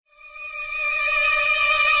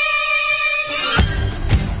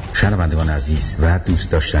شنوندگان عزیز و دوست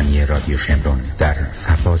داشتنی رادیو شمرون، در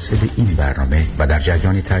فواصل این برنامه و در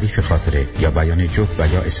جریان تعریف خاطره یا بیان جوک و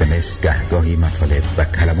یا SMS گهگاهی مطالب و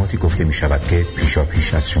کلماتی گفته می شود که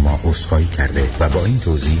پیشاپیش از شما عذرخواهی کرده و با این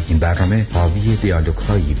توضیح این برنامه حاوی دیالوگ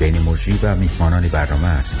هایی بین مجری و میهمانان برنامه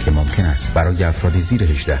است که ممکن است برای افراد زیر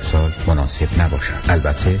 18 سال مناسب نباشد.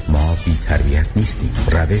 البته ما بی تربیت نیستیم.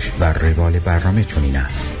 روش و روال برنامه چنین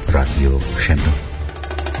است. رادیو شمرون.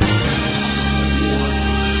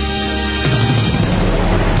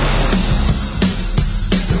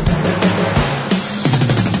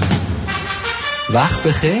 وقت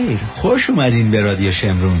بخیر، خوش اومدین به رادیو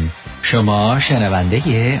شمرون. شما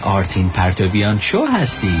شنونده آرتین پرتویان شو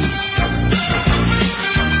هستید.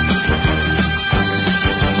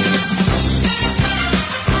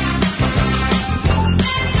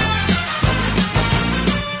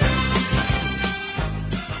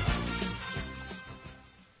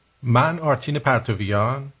 من آرتین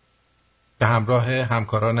پرتویان به همراه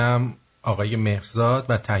همکارانم آقای مهرزاد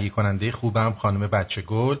و تهیه کننده خوبم خانم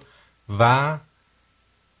بچه‌گل و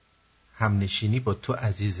همنشینی با تو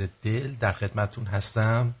عزیز دل در خدمتون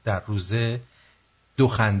هستم در روز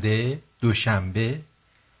دوخنده دوشنبه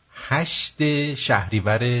 8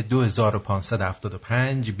 شهریور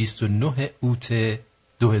 2575 29 اوت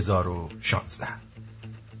 2016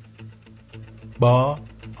 با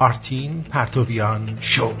آرتین پرتویان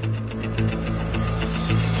شو.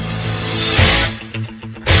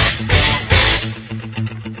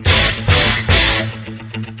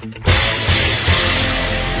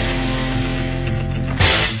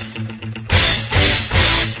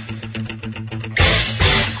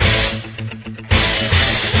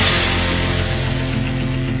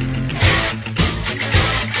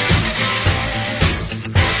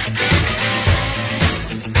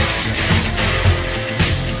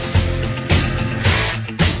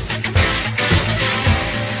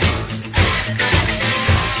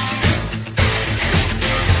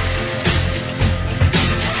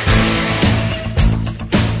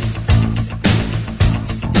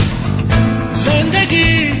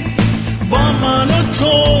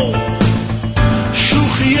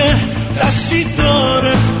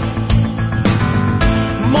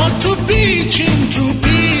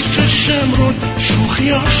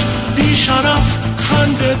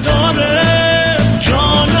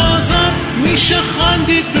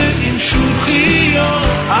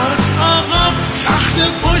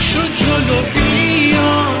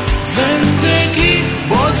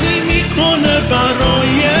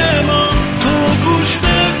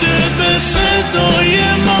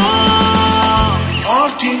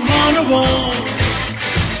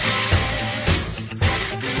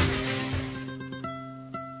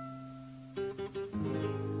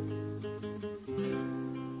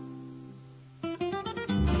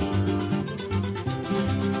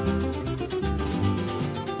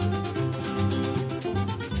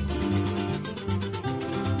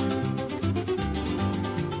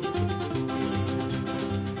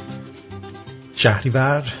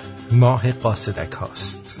 شهریور ماه قاصدک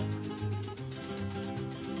هاست.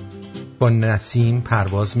 با نسیم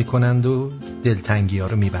پرواز می کنند و دلتنگی ها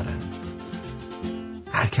رو می برند.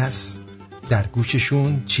 هر کس در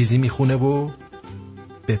گوششون چیزی می خونه و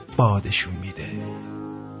به بادشون میده.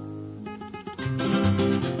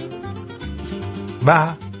 و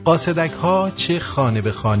قاصدک ها چه خانه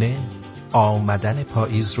به خانه آمدن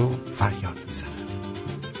پاییز رو فریاد می زنند.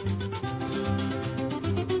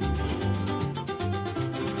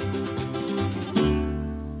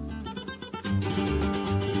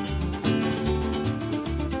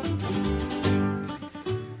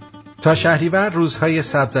 تا شهریور روزهای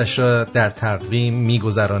سبزش را در تقویم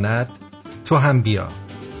می‌گذراند، تو هم بیا.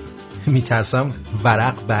 می‌ترسم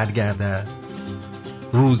ورق برگردد،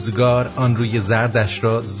 روزگار آن روی زردش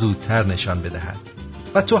را زودتر نشان بدهد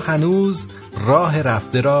و تو هنوز راه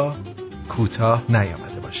رفته را کوتاه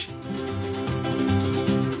نیامده باشی.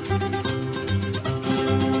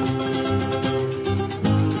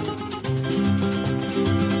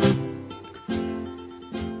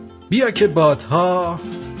 بیا که بادها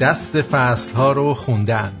دست فصلها رو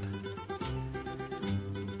خوندن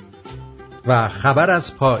و خبر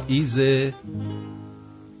از پاییز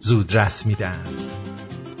زودرس میدن.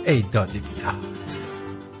 ای داده بیداد.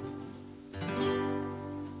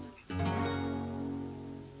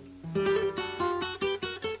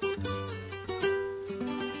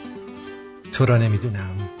 تو را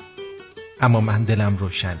نمیدونم، اما من دلم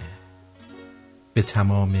روشنه به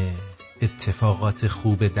تمام اتفاقات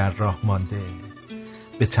خوب در راه مانده،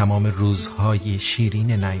 به تمام روزهای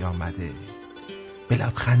شیرین نیامده، به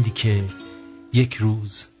لبخندی که یک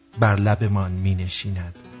روز بر لبمان می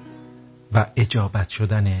نشیند و اجابت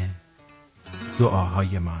شدن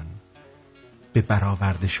دعاهایمان، به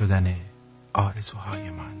برآورده شدن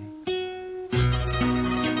آرزوهایمان.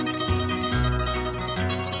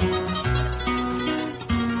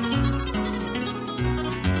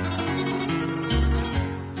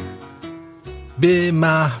 به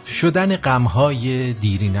محو شدن غمهای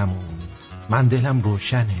دیرینمون من دلم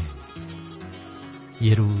روشنه.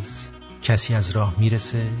 یه روز کسی از راه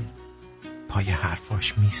میرسه، پای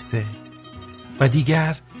حرفاش میسته و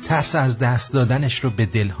دیگر ترس از دست دادنش رو به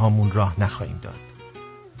دلهامون راه نخواهیم داد.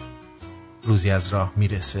 روزی از راه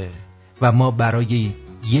میرسه و ما برای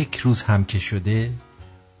یک روز هم که شده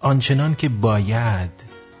آنچنان که باید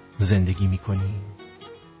زندگی میکنیم.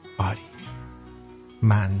 آری،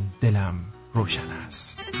 من دلم روشن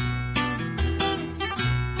است.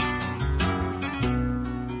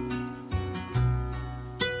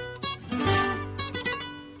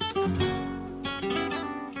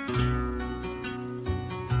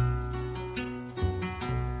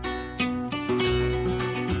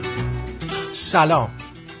 سلام.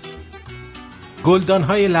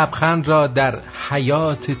 گلدان‌های لبخند را در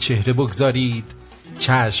حیات چهره بگذارید،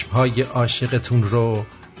 چشم‌های عاشقتون رو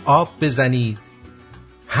آب بزنید،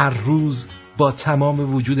 هر روز با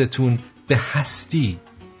تمام وجودتون به هستی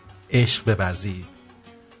عشق بورزید.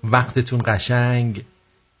 وقتتون قشنگ،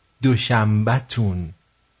 دوشنبه‌تون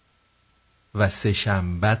و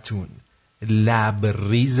سه‌شنبه‌تون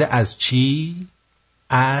لبریز از چی؟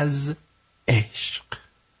 از عشق.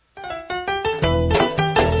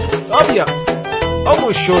 آبیا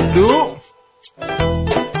آمو شلو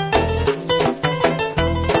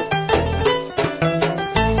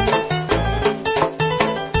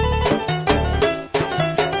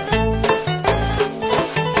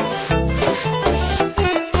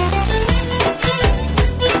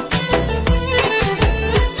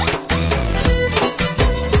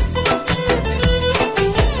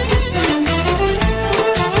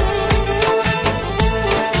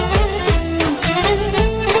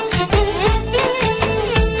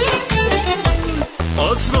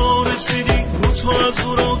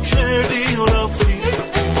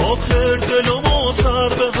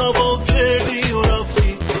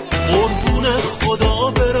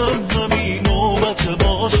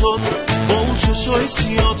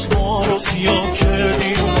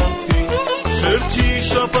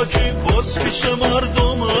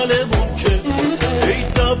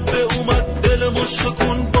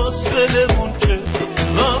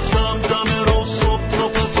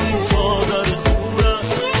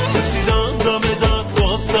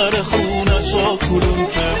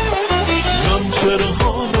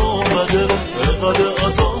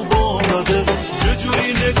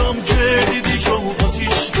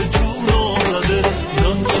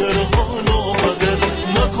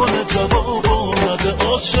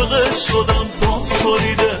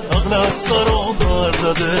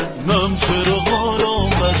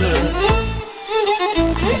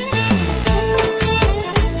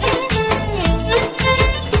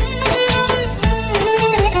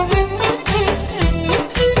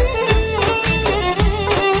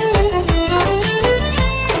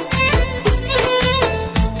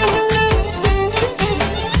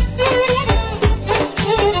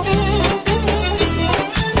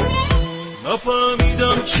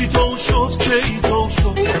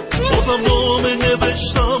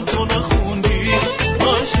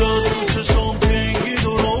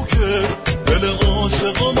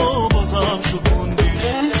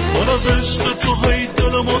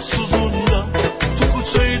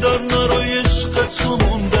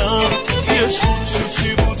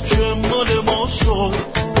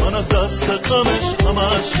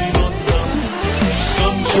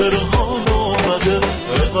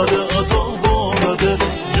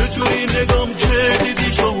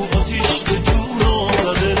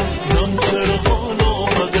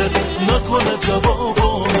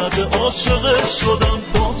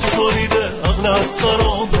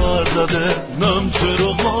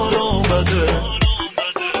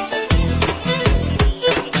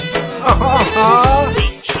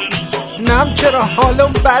نم چرا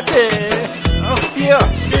حالم بده. بیا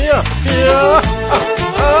بیا بیا.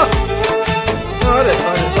 آره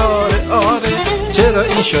آره آره آره چرا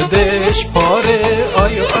این شدش پاره.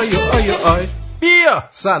 آیو آیو آیو آی. بیا.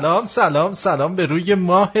 سلام سلام سلام به روی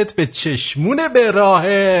ماهت، به چشمون به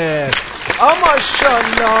راهت.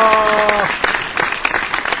 ماشاءالله.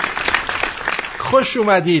 خوش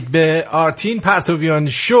اومدید به آرتین پرتویان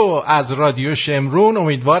شو از رادیو شمرون.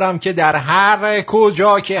 امیدوارم که در هر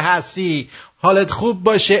کجا که هستی حالت خوب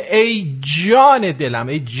باشه ای جان دلم،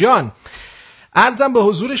 ای جان. عرضم به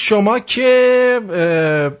حضور شما که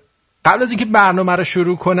قبل از اینکه برنامه رو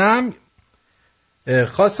شروع کنم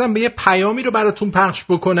خواستم به یه پیامی رو براتون پخش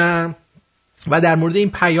بکنم و در مورد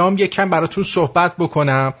این پیام یکم براتون صحبت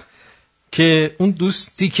بکنم که اون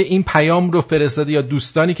دوستی که این پیام رو فرستاده یا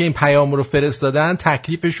دوستانی که این پیام رو فرستادن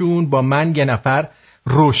تکلیفشون با من یه نفر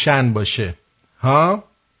روشن باشه. ها،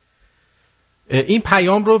 این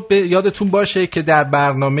پیام رو یادتون باشه که در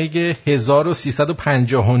برنامه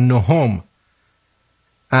 1359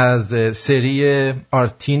 از سری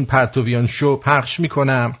آرتین پرتویان شو پخش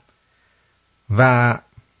میکنم و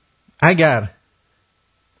اگر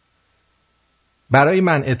برای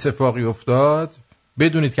من اتفاقی افتاد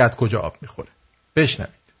بدونید که از کجا آب میخوره.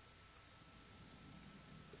 بشنوید.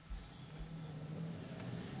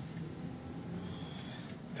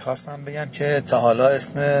 خواستم بگم که تا حالا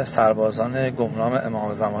اسم سربازان گمنام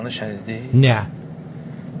امام زمان شنیدی؟ نه.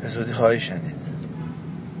 به زودی خواهی شنید.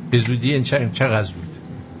 به زودی این چقدر زود؟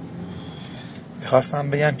 خواستم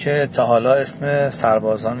بگم که تا حالا اسم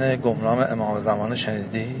سربازان گمنام امام زمان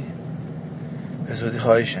شنیدی؟ به زودی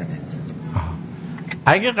خواهی شنید.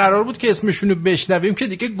 اگه قرار بود که اسمشونو بشنویم که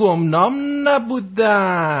دیگه گمنام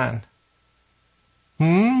نبودن.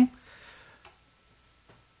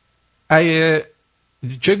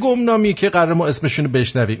 چه گمنامی که قرار ما اسمشونو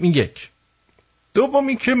بشنویم؟ این یک.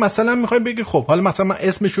 دومی که مثلا میخوایم بگی خب حالا مثلا من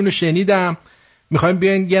اسمشونو شنیدم، میخوایم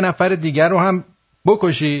بیاین یه نفر دیگر رو هم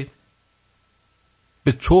بکشی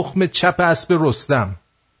به تخم چپ اسب رستم.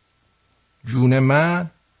 جون من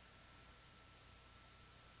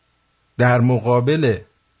در مقابل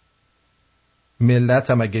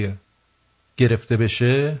ملتم اگه گرفته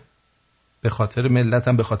بشه، به خاطر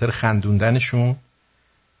ملتم، به خاطر خندوندنشون،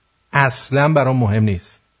 اصلا برام مهم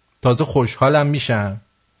نیست. تازه خوشحالم میشم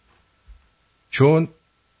چون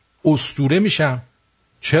اسطوره میشم.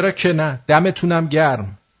 چرا که نه؟ دمتونم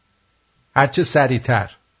گرم، هرچه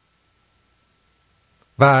سریعتر.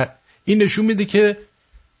 و این نشون میده که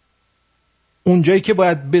اونجایی که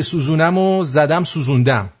باید بسوزونم و زدم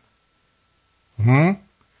سوزوندم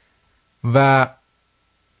و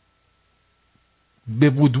به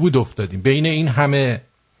بود افتادیم. بین این همه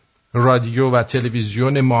رادیو و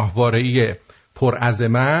تلویزیون ماهواره‌ای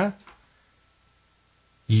پرعظمت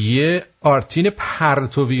یه آرتین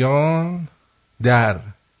پرتویان در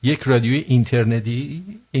یک رادیوی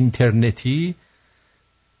اینترنتی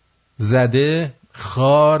زده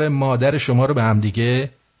خار مادر شما رو به هم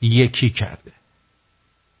دیگه یکی کرده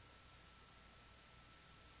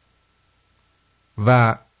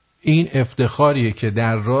و این افتخاریه که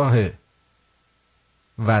در راه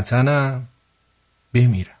وطنم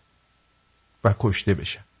بمیرم و کشته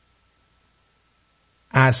بشم.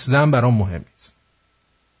 اصلا برام مهم نیست.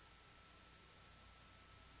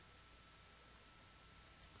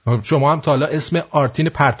 شما هم تا حالا اسم آرتین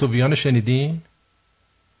پرتویان شنیدین؟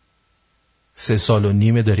 3.5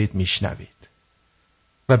 سال دارید میشنوید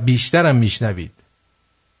و بیشترم میشنوید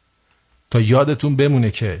تا یادتون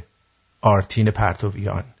بمونه که آرتین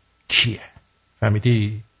پرتویان کیه.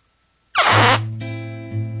 فهمیدی؟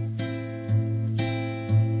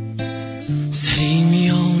 سری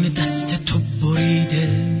میان دست تو بریده،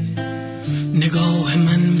 نگاه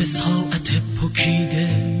من به ساعت پکیده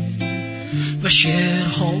و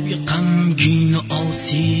شعرهای غمگین و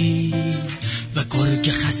آسی و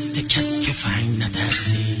گرگ خسته کس که فنگ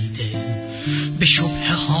نترسیده، به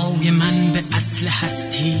شبهه های من به اصل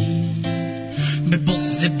هستی، به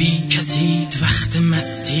بغض بی کسید وقت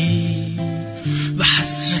مستی و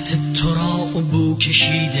حسرت تو را بو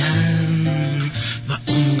کشیدن و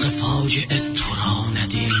عمق فاجعه تو را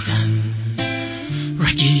ندیدن.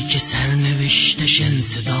 رگی که سرنوشتش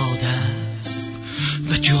انسداد است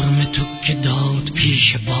و جرم تو که داد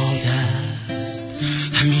پیش باد است.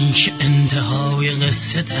 همیشه انتهای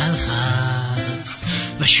قصه تلخ است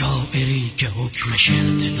و شاعری که حکمش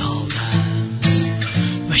ارتداد است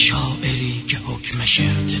و شاعری که حکمش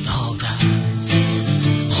ارتداد است.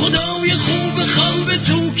 خدای خوب خواب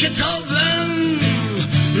تو کتابم،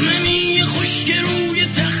 منی خشک روی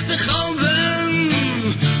تخت خوابم.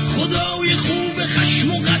 خدای خوب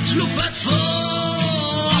خشم و قتل و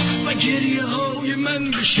فتوا و گریه های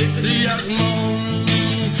من به شعر یغما.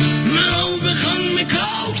 مرا بخوان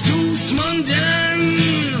مکاک دوست ماندن،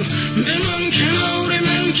 بمان کنار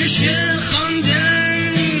من که شعر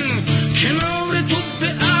خواندن. کنار تو به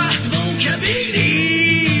عهد با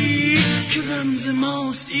کبیری که رمز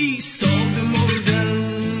ماست ایستاد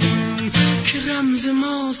مردن، که رمز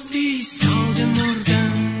ماست ایستاد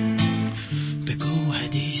مردن. بگو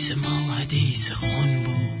حدیث ما حدیث خون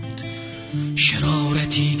بود،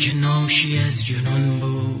 شرارتی که ناشی از جنون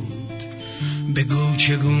بود. بگو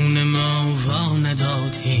چگونه ما وا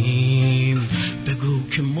ندادیم، بگو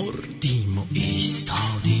که مردیم و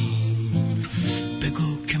ایستادیم،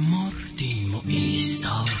 بگو که مردیم و ایستادیم.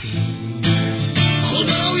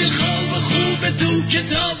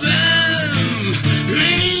 کتابم،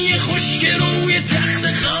 منی خشک روی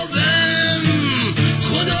تخت خوابم،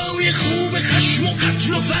 خدای خوب خشم و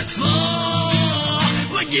قتل و فتوا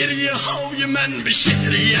و گریه های من به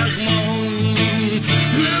شعر یغما.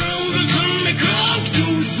 مرو بکن به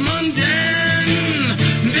کاکتوس ماندن،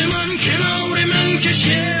 بمان کنار من که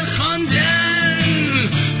شعر خواندن،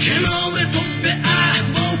 کنار تو به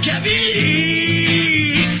احبا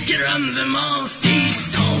کبیری که رمز ماست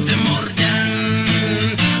ایستاده مردن،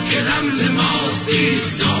 که رمز ماست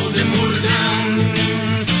ایستاده مردن،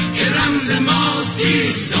 که رمز ماست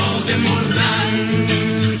ایستاده مردن،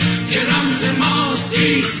 که رمز ماست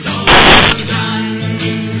ایستاده مردن،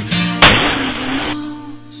 رمز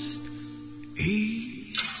ماست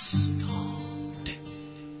ایستاده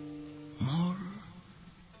مردن.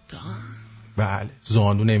 بله،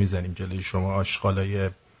 زانو نمیزنیم جلوی شما آشغالای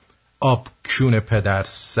آبکون پدر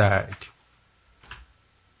سگ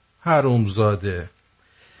حرومزاده.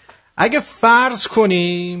 اگه فرض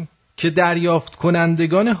کنیم که دریافت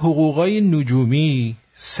کنندگان حقوقای نجومی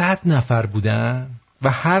 100 نفر بودن و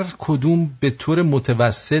هر کدوم به طور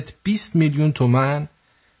متوسط 20 میلیون تومان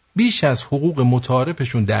بیش از حقوق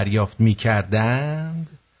متعارفشون دریافت می‌کردند،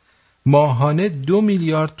 ماهانه 2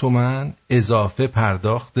 میلیارد تومان اضافه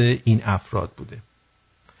پرداخت این افراد بوده.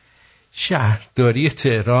 شهرداری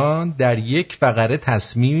تهران در یک فقره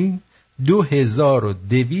تصمیم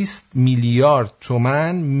 2200 میلیارد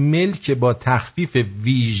تومان ملک با تخفیف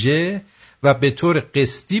ویژه و به طور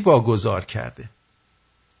قسطی واگذار کرده.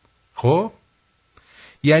 خب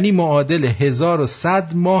یعنی معادل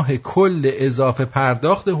 1100 ماه کل اضافه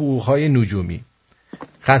پرداخت حقوقهای نجومی.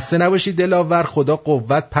 خسته نباشید دلاور، خدا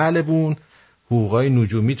قوت پهلوون، حقوقهای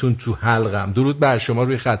نجومیتون تو حلقم. درود بر شما،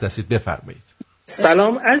 روی خط هستید، بفرمایید.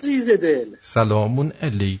 سلام عزیز دل. سلامون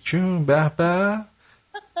علیکم. به به،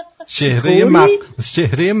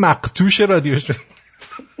 چهره مقتوش رادیو شد.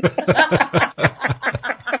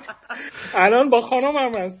 الان با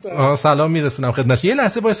خانمم هستم. سلام میرسونم خدمتش. یه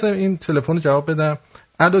لحظه وایسا این تلفن رو جواب بدم.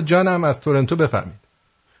 الو جانم، از تورنتو، بفرمایید.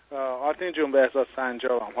 آرتین جون، به احساس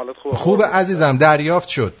سنجابم. حالت خوبه؟ خوبه عزیزم، دریافت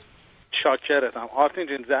شد. شاکرتم آرتین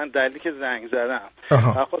جون. دلیلی که زنگ زدم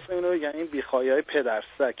خواستم اینو بگم، این بیخایه‌های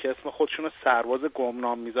پدرسگ که اسم خودشونو سرباز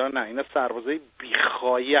گمنام میذارن، نه اینا سربازای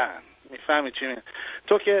بیخایه‌ان. میفهمی چی میگم؟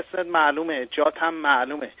 تو که اسمت معلومه، جات هم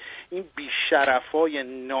معلومه. این بیشرفای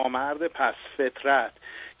نامرد پس فطرت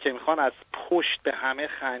که میخوان از پشت به همه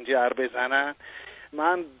خنجر بزنن،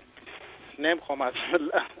 من نمیخوام از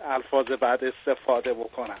الفاظ بعد استفاده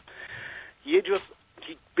بکنم.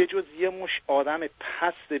 به جز یه مش آدم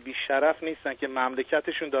پست بیشرف نیستن که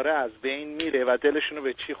مملکتشون داره از بین میره و دلشونو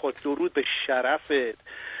به چی خود. درود به شرفت،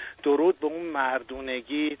 درود به اون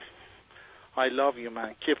مردونگی. I love you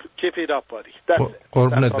man. Keep it up buddy.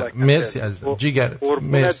 قربونت برم. مرسی عزیزم، جیگرت.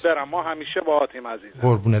 قربونت برم، ما همیشه با آتیم عزیزم.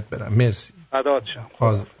 قربونت برم، مرسی. فدات شم.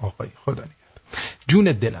 آقای خدا نگهدار. جون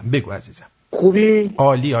دلم، بگو عزیزم. خوبی؟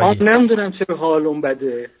 عالی. نمیدونم چرا حالم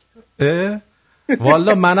بده.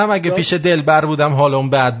 والا منم اگه پیش دلبر بودم حالم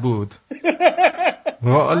بد بود.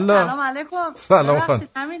 والا. سلام علیکم. سلام خانم.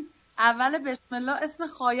 همین اول بسم الله اسم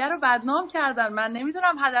خایه رو بدنام کردن. من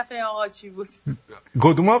نمیدونم هدف این آقا چی بود.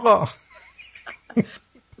 کدوم آقا؟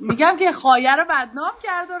 میگم که خایه رو بدنام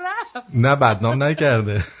کرد و رفت. نه بدنام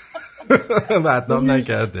نکرده. بدنام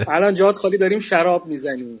نکرده. الان جات خالی داریم شراب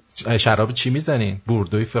میزنیم. شراب چی میزنین؟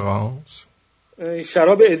 بوردوی فرانس؟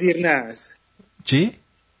 شراب ادیرنه است. چی؟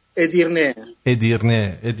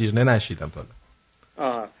 ادیرنه نشیدم تا.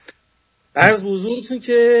 عرض به حضورتون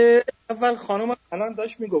که اول خانم الان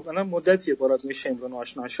داشت میگفت الان مدتیه با رادیو شمرون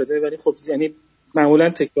آشنا شده، ولی خب یعنی معمولا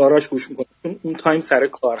تکراراش گوش میکنه، اون تایم سر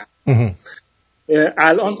کارم.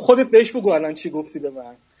 الان خودت بهش بگو الان چی گفتی به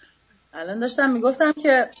من. الان داشتم میگفتم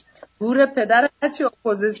که گور پدر هرچی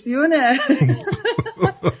اپوزیسیونه.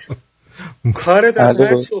 کارت از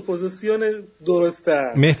هرچی اپوزیسیون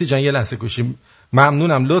درسته. مهدی جان یه لحظه گوشیم.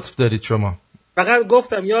 ممنونم، لطف دارید شما. فقط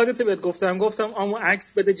گفتم یادت بهت گفتم اما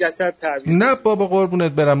عکس بده جسد تحویل. نه بابا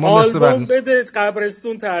قربونت برم، ما آلبوم بده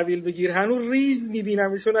قبرستون تحویل بگیر. هنوز ریز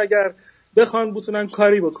میبینمشون، اگر بخوان بتونن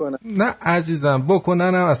کاری بکنن. نه عزیزم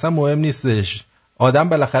بکنن هم اصلا مهم نیستش. آدم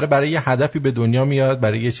بالاخره برای یه هدفی به دنیا میاد،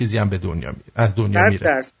 برای یه چیزی هم به دنیا میاد، از دنیا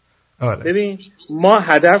میره. آره. ببین ما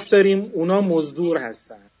هدف داریم، اونا مزدور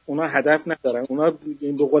هستن. اونا هدف ندارن، اونا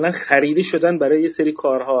به قولن خریده شدن برای یه سری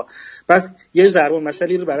کارها. پس یه ضرب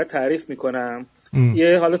المثلی رو برای تعریف میکنم.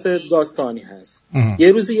 یه حالت داستانی هست.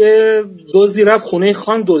 یه روزی یه دزدی رفت خونه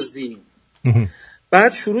خان دزدی.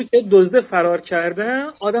 بعد شروع کرد دزده فرار کردن.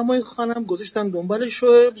 آدمای خانم گذاشتن دنبالش و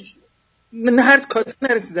نه هر کاری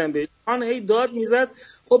نرسیدن بهش. خان هی داد میزد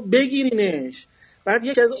خب بگیرینش. بعد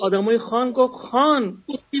یکی از آدمای خان گفت خان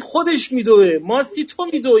سی خودش میدوه، ما سی تو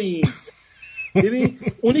میدویم. ببین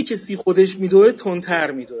اونی که سی خودش میدوه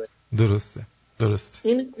تندتر میدوه. درسته.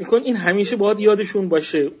 این همیشه باید یادشون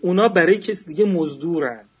باشه اونا برای کسی دیگه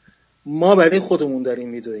مزدورن، ما برای خودمون داریم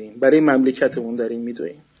میدویم، برای مملکتمون داریم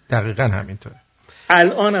میدویم. دقیقاً همینطوره.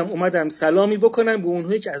 الانم اومدم سلامی بکنم به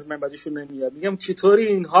اونهایی که از من بعدشون نمیاد، میگم چطوری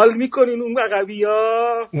این حال میکنین؟ اون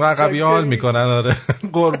عقبی‌ها حال میکنن. آره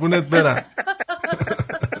قربونت برم.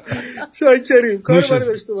 شاکریم، کار برای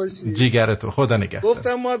داشته باشی. جیگرتو خدا نگهدار.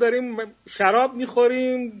 گفتم ما داریم شراب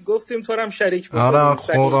میخوریم، گفتیم تو هم شریک بکنیم. آره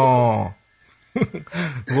خورا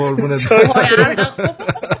قربونت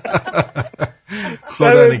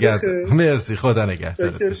خدا نگهدار. مرسی، خدا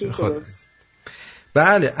نگهدار. خدا.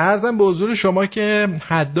 بله، عرضم به حضور شما که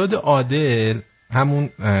حداد عادل همون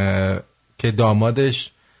که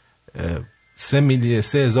دامادش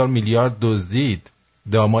 3000 میلیارد دزدید،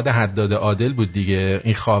 داماد حداد عادل بود دیگه،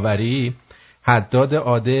 این خاوری. حداد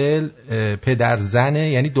عادل پدر زنه،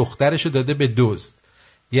 یعنی دخترشو داده به دزد.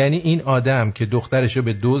 یعنی این آدم که دخترشو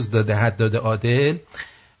به دزد داده، حداد عادل،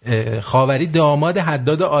 خاوری داماد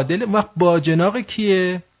حداد عادل. وقت باجناق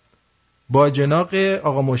کیه؟ باجناق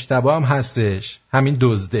آقا مجتبی هم هستش، همین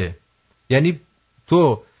دزده. یعنی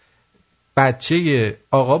تو بچه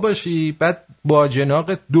آقا باشی، بعد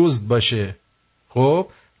باجناق دزد باشه، خب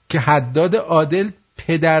که حداد عادل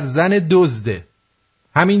پدر زن دزده،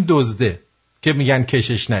 همین دزده که میگن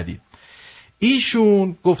کشش ندید.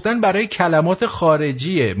 ایشون گفتن برای کلمات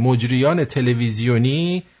خارجی مجریان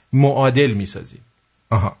تلویزیونی معادل میسازیم.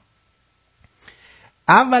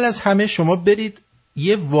 اول از همه شما برید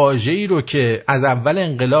یه واژه‌ای رو که از اول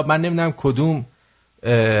انقلاب من نمیدونم کدوم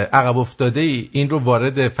عقب افتاده این رو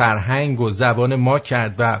وارد فرهنگ و زبان ما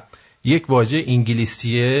کرد و یک واژه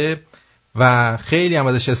انگلیسیه و خیلی هم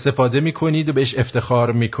ازش استفاده میکنید و بهش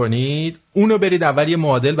افتخار میکنید، اونو برید اول یه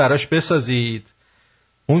معادل براش بسازید.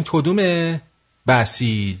 اون کدومه؟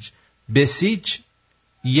 بسیج. بسیج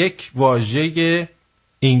یک واژه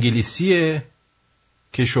انگلیسیه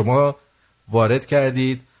که شما وارد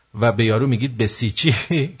کردید و به یارو میگید بسیجی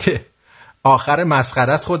که آخر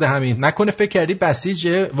مسخره است. خود همین نکنه فکر کردی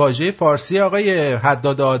بسیج واژه فارسی آقای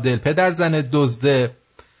حداد عادل، پدر زن دزده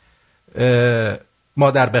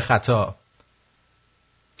مادر به خطا،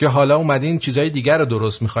 که حالا اومدین چیزای دیگر رو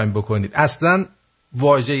درست میخوایم بکنید. اصلا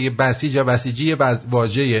واژه بسیج یا بسیجی،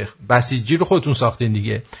 واژه بسیجی رو خودتون ساختین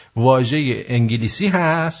دیگه، واژه انگلیسی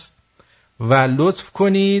هست و لطف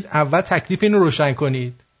کنید اول تکلیف اینو روشن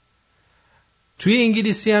کنید. توی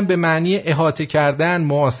انگلیسی هم به معنی احاطه کردن،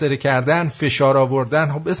 محاصره کردن، فشار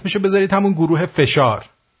آوردن. خب اسمشو بذارید همون گروه فشار.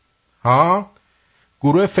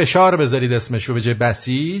 گروه فشار بذارید اسمشو به جای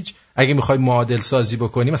بسیج. اگه میخوای معادل سازی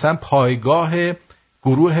بکنی مثلا پایگاه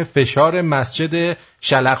گروه فشار مسجد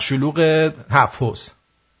شلق شلوغ حفظ،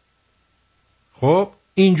 خب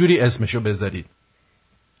اینجوری اسمشو بذارید.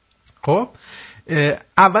 خب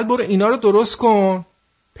اول برو اینا رو درست کن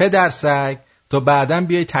پدر سگ، تا بعداً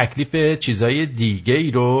بیای تکلیف چیزای دیگه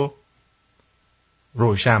ای رو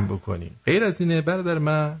روشن بکنیم. غیر از اینه برادر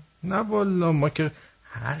من؟ نه والا ما که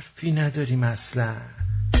حرفی نداریم اصلا.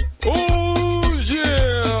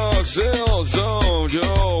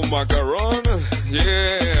 macaron,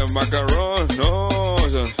 yeah, macaron, no,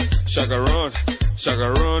 chacaron,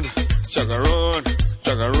 chacaron, chacaron,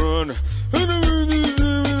 chacaron.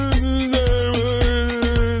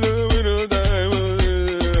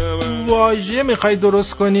 واژه میخوای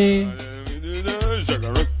درست کنی؟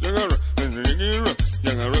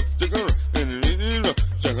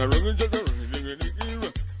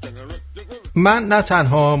 من نه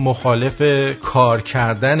تنها مخالف کار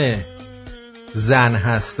کردن زن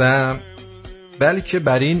هستم، بلکه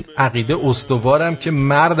بر این عقیده استوارم که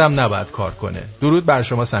مردم نباید کار کنه. درود بر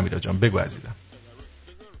شما سمیرا جان، بگو عزیزم.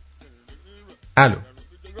 الو،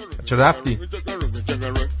 چه رفتی؟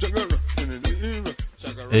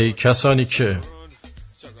 ای کسانی که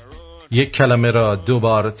یک کلمه را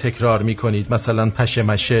دوبار تکرار می کنید، مثلا پشه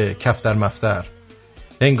مشه، کفتر مفتر،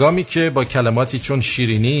 هنگامی که با کلماتی چون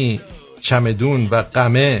شیرینی، چمدون و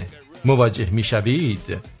قمه مواجه می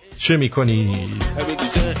شوید، چه می کنید؟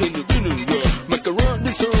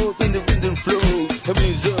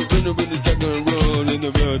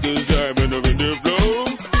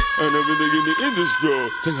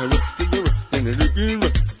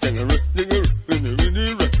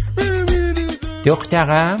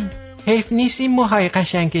 دخترم حیف نیست این موهای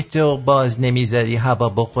قشنگ تو باز نمیذاری هوا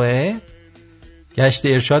بخوره؟ گشت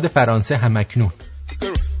ارشاد فرانسه همکنون.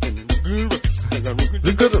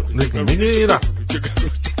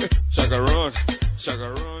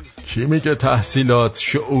 کی میگه تحصیلات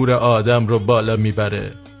شعور آدم رو بالا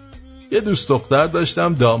میبره؟ یه دوست دختر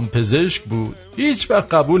داشتم دامپزشک بود، هیچ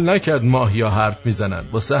وقت قبول نکرد ماهیا حرف میزنن،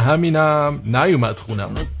 واسه همینم نیومد خونم.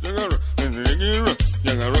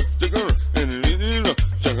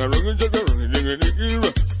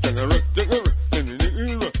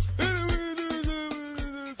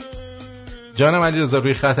 جانم علیرضا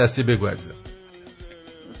روی خط هستی، بگو عزیزم.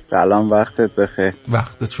 سلام، وقتت بخیر.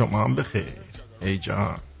 وقتت شما هم بخیر. ای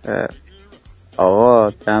جان. آقا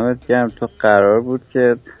دمت گرم، تو قرار بود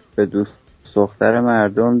که به دوست دختر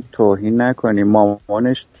مردم توهین نکنی.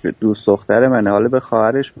 مامانش دوست دختر منه، حالا به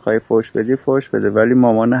خواهرش میخوای فوش بدی فوش بده، ولی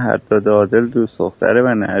مامان حداد عادل دوست دختر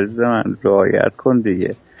منه. عزیز من رعایت کن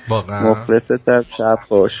دیگه. واقعا مخلصتم، شب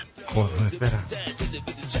خوش. قربونت برم.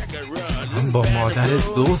 هم با مادر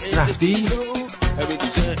دوست رفتی؟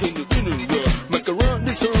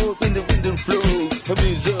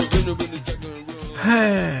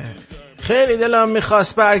 خیلی دلم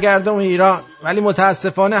میخواست برگردم ایران، ولی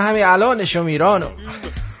متاسفانه همین الانشم ایرانم.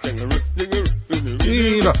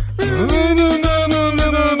 ایران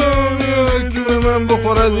جون من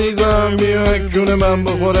بخور عزیزم، بیا جون من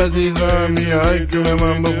بخور عزیزم، بیا جون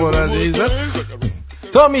من بخور عزیزم.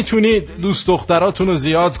 تا میتونید دوست دختراتون رو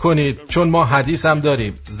زیاد کنید، چون ما حدیث هم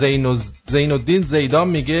داریم. زین الدین زیدان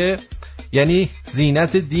میگه، یعنی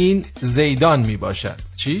زینت دین زیدان میباشد.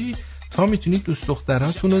 چی؟ تا میتونید دوست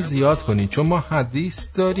دختراتون رو زیاد کنید، چون ما حدیث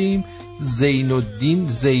داریم. زین الدین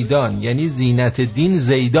زیدان یعنی زینت دین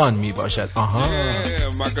زیدان میباشد. آها.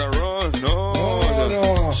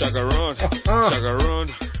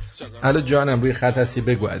 الو جانم روی خط هستی،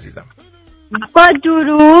 بگو عزیزم. با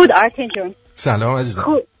درود آرتین جون. سلام عزیزم.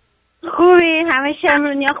 خوبی؟ همه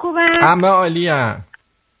شمرونیا خوبن؟ همه عالی‌ان.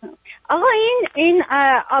 آقا این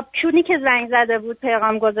آبچونی که زنگ زده بود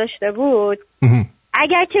پیغام گذاشته بود،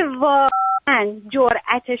 اگر که واقعا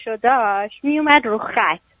جرأتشو داشت میومد رو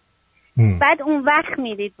خط، بعد اون وقت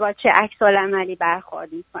میدید با چه عکس‌العملی برخورد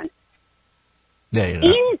میکنه.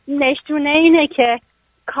 این نشونه اینه که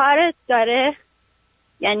کارت داره،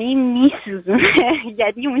 یعنی میسوزونه،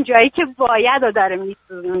 یعنی اون جایی که باید رو داره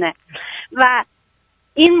میسوزونه. و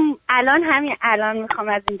این همین الان میخوام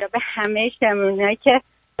از اینجا به همه شمرونی‌ها که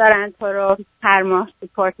دارن تو رو هر ماه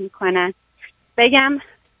سپورت میکنن بگم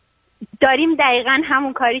داریم دقیقاً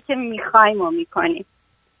همون کاری که میخوایم و میکنیم.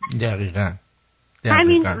 دقیقاً.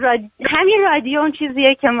 همین رادیو اون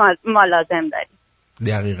چیزیه که ما لازم داریم.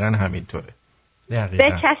 دقیقاً همینطوره. دقیقاً.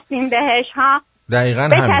 بچستیم بهش ها. دقیقاً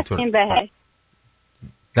همینطوره. بچستیم بهش.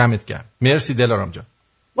 دمت گرم. مرسی دلارام جان.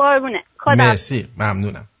 قربونه. خدا. مرسی،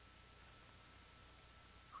 ممنونم.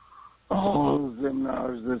 ضمن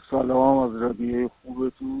عرض سلام از رادیوی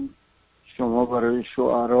خوبتون. شما برای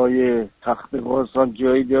شعرهای تخت باز هم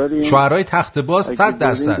جایی داریم؟ شعرهای تخت باز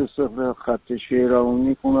 100%. خط شعرمون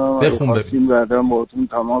میخونم. بخون ببین. بعدم باهاتون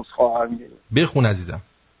تماس خواهم گرفت. بخون عزیزم.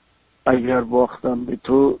 اگر باختم به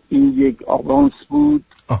تو این یک آوانس بود.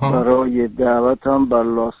 برای دعوتم بر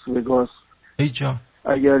لاس وگاس. ای جان.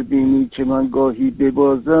 اگر بینی که من گاهی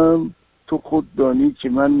ببازم، تو خود دانی که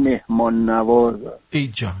من مهمان نوازم. ای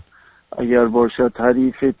جان. اگر باشد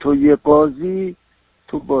حریف تو یه قاضی،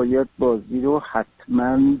 تو باید بازی رو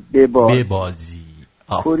حتما ببازی.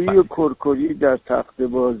 کری و کرکری در تخت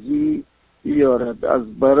بازی بیارد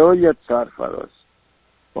از برایت سرفراز.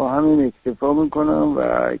 با همین اکتفا میکنم و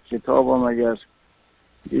کتابم اگر از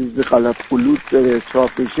غلط خلوط داره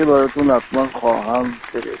چاپشه براتون حتما خواهم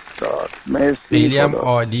فرستاد. مرسی. خیلی هم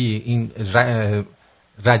عالی. این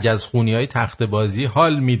رجزخونی های تخت بازی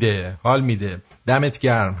حال میده. دمت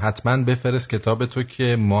گرم. حتما بفرست کتاب تو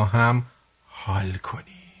که ما هم حال کنیم.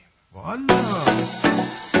 والا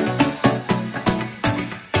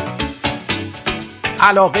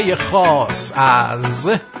علاقه خاص از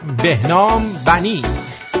بهنام بنی.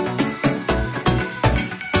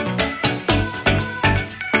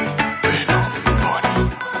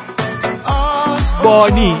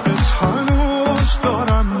 بانی هنوز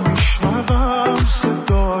دارم میشنوم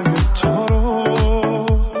صدای تو رو.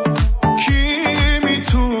 کی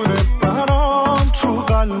میتونه برام تو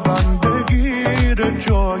قلبم بگیره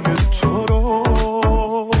جای تو رو.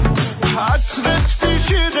 حسرت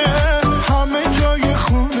پیچیده همه جای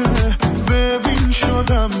خونه، ببین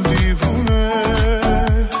شدم دیوونه.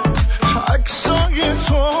 عکسای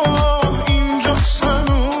تو اینجا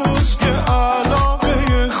هنوز که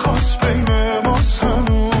علاقه خاص بین ماست.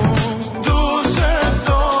 هنوز دوست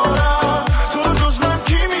دارم تو جز من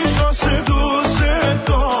کی میشناسه. دوست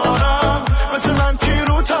دارم مثل من کی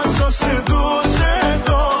رو تساسه. دوست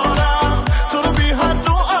دارم تو رو بی حد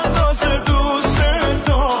و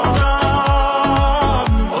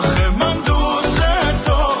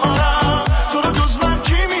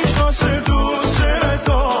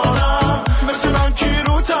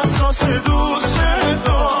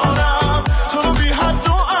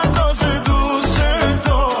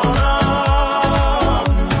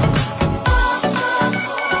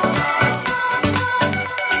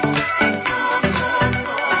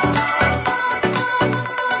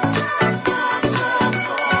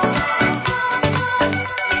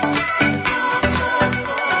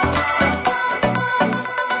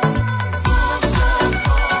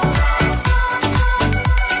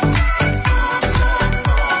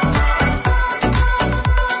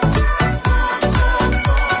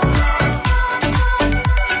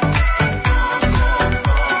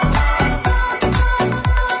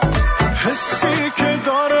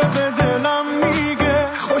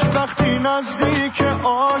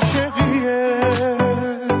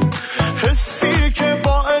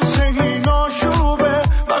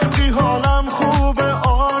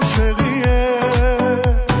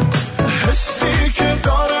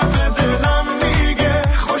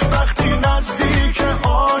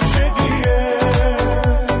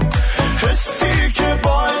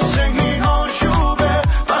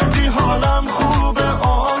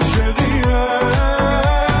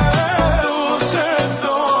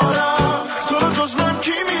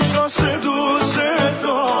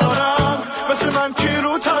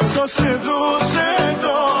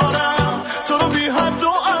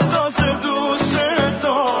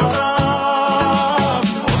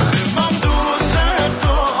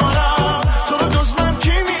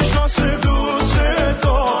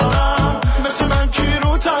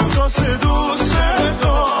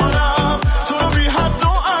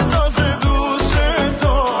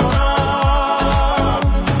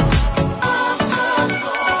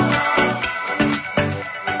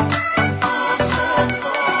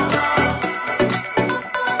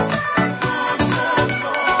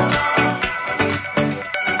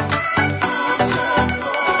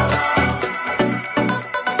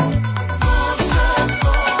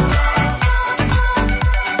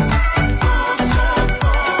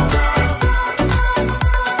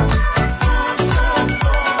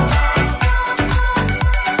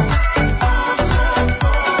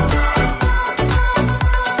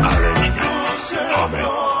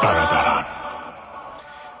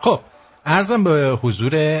عرضم به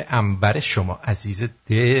حضور انبر شما عزیز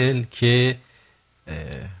دل که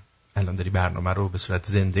الان داری برنامه رو به صورت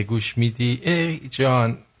زنده گوش میدی. ای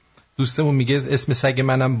جان، دوستمون میگه اسم سگ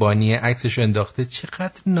منم بانیه، عکسشو انداخته.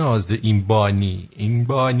 چقدر نازه این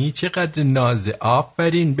بانی چقدر نازه.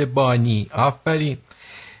 آفرین به بانی، آفرین.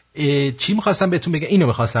 چی میخواستم بهتون بگم؟ اینو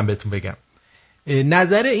میخواستم بهتون بگم،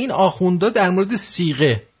 نظر این آخوندا در مورد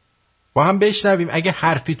صیغه با هم بشنویم. اگه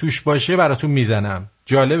حرفی توش باشه براتون میزنم.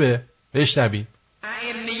 جالبه، بشنویم.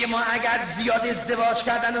 ائمه ما اگر زیاد ازدواج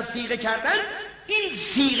کردن و صیغه کردن، این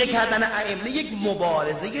صیغه کردن ائمه یک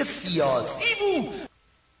مبارزه سیاسی بود.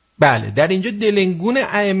 بله، در اینجا دلنگون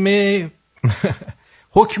ائمه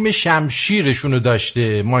حکم شمشیرشونو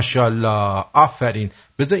داشته. ماشاءالله، آفرین.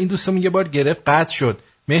 بذار این دوستمون یه بار گرفت قطع شد.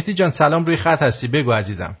 مهدی جان سلام، روی خط هستی، بگو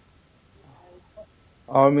عزیزم.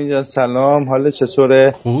 آرمین جان سلام، حالت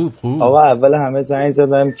چطوره؟ خوب. آقا اول همه زنگ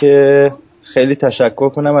زدم که خیلی تشکر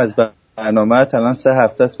کنم از برنامه. الان 3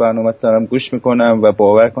 هفته است برنامه دارم گوش میکنم و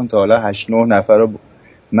باور کن تا حالا 8-9 نفر رو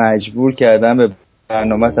مجبور کردم به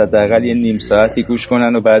برنامه حداقل یه نیم ساعتی گوش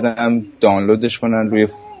کنن و بعدم دانلودش کنن روی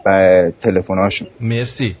تلفن‌هاشون.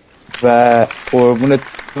 مرسی. و قربونت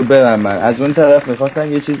برم. من از اون طرف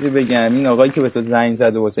میخواستم یه چیزی بگم. این آقایی که به تو زنگ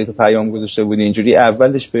زد و واسه تو پیام گذاشته بودی اینجوری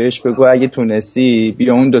اولش بهش بگو اگه تونستی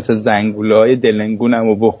بیا اون 2 زنگوله‌های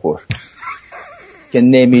دلنگونمو بخور که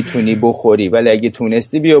نمیتونی بخوری، ولی اگه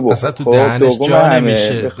تونستی بیا بخور. اصلا تو دهنش جا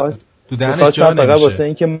نمیشه. تو دهنش جا نمیشه. فقط واسه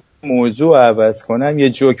اینکه موضوع عوض کنم یه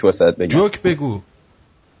جوک واسط بگم. جوک بگو.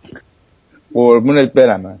 قربونت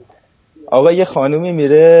برم. من آقا یه خانومی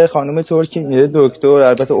میره، خانم ترکی میره دکتر.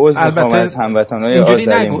 البته عذر میخوام از هموطنای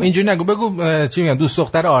آذری. اینجوری نگو بگو چی میگن، دوست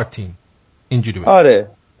دختر آرتین. اینجوری بگو. آره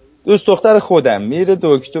دوست دختر خودم میره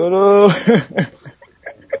دکتر و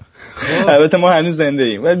البته ما هنوز زنده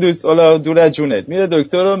ایم ولی دوست حالا دور از جونت میره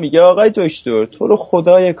دکتر و میگه آقای دکتر تو رو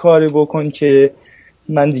خدا یه کاری بکن که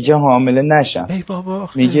من دیگه حامله نشم. ای بابا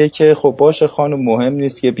میگه که خب باشه خانم، مهم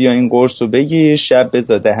نیست که بیا این قرص رو بگیر، شب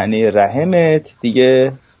بذار دهنه رحمت،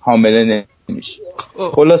 دیگه حامله نمیشه.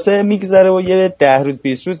 خلاصه میگذره و یه 10 روز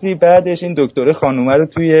 20 روزی بعدش این دکتر خانومه رو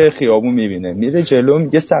توی خیابون میبینه. میره جلو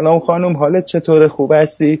میگه سلام خانم، حالت چطوره، خوب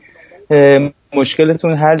هستی،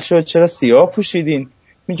 مشکلتون حل شد، چرا سیاه پوشیدین؟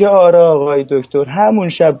 میگه آره آقای دکتر، همون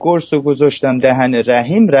شب قرص رو گذاشتم دهن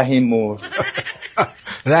رحیم مرد.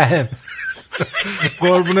 رحم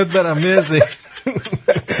قربونت برم، مرسی.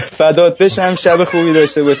 فدات بشم، شب خوبی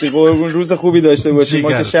داشته باشی. قربون، روز خوبی داشته باشی.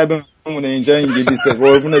 ما که شبمونه اینجا انگلیسه.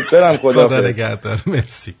 قربونت برم، خدا نگهدار.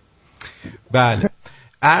 مرسی. بله،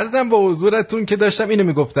 عرضم با حضورتون که داشتم اینو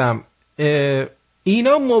میگفتم،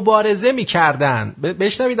 اینا مبارزه میکردن.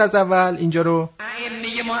 بشنوید از اول اینجا رو.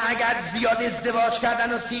 ائمه ما اگر زیاد ازدواج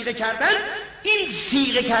کردن و صیغه کردن، این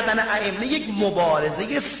صیغه کردن ائمه یک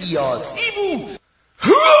مبارزه سیاسی بود.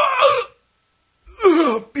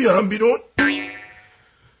 بیارم بیرون.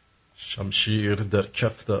 شمشیر در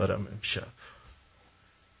کف دارم امشب،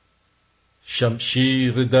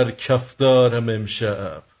 شمشیر در کف دارم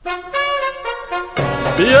امشب.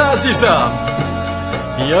 بیا عزیزم،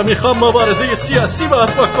 بیا میخوام مبارزه سیاسی باید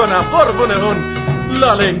بکنم، قربون اون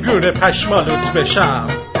لالنگون پشمالوت بشم.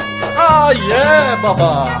 آیه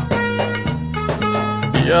بابا،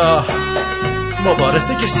 بیا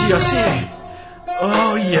مبارزه سیاسی.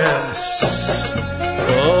 Oh yes,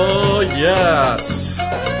 oh yes,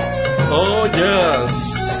 oh yes.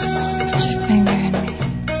 Put your finger in me.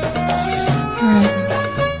 Right.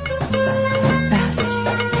 Fast.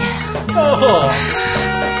 Yeah. Oh,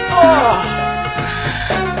 oh,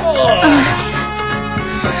 oh.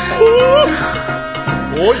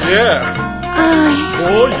 Oh yeah,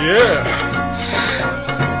 oh yeah.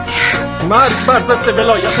 مرگ بر ضد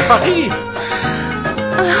ولایت فقیه.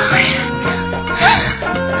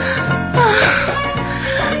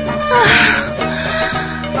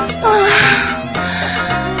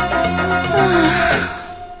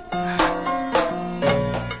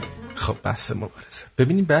 خب بس مبارزه.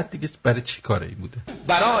 ببینیم بعد دیگه برای چی کاره ای بوده.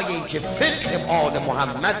 برای اینکه فقه آل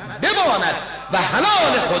محمد بماند و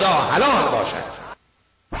حلال خدا حلال باشد.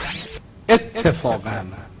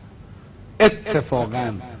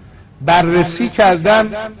 اتفاقاً بررسی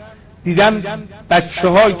کردم، دیدم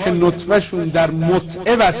بچه‌هایی که نطفه‌شون در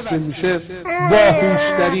متعه بسته میشه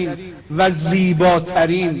باهوشترین و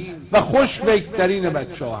زیباترین و خوش‌فکرترین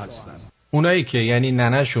بچه‌ها هستن. اونایی که یعنی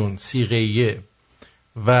ننشون صیغه‌ایه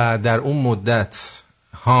و در اون مدت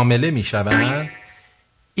حامله میشوند،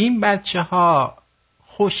 این بچه‌ها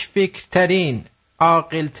خوش‌فکرترین،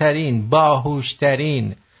 عاقل‌ترین،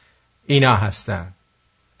 باهوشترین اینا هستن.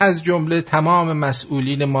 از جمله تمام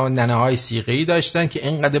مسئولین ما ننه‌های صیغه‌ای داشتن که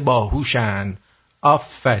اینقدر باهوشن.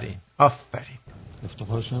 آفرین، آفرین.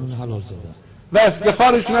 افتخارشون اینه حلال زادن و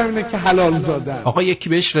افتخارشون اینه که حلال زادن. آقا یکی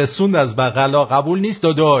بهش رسوند از بغل، قبول نیست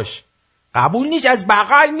داداش، قبول نیست، از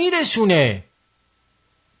بغل میرسونه.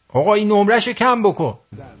 آقا این نمرهشو کم بکن.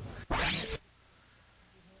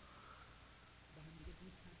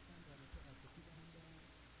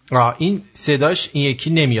 این صداش این یکی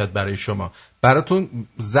نمیاد برای شما، براتون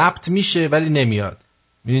ضبط میشه ولی نمیاد.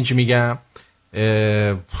 میدونی چی میگم؟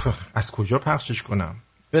 از کجا پخشش کنم؟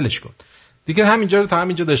 ولش کن دیگه، همینجا رو تا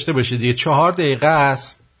همینجا داشته باشه دیگه. 4 دقیقه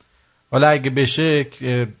است. حالا اگه بشه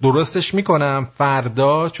درستش میکنم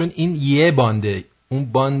فردا، چون این یه بانده، اون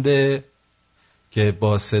بانده که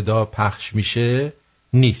با صدا پخش میشه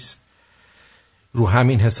نیست. رو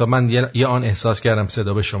همین حساب من یه آن احساس کردم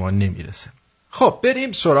صدا به شما نمیرسه. خب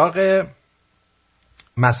بریم سراغ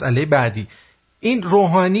مسئله بعدی. این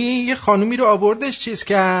روحانی یه خانومی رو آوردش چیز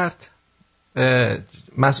کرد،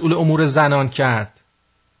 مسئول امور زنان کرد.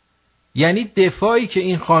 یعنی دفاعی که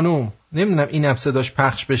این خانوم، نمیدونم اینم صداش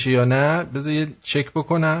پخش بشه یا نه، بذار یه چک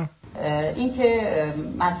بکنم. این که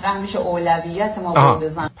مطرح میشه اولویت ما به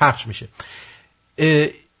زن پخش میشه.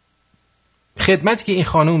 خدمتی که این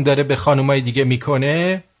خانوم داره به خانومای دیگه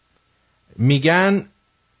میکنه، میگن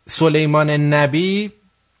سلیمان نبی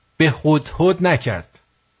به هدهد نکرد.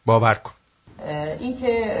 باور کن. این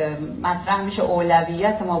که مطرح میشه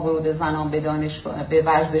اولویت ما ورود زنان به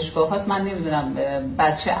ورزشگاه هاست، من نمیدونم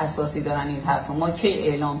بر چه اساسی دارن این حرف. ما کی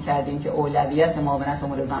اعلام کردیم که اولویت معاونت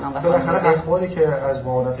امور زنان و بالاخره اخباری که از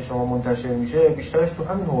معاونت شما منتشر میشه بیشترش تو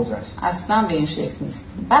همین حوزه است. اصلا به این شکل نیست.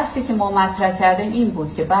 بحثی که ما مطرح کردیم این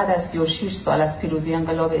بود که بعد از 36 سال از پیروزی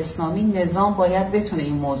انقلاب اسلامی، نظام باید بتونه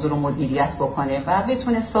این موضوع رو مدیریت بکنه و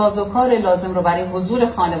بتونه سازوکار لازم رو برای حضور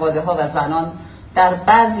خانواده ها و زنان در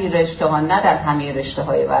بعضی رشته ها، نه در همه رشته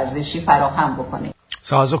های ورزشی، فراهم بکنه.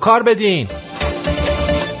 سازوکار بدین.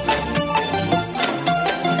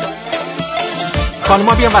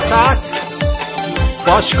 خانوما بیان وسط.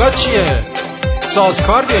 باشگاه چیه؟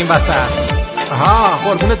 سازکار بیان وسط. آها،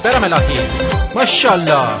 قربونت برم الهی.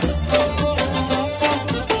 ماشاءالله.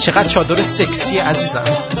 چقدر چادرت سکسی عزیزم.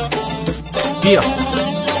 بیا.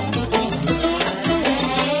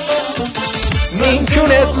 این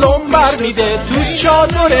کونت لنبر میده تو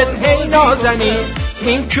چادرت هی نازنین،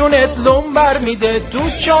 این کونت لنبر میده تو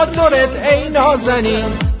چادرت هی نازنین.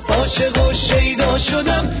 عاشق و شیدا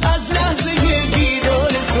شدم از لحظه دیدار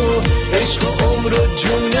تو، عشق و عمر و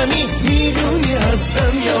جونمی میدونی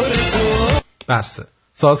هستم یار تو. بسه.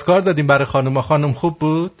 سازکار دادیم برای خانوما. خانم خوب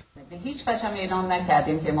بود؟ به هیچ وجه هم اعلام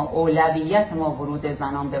نکردیم که ما اولویت ما ورود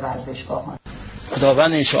زنان به ورزشگاه هست.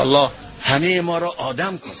 خداوند انشاءالله همه ما را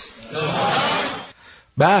آدم کن.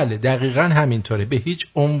 بله دقیقاً همینطوره. به هیچ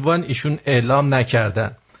عنوان ایشون اعلام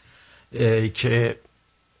نکردن که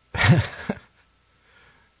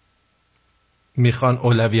میخوان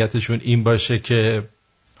اولویتشون این باشه که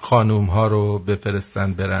خانوم ها رو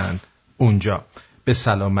بفرستن برن اونجا به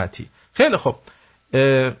سلامتی. خیلی خب،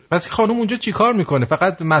 پس خانوم اونجا چی کار میکنه؟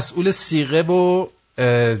 فقط مسئول صیغه و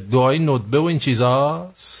دعای ندبه و این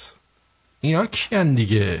چیزاست؟ اینا کیان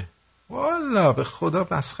دیگه؟ والا به خدا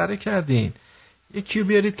مسخره کردین. یکی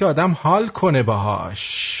بیارید که آدم حال کنه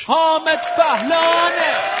باهاش. حامد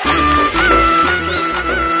پهلانه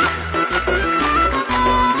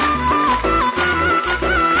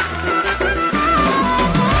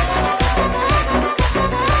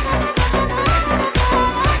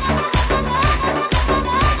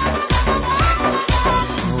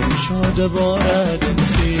شده بارد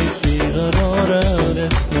سید بیقراره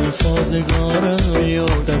سازگاره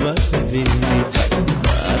یاد بسدید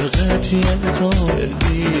برقتی تو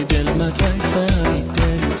بردی دل متعیسای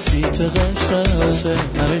دل سیت غشتاسه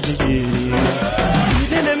مرجگی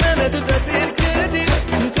دل من تو دبیر کردی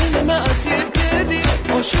تو دل من اسیر کردی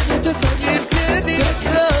عاشق تو فقیر کردی دست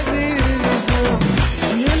عزیزم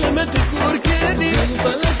یه لمت کور کردی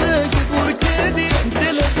فلسه که بور کردی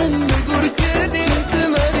دل زن گور کردی تو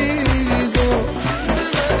مریضم.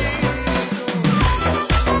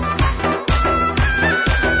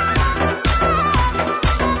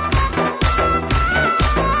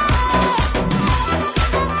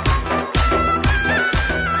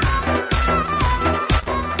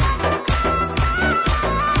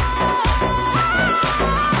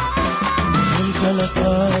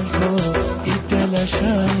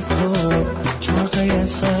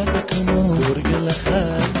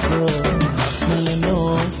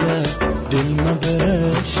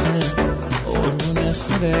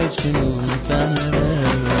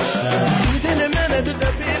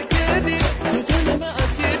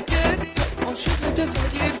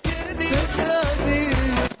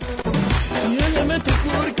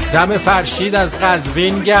 Kurke دم فرشید از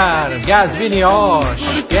قزوین گرم، قزوینی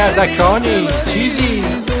آش گردکانی چیزی.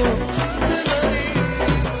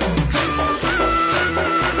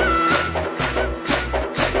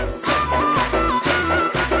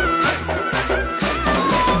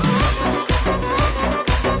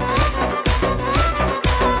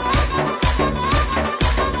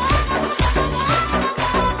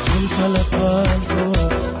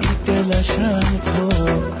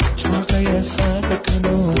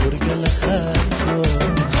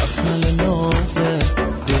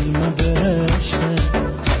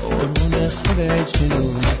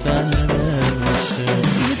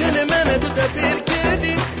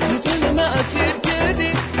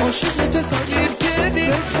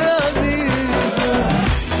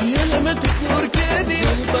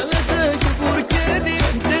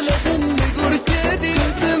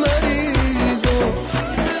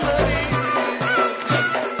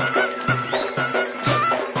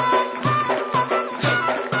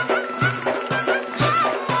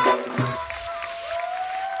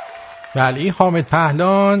 بله این حامد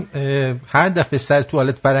پهلان هر دفعه سر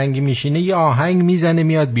توالت فرنگی میشینه یه آهنگ میزنه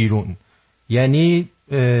میاد بیرون. یعنی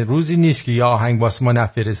روزی نیست که یه آهنگ واسه ما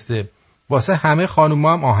نفرسته. واسه همه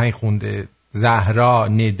خانوما هم آهنگ خونده. زهرا،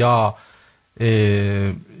 ندا،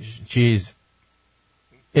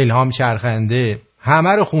 الهام چرخنده، همه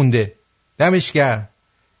رو خونده. دمش گرم.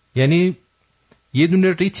 یعنی یه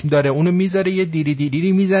دونه ریتم داره اونو میذاره یه دیری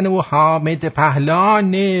دیری میزنه و حامد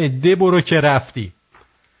پهلان ده برو که رفتی.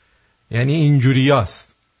 یعنی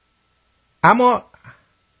اینجوریاست. اما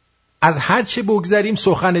از هر چه بگذریم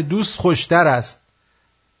سخن دوست خوشتر است.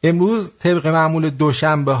 امروز طبق معمول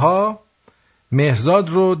دوشنبه ها مهرزاد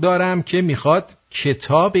رو دارم که میخواد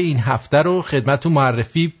کتاب این هفته رو خدمتتون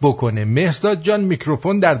معرفی بکنه. مهرزاد جان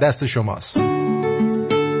میکروفون در دست شماست.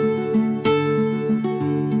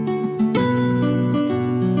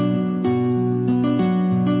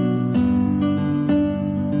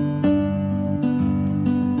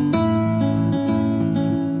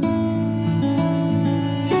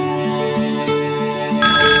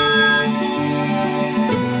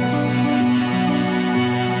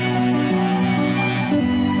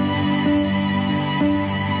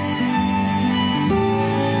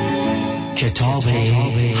 کتاب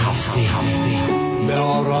هفته به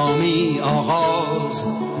آرامی آغاز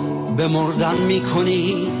به مردن می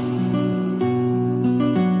کنی.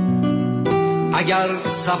 اگر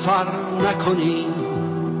سفر نکنی،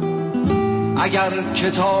 اگر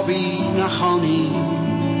کتابی نخوانی،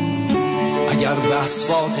 اگر به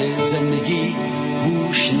اصوات زندگی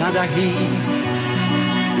گوش ندهی،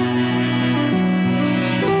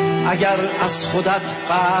 اگر از خودت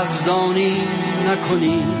قدردانی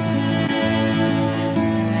نکنی،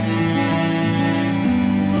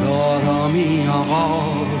 به آرامی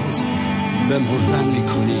آغاز به مردن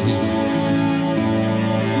میکنی.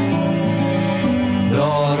 به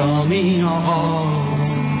آرامی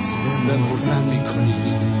آغاز به مردن میکنی.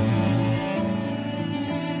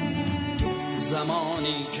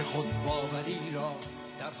 زمانی که خود باوری را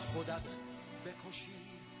در خودت بکشی.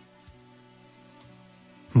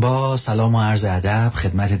 با سلام و عرض ادب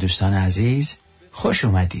خدمت دوستان عزیز، خوش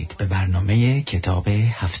اومدید به برنامه کتاب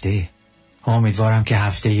هفته. امیدوارم که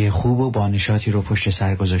هفته خوب و با نشاطی رو پشت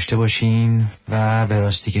سر گذاشته باشین و به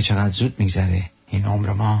راستی که چقدر زود میگذره این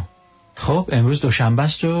عمر ما. خب امروز دوشنبه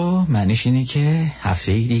است و معنیش اینه که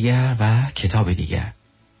هفته دیگر و کتاب دیگر.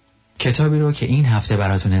 کتابی رو که این هفته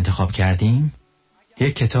براتون انتخاب کردیم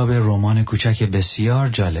یک کتاب رمان کوچک بسیار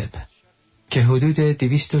جالب که حدود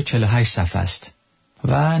 248 صفحه است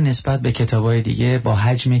و نسبت به کتابای دیگه با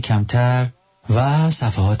حجم کمتر و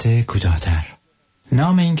صفحات کوتاه‌تر.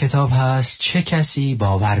 نام این کتاب هست چه کسی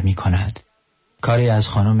باور می کند؟ کاری از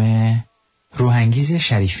خانم روحانگیز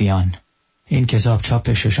شریفیان. این کتاب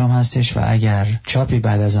چاپ ششم هستش و اگر چاپی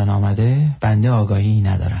بعد از آن آمده بنده آگاهی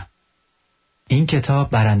ندارم. این کتاب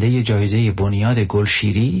برنده جایزه بنیاد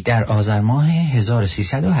گلشیری در آذر ماه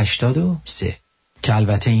 1383 که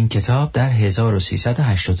البته این کتاب در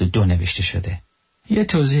 1382 نوشته شده. یه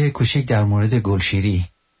توضیح کوچیک در مورد گلشیری.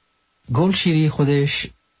 گلشیری خودش،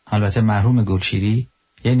 البته مرحوم گلشیری،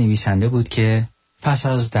 یه نویسنده بود که پس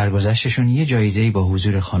از درگذشتشون یه جایزه‌ای با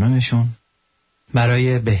حضور خانمشون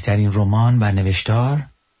برای بهترین رمان و نوشتار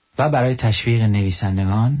و برای تشویق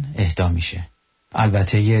نویسندگان اهدا میشه.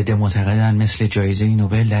 البته یه عده معتقدن مثل جایزه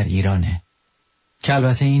نوبل در ایرانه که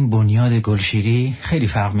البته این بنیاد گلشیری خیلی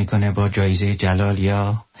فرق میکنه با جایزه جلال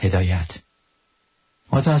یا هدایت.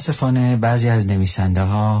 متاسفانه بعضی از نویسنده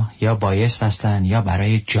ها یا بایست هستن یا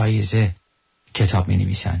برای جایزه کتاب می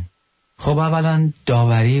نویسن. خب اولا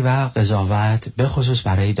داوری و قضاوت به خصوص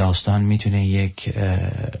برای داستان میتونه یک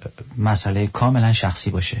مسئله کاملا شخصی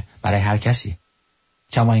باشه برای هر کسی.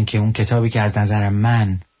 کما اینکه اون کتابی که از نظر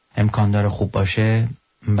من امکان داره خوب باشه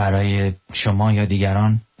برای شما یا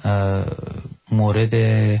دیگران مورد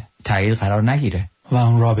تایید قرار نگیره و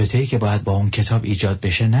اون رابطه‌ای که باید با اون کتاب ایجاد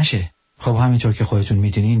بشه نشه. خب همینطور که خودتون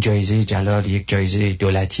میدونین جایزه جلال یک جایزه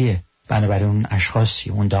دولتیه، بنابراین اون اشخاصی،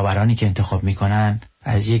 اون داورانی که انتخاب میکنن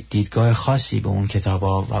از یک دیدگاه خاصی به اون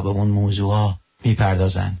کتابا و به اون موضوعا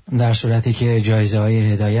میپردازن، در صورتی که جایزه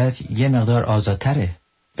های هدایت یه مقدار آزادتره،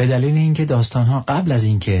 به دلیل اینکه داستانها قبل از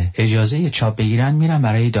اینکه اجازه چاپ بگیرن میرن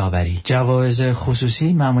برای داوری. جوایز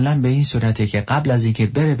خصوصی معمولا به این صورته که قبل از اینکه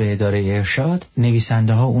بره به اداره ارشاد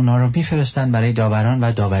نویسنده ها اونا رو میفرستن برای داوران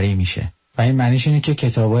و داوری میشه. و این معنیش اینه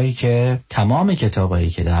که تمام کتابایی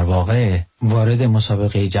که در واقع وارد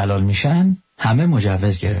مسابقه جلال میشن همه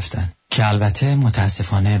مجوز گرفتن، که البته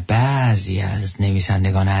متاسفانه بعضی از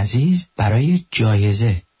نویسندگان عزیز برای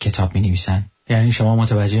جایزه کتاب می نویسن. یعنی شما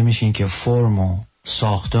متوجه میشین که فرم و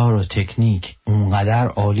ساختار و تکنیک اونقدر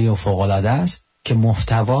عالی و فوق‌العاده است که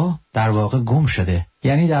محتوا در واقع گم شده.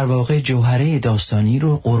 یعنی در واقع جوهره داستانی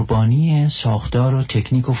رو قربانی ساختار و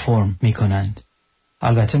تکنیک و فرم میکنند.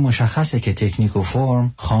 البته مشخصه که تکنیک و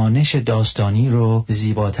فرم خوانش داستانی رو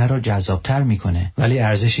زیباتر و جذابتر میکنه، ولی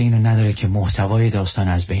ارزش اینو نداره که محتوای داستان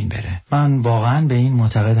از بین بره. من واقعا به این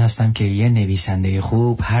معتقد هستم که یه نویسنده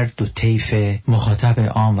خوب هر دو طیف مخاطب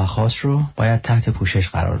عام و خاص رو باید تحت پوشش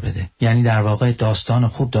قرار بده. یعنی در واقع داستان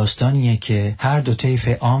خوب داستانیه که هر دو طیف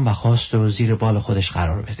عام و خاص رو زیر بال خودش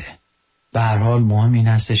قرار بده. به هر حال مهم این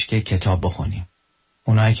هستش که کتاب بخونیم.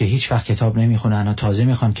 اونایی که هیچ وقت کتاب نمیخونن و تازه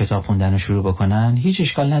میخوان کتاب خوندن رو شروع بکنن، هیچ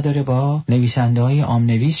اشکال نداره با نویسنده‌های عام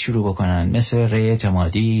نویس شروع بکنن، مثل ری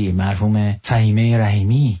اعتمادی، مرحوم فهیمه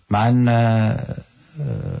رحیمی. من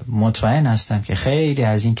مطمئن هستم که خیلی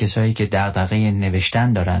از این کسایی که دغدغه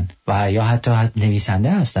نوشتن دارن و یا حتی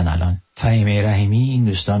نویسنده هستن، الان فهیمه رحیمی این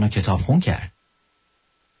دوستان رو کتاب خون کرد.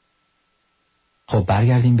 خب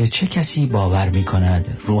برگردیم به چه کسی باور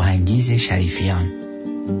میکند روحانگیز شریفیان.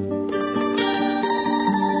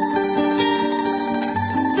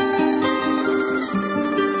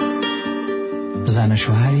 زن و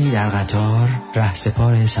شوهری در قطار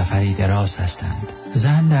رهسپار سفری دراز هستند.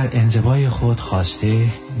 زن در انزوای خود خواسته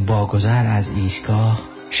با گذر از ایستگاه،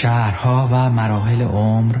 شهرها و مراحل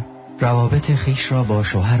عمر روابط خیش را با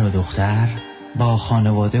شوهر و دختر، با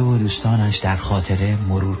خانواده و دوستانش در خاطره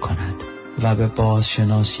مرور کند و به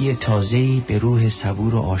بازشناسی تازه‌ای به روح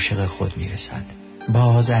صبور و عاشق خود میرسد.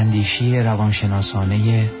 بازاندیشی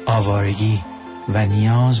روانشناسانه آوارگی و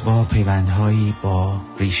نیاز با پیوندهایی با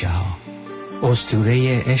ریشه ها.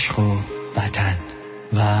 اسطوره عشق و وطن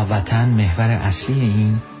و وطن محور اصلی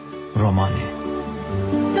این رمانه.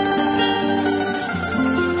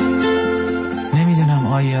 نمیدونم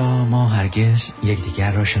آیا ما هرگز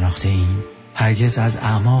یکدیگر را شناخته ایم؟ هرگز از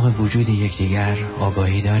اعماق وجود یکدیگر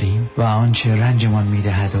آگاهی داریم و آنچه رنجمان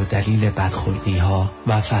میدهد و دلیل بدخلقی ها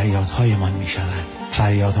و فریادهایمان می شود،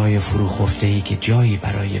 فریادهای فروخفته‌ای که جایی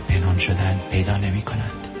برای پنهان شدن پیدا نمی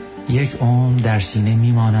کنند. یک عمر در سینه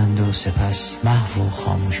میمانند و سپس محو و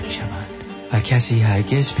خاموش میشوند و کسی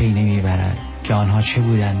هرگز پی نمیبرد که آنها چه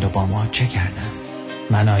بودند و با ما چه کردند.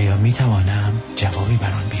 من آیا میتوانم جوابی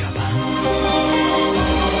بر آن بیابم؟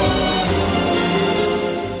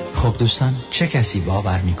 خب دوستان، چه کسی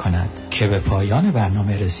باور میکند که به پایان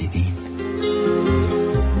برنامه رسیدیم؟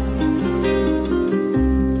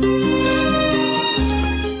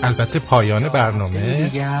 البته پایان برنامه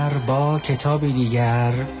دیگر با کتابی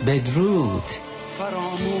دیگر. بدرود.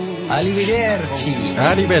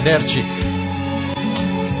 علی بدرچی.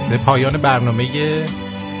 به پایان برنامه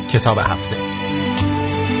کتاب هفته.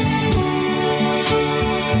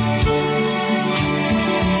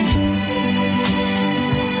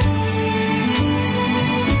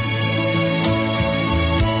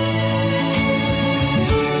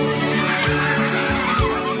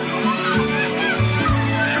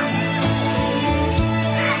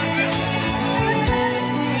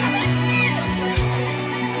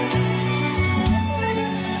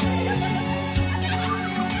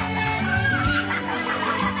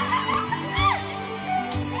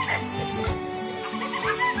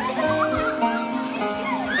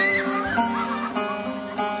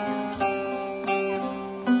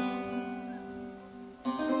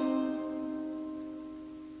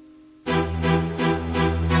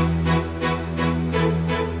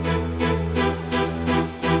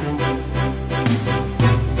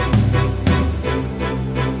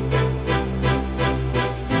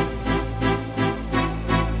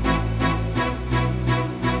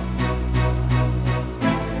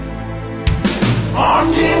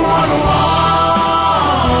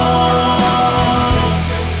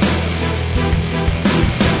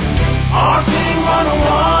 Artin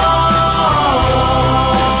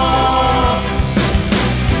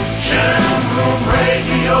 101. Shamroom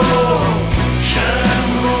Radio.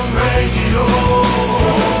 Shamroom Radio.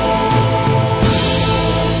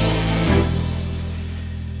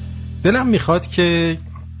 دلم میخواد که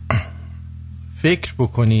فکر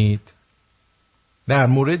بکنید در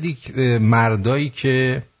مورد مردایی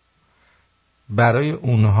که برای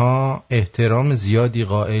اونها احترام زیادی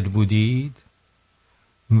قائل بودید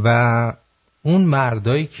و اون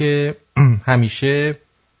مردایی که همیشه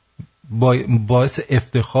باعث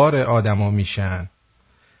افتخار آدما میشن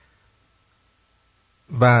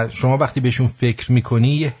و شما وقتی بهشون فکر میکنی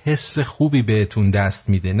یه حس خوبی بهتون دست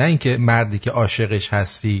میده. نه اینکه مردی که عاشقش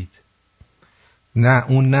هستید، نه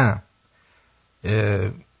اون نه.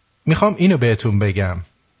 میخوام اینو بهتون بگم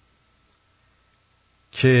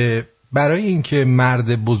که برای اینکه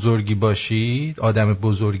مرد بزرگی باشید، آدم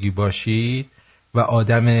بزرگی باشید و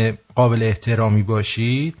آدم قابل احترامی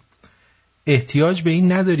باشید، احتیاج به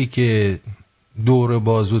این نداری که دور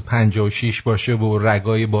بازود 56 باشه و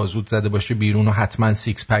رگای بازود زده باشه بیرون و حتما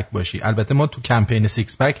سیکس پک باشی. البته ما تو کمپین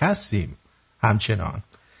سیکس پک هستیم همچنان،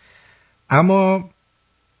 اما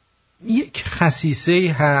یک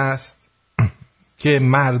خصیصه هست که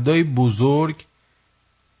مردای بزرگ،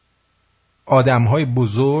 آدمهای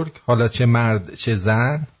بزرگ، حالا چه مرد چه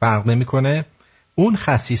زن فرق نمیکنه، اون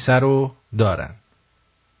خصیصه رو دارن.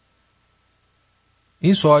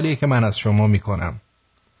 این سوالیه که من از شما میکنم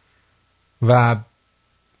و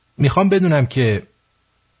میخوام بدونم که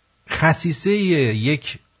خصیصه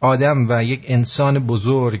یک آدم و یک انسان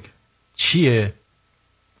بزرگ چیه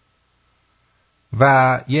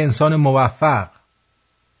و یه انسان موفق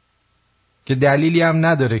که دلیلی هم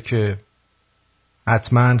نداره که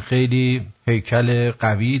حتما خیلی هیکل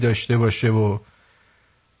قوی داشته باشه و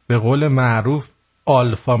به قول معروف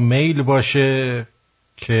آلفا میل باشه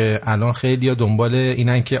که الان خیلی ها دنبال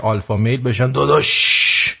اینن که آلفا میل بشن.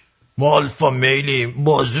 داداش ما آلفا میلیم،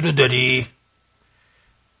 بازو رو داری؟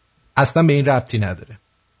 اصلا به این ربطی نداره.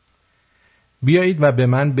 بیایید و به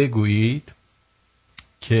من بگویید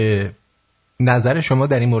که نظر شما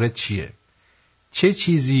در این مورد چیه؟ چه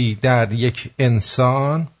چیزی در یک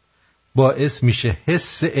انسان باعث میشه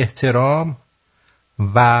حس احترام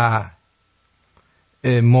و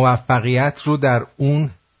موفقیت رو در اون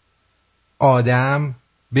آدم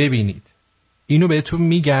ببینید؟ اینو بهتون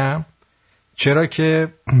میگم چرا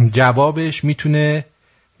که جوابش میتونه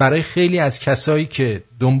برای خیلی از کسایی که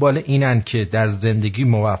دنبال اینن که در زندگی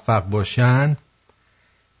موفق باشن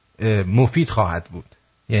مفید خواهد بود.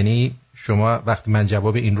 یعنی شما وقتی من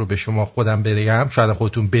جواب این رو به شما خودم بگم، شاید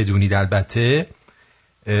خودتون بدونید البته،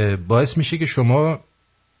 باعث میشه که شما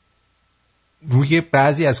روی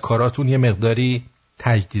بعضی از کاراتون یه مقداری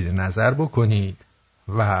تجدید نظر بکنید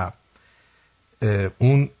و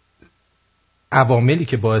اون عواملی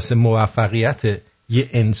که باعث موفقیت یه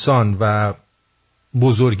انسان و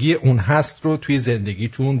بزرگی اون هست رو توی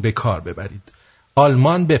زندگیتون به کار ببرید.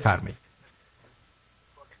 آلمان بفرمایید.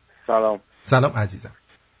 سلام. سلام عزیزم.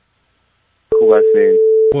 خوب هستین؟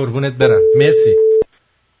 قربونت برم. مرسی.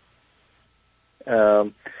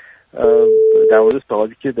 در مورد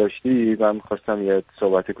سوالی که داشتی من می‌خواستم یه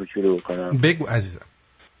صحبت کوچولو بکنم. بگو عزیزم.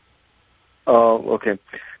 اوکی.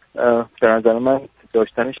 به نظر من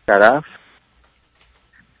داشتن شرف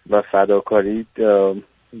و فداکاری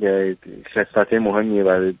یه خصلت مهمیه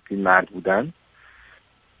برای مرد بودن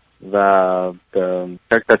و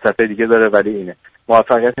یک خصلت دیگه داره، ولی اینه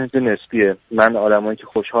موفقیت نسبیه. من آدمایی که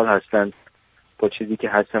خوشحال هستن با چیزی که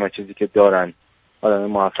هستن و چیزی که دارن آدم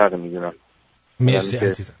موفق میدونم. مرسی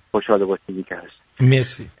عزیزم. خوشحال با چیزی که هست.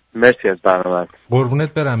 مرسی از برنامه.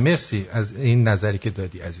 قربونت برم. مرسی از این نظری که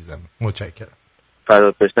دادی عزیزم. متشکرم.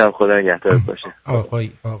 فدات بشم. خدا نگهدارت باشه.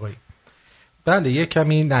 آقای بله یه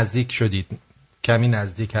کمی نزدیک شدید، کمی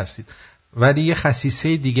نزدیک هستید، ولی یه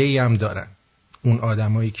خصیصه دیگه ای هم دارن اون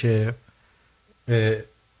آدمایی که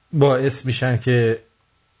باعث میشن که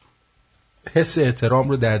حس احترام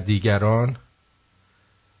رو در دیگران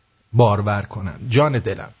بارور کنن. جان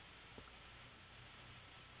دلم.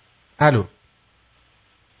 الو.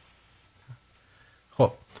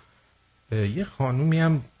 خب یه خانومی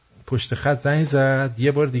هم پشت خط زنگ زد،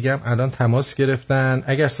 یه بار دیگه هم الان تماس گرفتن.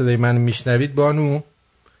 اگر صدای من میشنوید بانو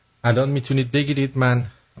الان میتونید بگیرید، من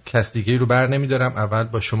کس دیگه رو بر نمیدارم، اول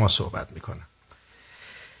با شما صحبت میکنم.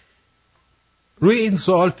 روی این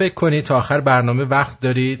سوال فکر کنید، تا آخر برنامه وقت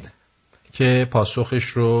دارید که پاسخش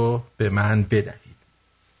رو به من بدهید.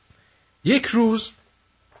 یک روز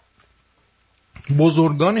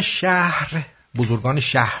بزرگان شهر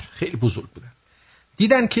خیلی بزرگ بودن،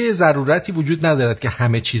 دیدن که ضرورتی وجود ندارد که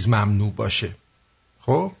همه چیز ممنوع باشه.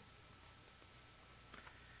 خب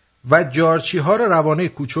و جارچی ها رو روانه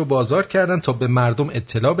کوچه و بازار کردن تا به مردم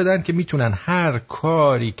اطلاع بدن که میتونن هر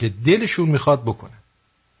کاری که دلشون میخواد بکنن.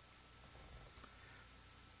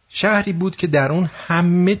 شهری بود که در اون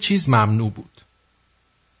همه چیز ممنوع بود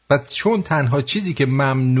و چون تنها چیزی که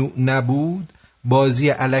ممنوع نبود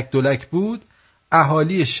بازی الک دلک بود،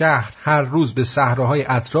 اهالی شهر هر روز به صحراهای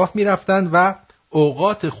اطراف میرفتن و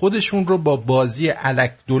اوقات خودشون رو با بازی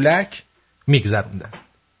الک دلک میگذروندن.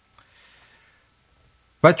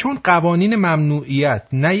 و چون قوانین ممنوعیت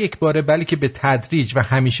نه یک باره بلکه به تدریج و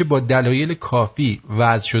همیشه با دلایل کافی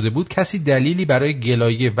وضع شده بود، کسی دلیلی برای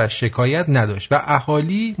گلایه و شکایت نداشت و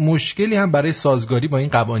اهالی مشکلی هم برای سازگاری با این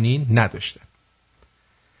قوانین نداشتن.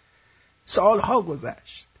 سالها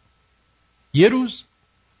گذشت. یه روز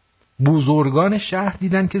بزرگان شهر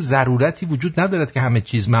دیدن که ضرورتی وجود ندارد که همه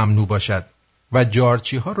چیز ممنوع باشد و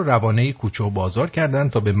جارچی ها رو روانه کوچه و بازار کردن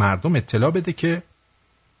تا به مردم اطلاع بده که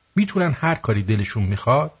میتونن هر کاری دلشون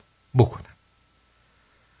میخواد بکنن.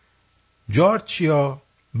 جارچیا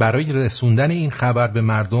برای رسوندن این خبر به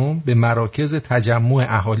مردم به مراکز تجمع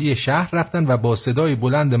اهالی شهر رفتن و با صدای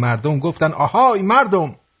بلند مردم گفتن آهای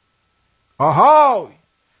مردم، آهای،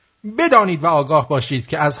 بدانید و آگاه باشید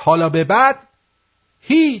که از حالا به بعد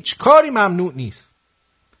هیچ کاری ممنوع نیست.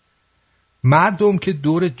 مردم که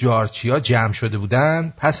دور جارچیا جمع شده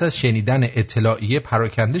بودند پس از شنیدن اطلاعیه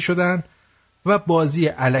پراکنده شدند و بازی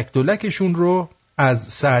الک دلکشون رو از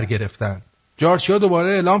سر گرفتن. جارچیا دوباره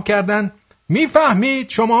اعلام کردن میفهمید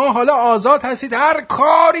شما حالا آزاد هستید هر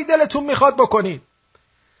کاری دلتون میخواد بکنید.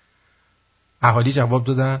 اهالی جواب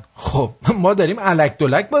دادن خب ما داریم الک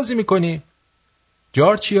دلک بازی میکنیم.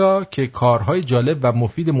 جارچیا که کارهای جالب و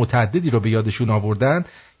مفید متعددی رو به یادشون آوردن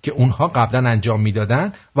که اونها قبلا انجام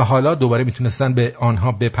میدادن و حالا دوباره میتونستن به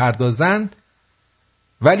آنها بپردازن،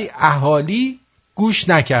 ولی اهالی گوش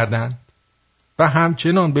نکردن و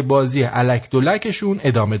همچنان به بازی الک دلکشون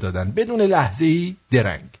ادامه دادن بدون لحظه‌ای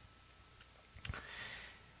درنگ.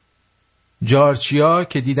 جارچیا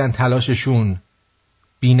که دیدن تلاششون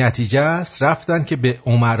بی نتیجه است رفتن که به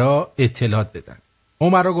امرا اطلاع بدن.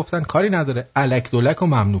 امرا گفتن کاری نداره، الک دلک رو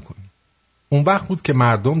ممنوع کنیم. اون وقت بود که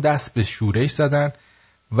مردم دست به شورش زدن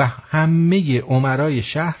و همه امرای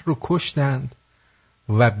شهر رو کشتند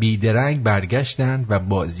و بیدرنگ برگشتند و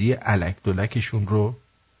بازی الک دلکشون رو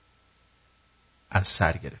از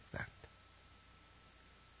سر گرفتند.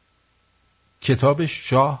 کتاب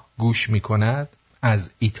شاه گوش می کند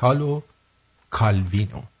از ایتالو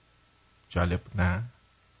کالوینو. جالب نه؟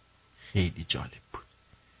 خیلی جالب بود.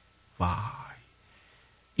 وای،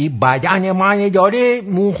 این بدن من داره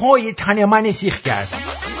موهای تن من سیخ کرده.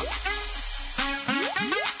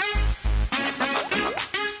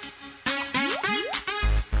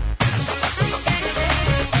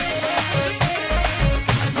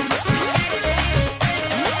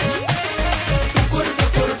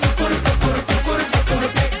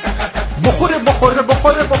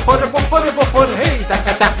 بخور هی تک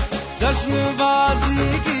تک. جشن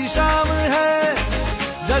بازی کی شام ہے،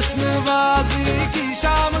 جشن بازی کی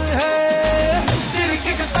شام ہے، تیری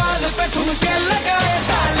کے سال پہ ٹھمکے لگائے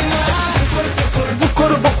تالیاں.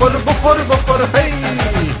 بخور ہی بخور.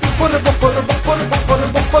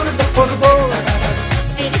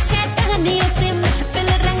 تیری شیطانیت محفل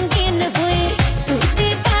رنگین ہوئی، تو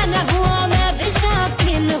دیوانہ ہوا میں بھی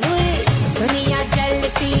شوقین ہوئی. دنیا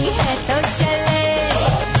چلتی ہے تو چلے،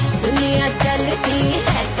 دنیا چلتی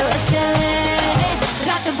ہے تو چلے،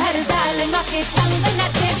 رات بھر ظالموں کے سنگ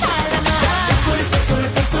نچے ظالما.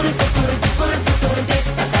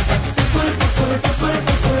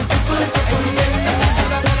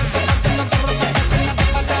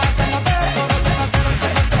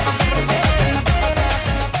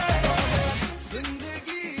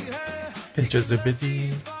 اجازه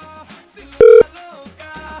بدی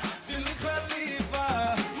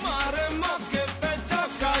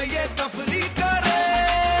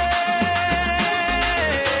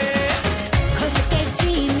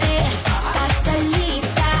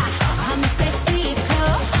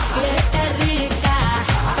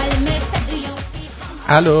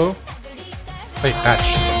الو بای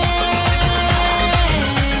قش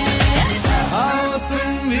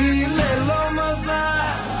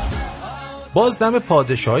باز دم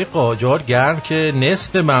پادشاهی قاجار گرم که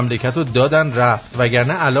نصف مملکت رو دادن رفت،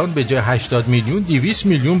 وگرنه الان به جای 80 میلیون 200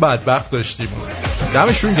 میلیون بدبخت داشتیم.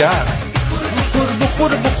 دمشون گرم.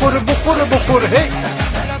 بخور هی.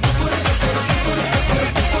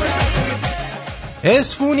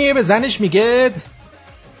 اسفونیه به زنش میگه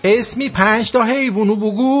اسمی 5 تا حیوانو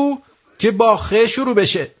بگو که با خ شروع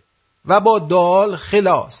بشه و با دال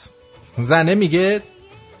خلاص. زنه میگه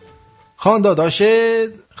خان داداش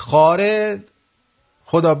خاره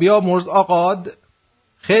خدا بیا مرز آقاد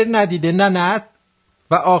خیر ندیده ننت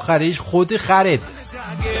و آخریش خود خرد.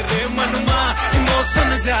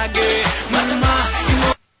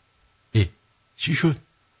 چی شد؟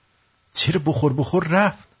 چرا بخور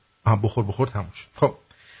رفت؟ بخور تموم شد. خب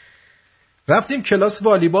رفتیم کلاس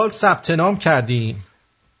والیبال ثبت نام کردیم.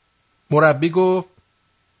 مربی گفت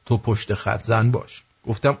تو پشت خط زن باش.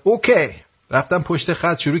 گفتم اوکی. رفتم پشت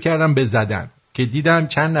خط شروع کردم به زدن که دیدم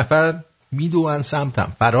چند نفر میدوئن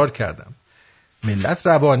سمتم. فرار کردم. ملت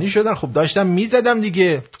روانی شدن. خب داشتم میزدم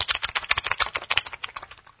دیگه.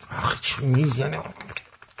 آخه چی میزنم؟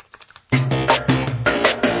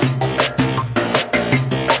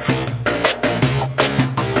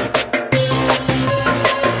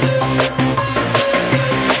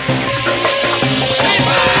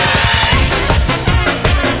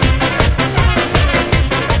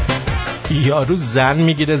 یارو زن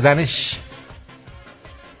میگیره. زنش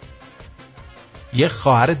یه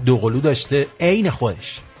خواهر دوقلو داشته عین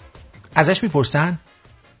خودش. ازش میپرسن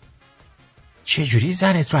چجوری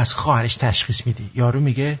زنت رو از خواهرش تشخیص میدی؟ یارو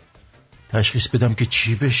میگه تشخیص بدم که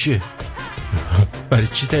چی بشه؟ برای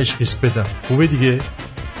چی تشخیص بدم؟ خوبه دیگه.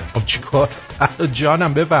 خب چیکار؟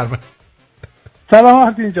 جانم بفرما. سلام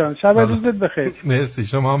آرتین جان، شب روزت بخیر. مرسی،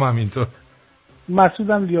 شما هم همینطور.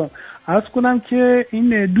 مسعودم لیون. عرض کنم که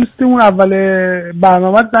این دوستمون اول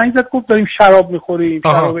برنامه زنگ زد گفت داریم شراب میخوریم.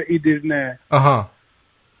 شراب ایدرنه.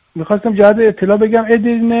 میخواستم جهت اطلاع بگم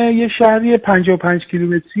ایدرنه یه شهری 55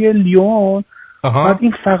 کیلومتری لیون. بعد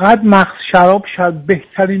این فقط شراب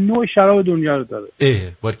بهترین نوع شراب دنیا رو داره.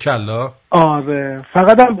 بارکالله. آره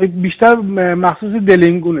فقط هم بیشتر مخصوص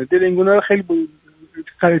دلنگونه رو خیلی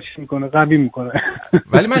خرج میکنه، قوی میکنه.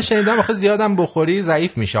 ولی من شنیدم آخه زیادم بخوری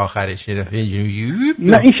ضعیف میشه آخرش.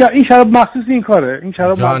 نه این شراب مخصوص این کاره. این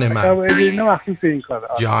شراب مخصوص این کاره.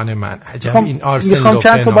 جان من عجب این آرسن لوپن. میخوام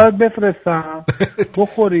چند تا برات بفرستم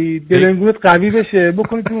بخوری دلنگونت قوی بشه،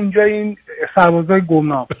 بکنی تو اونجا این سربازای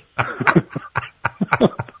گمنام.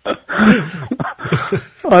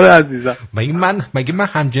 آره عزیزم. مگه من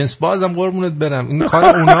هم جنس بازم قربونت برم؟ این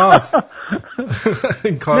کار اوناست.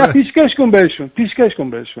 این کار نه پیشکش کن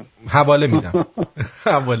بهشون. حواله میدم.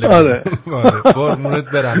 آره قربونت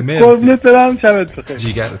برم. مرسی. قربونت برم. شبت بخیر.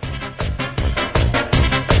 جیگرت.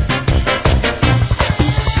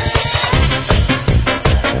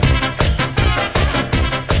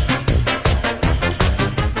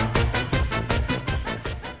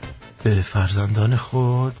 به فرزندان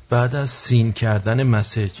خود بعد از سین کردن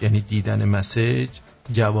مسیج یعنی دیدن مسیج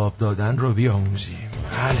جواب دادن رو بیاموزیم.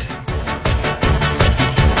 بله.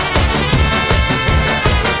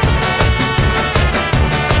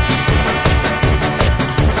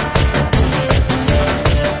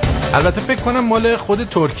 البته فکر کنم مال خود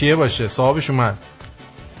ترکیه باشه. صاحبش اومد.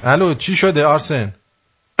 الو چی شده آرسن؟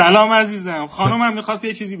 سلام عزیزم. خانمم می‌خواست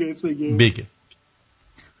یه چیزی بهت بگه.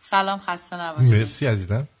 سلام، خسته نباشی. مرسی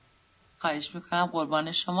عزیزم. خواهش میکنم،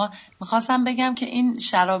 قربان شما. میخواستم بگم که این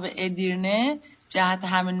شراب ادیرنه جهت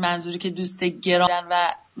همین منظوری که دوست گران و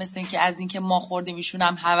مثل این که از این که ما خوردیم ایشون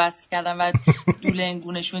هم هوس کردن و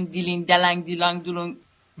دولنگونشون دیلین دلنگ دیلانگ دولنگ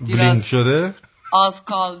بلینگ شده آز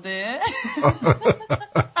کالده.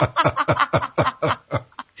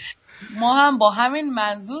 ما هم با همین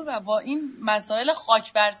منظور و با این مسائل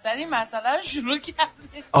خاک برسری مسئله رو شروع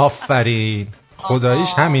کردیم. آفرین.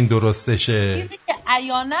 خداییش همین درستشه. چیزی که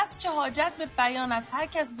عیان است چه حاجت به بیان است. هر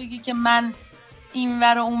کس بگی که من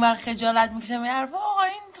اینور و اونور خجالت میکشم حرفا، آقا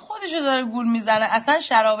این خودشو داره گول میزنه. اصلا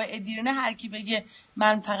شراب ادیرنه هر کی بگه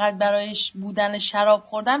من فقط برایش بودن شراب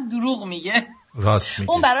خوردم دروغ میگه. راست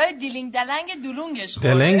میگه. اون برای دیلینگ دلنگ دلونگش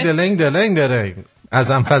خورده. دلنگ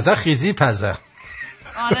ازم پزه خیزی پزه.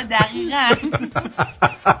 آره دقیقاً.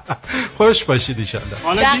 خوش باشید ان شاء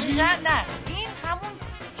الله. دقیقاً. نه این همون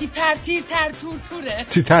تیپرتیر تر توره.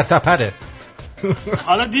 تیتر تپره.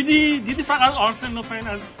 حالا دیدی فقط آرسن لوپن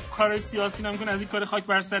از کار سیاسی نمیکنه، از این کار خاک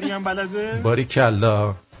برسری هم بلده.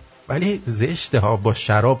 باریکلا. ولی زشته ها با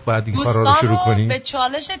شراب باید این کارا رو شروع کنی. به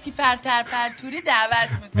چالش تیپرتر پرتوری دعوت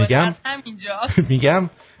میکنه از همینجا. میگم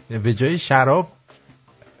به جای شراب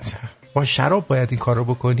با شراب باید این کارو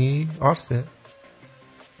بکنی آرسه.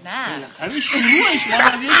 نه بالاخره شروعش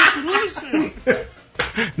شروع میشه.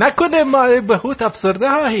 نکنه ما به هوت افسرده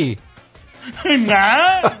هایی.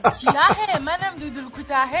 نه کیاهه منم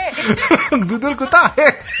دودل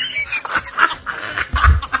کوتاهه.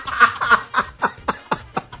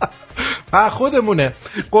 خودمونه.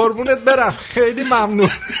 قربونت برم. خیلی ممنون.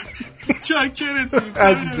 چاکرتون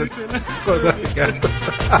عزیزم. خدا نگهدار.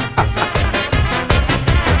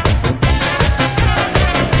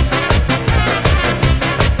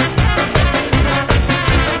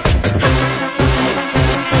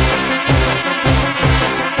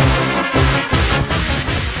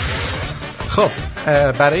 خب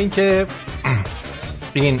برای اینکه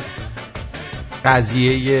این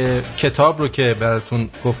قضیه کتاب رو که براتون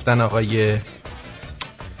گفتن آقای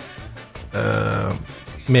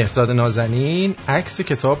مهرزاد نازنین، عکس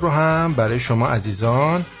کتاب رو هم برای شما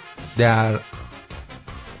عزیزان در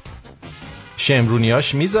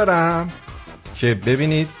شمرونیاش میذارم که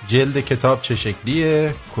ببینید جلد کتاب چه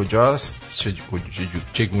شکلیه، کجاست،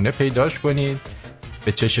 چگونه پیداش کنید،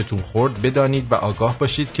 به چشتون خورد بدانید و آگاه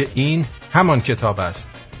باشید که این همان کتاب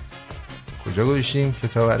است. کجا گذاشتیم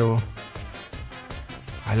کتاب رو؟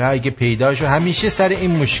 حالا اگه پیداشو همیشه سر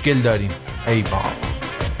این مشکل داریم. ای بابا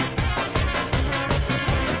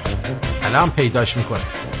الان پیداش میکنه.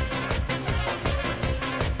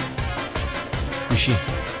 گوشی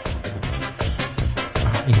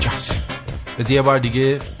اینجاست. بذار یه بار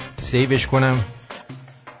دیگه سیوش کنم.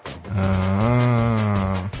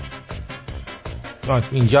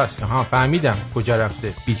 اینجاست. ها فهمیدم کجا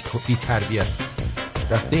رفته. بی تربیت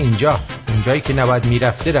رفته اونجایی که نباید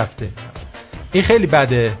میرفته رفته. این خیلی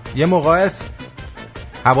بده. یه موقع است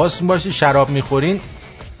حواستون باشه شراب میخورین،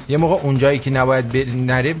 یه موقع اونجایی که نباید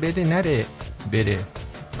بره.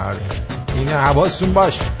 آره این حواستون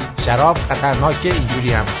باش، شراب خطرناکه.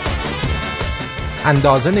 اینجوری هم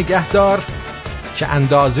اندازه نگه دار که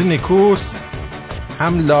اندازه نکوست،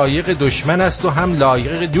 هم لایق دشمن است و هم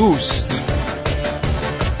لایق دوست.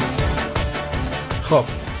 خب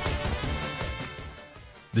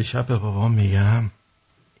دیشب به بابام میگم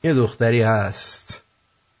یه دختری هست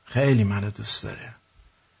خیلی منو دوست داره،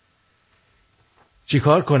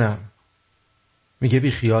 چیکار کنم؟ میگه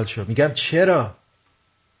بی خیال شو. میگم چرا؟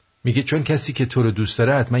 میگه چون کسی که تو رو دوست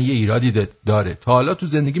داره حتما یه ایرادی داره. تا حالا تو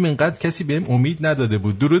زندگیم اینقدر کسی بهم امید نداده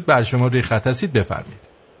بود. درود بر شما، روی خط هستید، بفرمایید.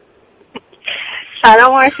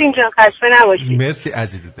 سلام آرتین جان، خسته نباشید. مرسی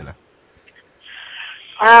عزیز دلم.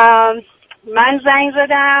 من زنگ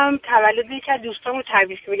زدم تولد یکی از دوستامو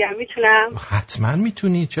تبریک بگم، میتونم؟ حتما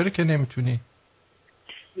میتونی، چرا که نمیتونی؟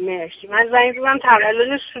 مرسی. من زنگ زدم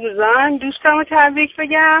تولد سوزان دوستامو تبریک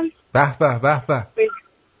بگم. به به به به.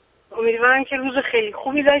 امیدوارم که روز خیلی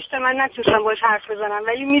خوبی داشته. من نتونستم باش حرف بزنم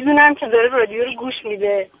ولی میدونم که داره رادیو رو گوش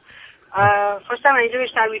میده. خواستم اینجا بهش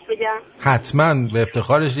تبریک بگم. حتما به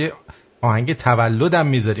افتخارش یه آهنگ تولدم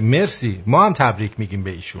میذاریم. مرسی، ما هم تبریک میگیم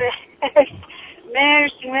به ایشون.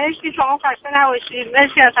 مرسی شما خسته نباشید.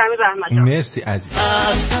 مرسی از همه زحمت‌ها. مرسی عزیز.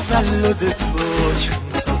 از تولد تو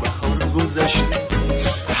چند تا بهار گذشته،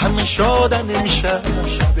 همه شادن امشب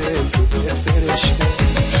شب تو بفرشته،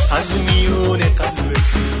 از میون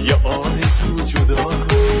قلبت یه آرزو جدا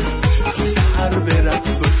کن، تو سحر به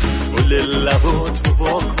رقص و گل لباتو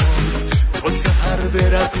وا کن، تو سحر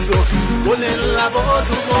به رقص و گل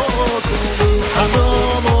لباتو وا کن. هم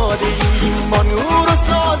آماده ایم ما نور و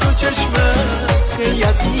ساز و چشمه، ای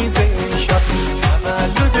عزیز امشب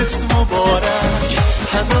تولدت مبارک.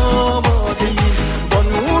 هم آماده ایم با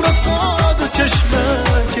نور و ساز و چشمه،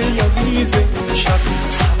 ای عزیز امشب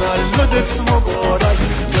تولدت مبارک،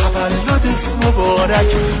 تولدت مبارک،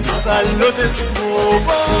 تولدت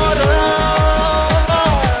مبارک،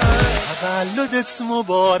 تولدت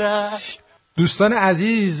مبارک. دوستان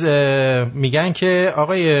عزیز میگن که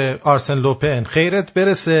آقای آرسن لوپن خیرت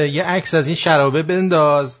برسه یه عکس از این شرابه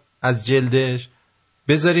بنداز از جلدش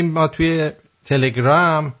بذاریم ما توی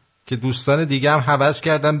تلگرام که دوستان دیگه هم هوس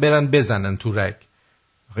کردن برن بزنن تو رگ.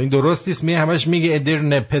 این درست نیست. همش میگه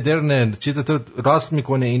ادرنه پدرنه چیزتو راست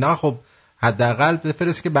میکنه اینا. خب حداقل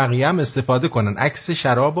بفرست که بقیه هم استفاده کنن. عکس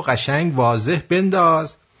شراب و قشنگ واضح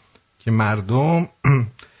بنداز که مردم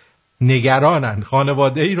نگرانن.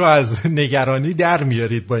 خانواده ای رو از نگرانی در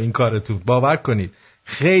میارید با این کارتون. باور کنید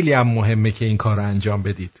خیلی هم مهمه که این کار رو انجام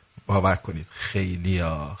بدید. باور کنید خیلی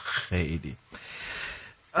خیلی.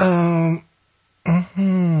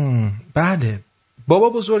 بله بابا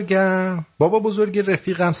بزرگ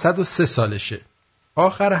رفیقم 103 سالشه.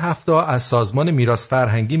 آخر هفته از سازمان میراث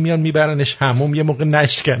فرهنگی میان میبرنش حموم یه موقع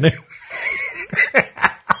نشکنه.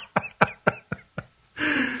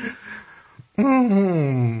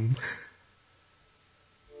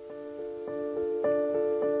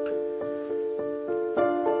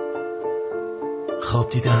 خواب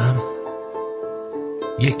دیدم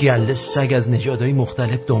یک گله سگ از نژادهای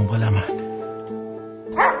مختلف دنبالمن.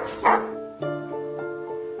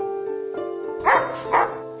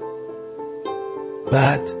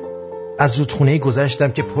 بعد از رودخونه‌ای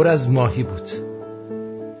گذشتم که پر از ماهی بود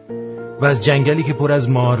و از جنگلی که پر از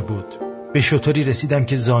مار بود. به شتری رسیدم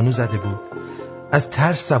که زانو زده بود. از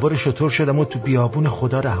ترس سوار شتر شدم و تو بیابون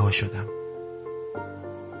خدا رها شدم.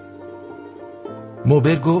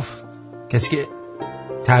 موبر گفت، کسی که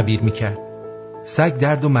تعبیر میکرد، سگ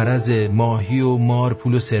درد و مرض، ماهی و مار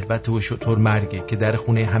پول و ثروت و شتر مرگه که در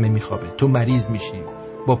خونه همه میخوابه. تو مریض میشی،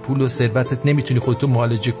 با پول و ثروتت نمیتونی خودتو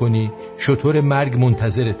معالجه کنی، شتر مرگ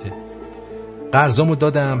منتظرته. قرضامو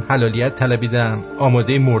دادم، حلالیت طلبیدم،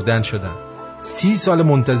 آماده مردن شدم. 30 سال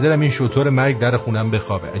منتظرم این شتر مرگ در خونم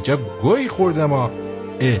بخوابه. عجب گوی خوردم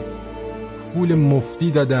پول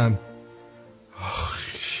مفتی دادم.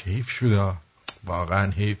 حیف شد،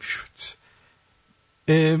 واقعا حیف شد.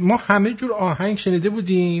 ما همه جور آهنگ شنیده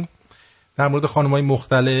بودیم در مورد خانم‌های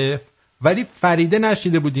مختلف، ولی فریده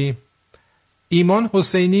نشنیده بودیم. ایمان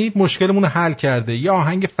حسینی مشکلمون رو حل کرده. یه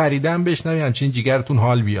آهنگ فریده هم بشنویم همچین جیگرتون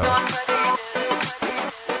حال بیاد.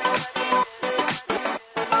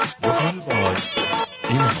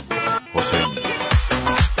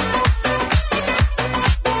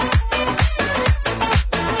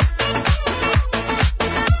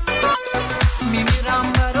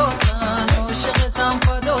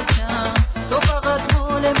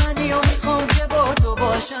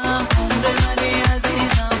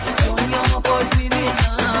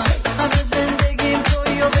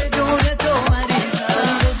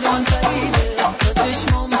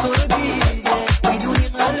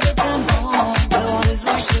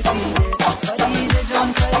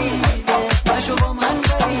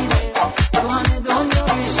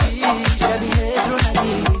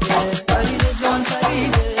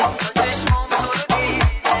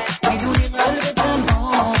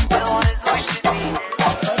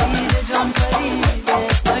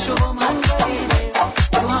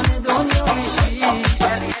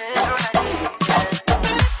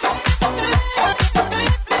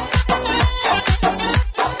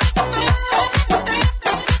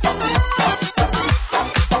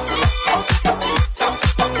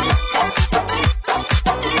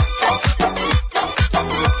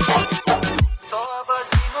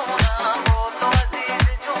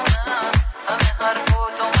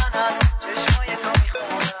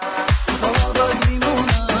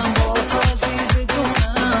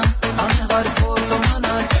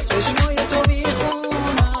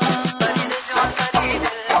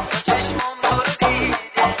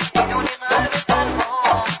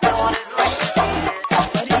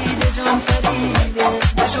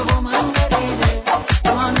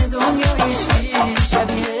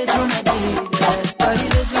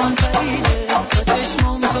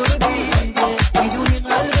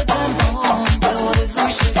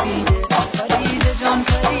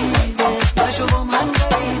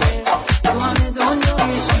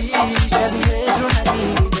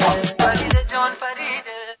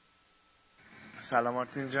 سلام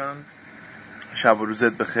آرتین جان، شب و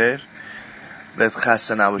روزت بخیر. بهت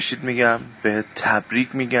خسته نباشید میگم، بهت تبریک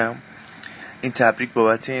میگم. این تبریک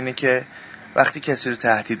بابت اینه که وقتی کسی رو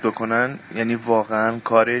تهدید بکنن یعنی واقعا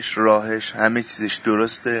کارش، راهش، همه چیزش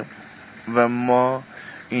درسته و ما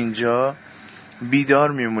اینجا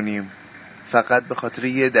بیدار میمونیم فقط به خاطر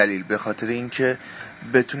یه دلیل، به خاطر اینکه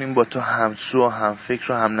بتونیم با تو همسو و هم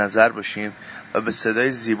فکر و هم نظر باشیم و به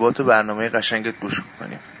صدای زیبا تو برنامه قشنگت گوش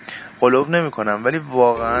کنیم. قلوف نمی کنم ولی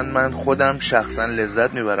واقعا من خودم شخصا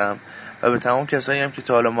لذت میبرم و به تمام کسایی هم که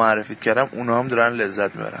تا حالا معرفیت کردم اونا هم دارن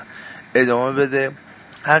لذت میبرن. ادامه بده.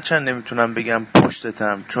 هرچند نمیتونم بگم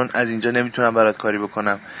پشتتم چون از اینجا نمیتونم برات کاری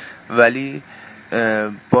بکنم، ولی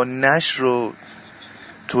با نشر و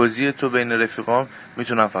توضیح تو بین رفیقام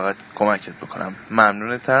میتونم فقط کمکت بکنم.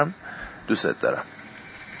 ممنونتم، دوست دارم.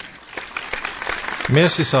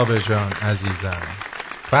 مرسی صابر جان عزیزم.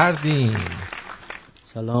 فردین.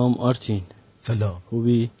 سلام آرتین. سلام.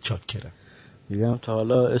 خوبی؟ چاکرم. میگم تا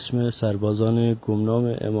حالا اسم سربازان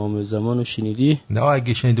گمنام امام زمان رو شنیدی؟ نه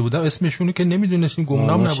اگه شنیده بودم اسمشونو که نمیدونستیم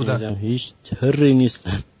گمنام نبودن. هیچ تری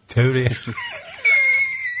نیستن. تری.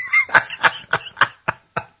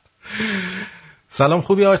 سلام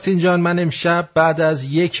خوبی آرتین جان؟ من امشب بعد از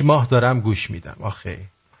 1 ماه دارم گوش میدم.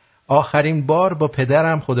 آخرین بار با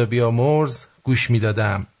پدرم خدا بیامرز گوش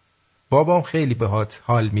میدادم. بابام خیلی بهات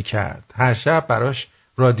حال میکرد. هر شب براش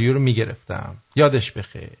رادیو رو میگرفتم. یادش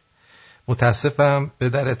بخیر. متاسفم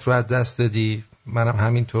پدرت رو از دست دادی. منم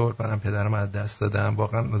همینطور، منم پدرم از دست دادم.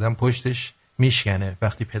 واقعا آدم پشتش میشکنه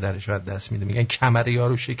وقتی پدرش رو از دست میده. میگن کمر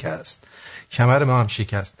یارو شکست، کمر ما هم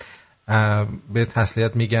شکست. به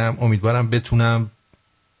تسلیت میگم، امیدوارم بتونم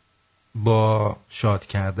با شاد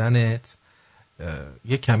کردنت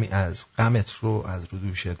یه کمی از غمت رو از رو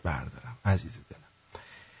دوشت بردارم عزیز دلم.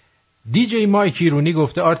 دیجی مایکی رونی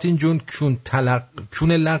گفته آرتین جون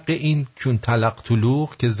کون لق این کون تلق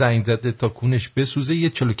طلوق که زنگ زده تا کونش بسوزه. یه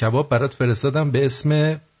چلو کباب برات فرستادم به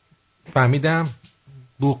اسم فهمیدم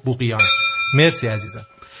بوقیان. مرسی عزیزم.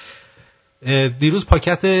 دیروز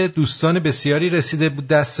پاکت دوستان بسیاری رسیده بود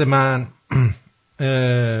دست من.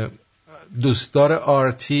 دوستدار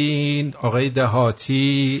آرتین، آقای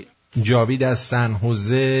دهاتی، جاوید از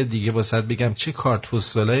سن‌حوزه، دیگه واسط بگم چه کارت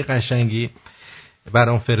پستالای قشنگی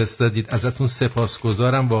برام فرستادید، ازتون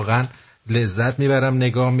سپاسگزارم، واقعا لذت میبرم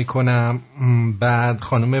نگاه میکنم. بعد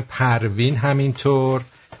خانم پروین همینطور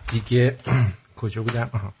دیگه کجا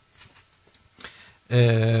بودم؟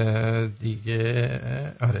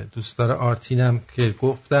 دیگه آره دوستدار آرتینم که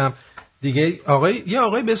گفتم دیگه. یه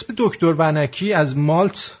آقای به اسم دکتر ونکی از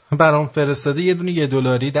مالت برام فرستاده یه دونه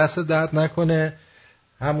 $1 دست درد نکنه،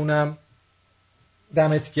 همونم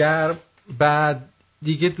دمت گرم. بعد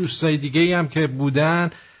دیگه دوستای دیگه هم که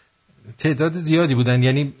بودن تعداد زیادی بودن،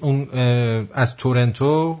 یعنی اون از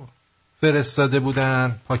تورنتو فرستاده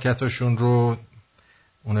بودن پاکتاشون رو،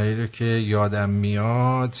 اونایی رو که یادم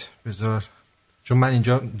میاد بذار، چون من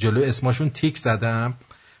اینجا جلو اسماشون تیک زدم،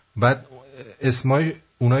 بعد اسمای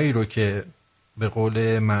اونایی رو که به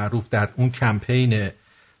قول معروف در اون کمپین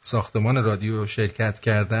ساختمان رادیو شرکت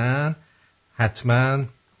کردن حتما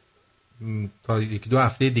تا 1-2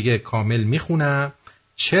 هفته دیگه کامل میخونم،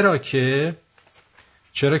 چرا که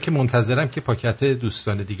منتظرم که پاکت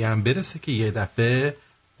دوستان دیگه هم برسه که یه دفعه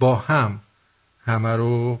با هم همه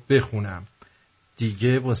رو بخونم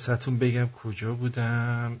دیگه. واسهتون بگم کجا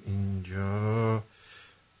بودم، اینجا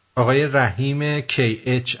آقای رحیم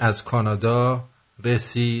KH از کانادا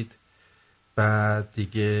رسید. بعد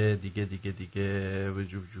دیگه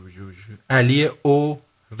علی او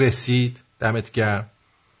رسید، دمت گرم.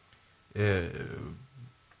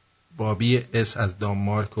 بابی اس از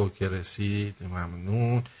دانمارک که رسید،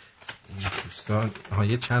 ممنون. این دوستان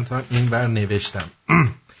یه چند تا این بر نوشتم.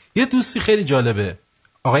 یه دوستی خیلی جالبه،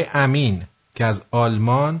 آقای امین که از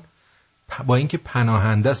آلمان، با اینکه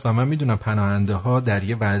پناهنده است و من میدونم پناهنده ها در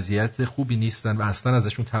یه وضعیت خوبی نیستن و اصلا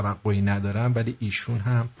ازشون توقعی ندارم، ولی ایشون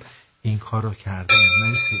هم این کار رو کرده.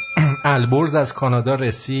 مرسی. البرز از کانادا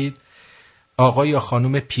رسید، آقای یا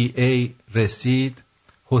خانم پی ای رسید،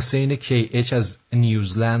 حسین KH از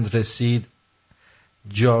نیوزلند رسید،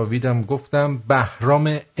 جاویدم گفتم،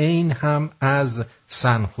 بهرام عین هم از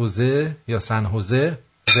سن‌حوزه یا سن‌حوزه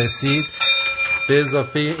رسید. به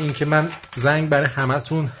اضافه این که من زنگ برای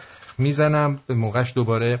همتون میزنم به موقعش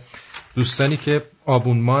دوباره، دوستانی که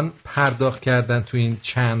آبونمان پرداخت کردن تو این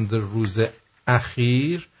چند روز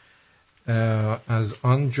اخیر، از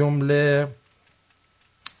آن جمله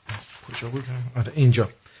کجا بودم؟ آره اینجا،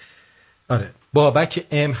 آره بابک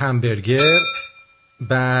ام همبرگر،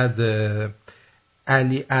 بعد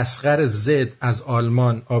علی اصغر زد از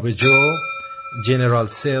آلمان آبجو، جنرال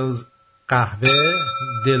سیلز قهوه،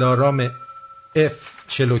 دلارام اف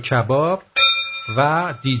چلو کباب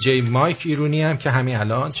و دیجی مایک ایرونی هم که همین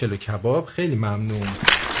الان چلو کباب. خیلی ممنون.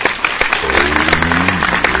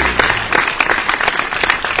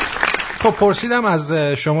 خب پرسیدم از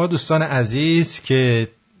شما دوستان عزیز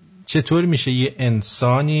که چطور میشه یه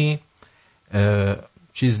انسانی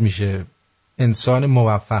انسان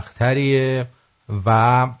موفق تریه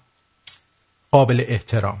و قابل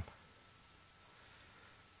احترام.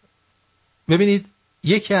 ببینید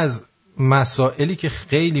یکی از مسائلی که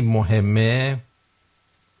خیلی مهمه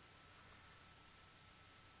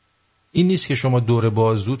این نیست که شما دور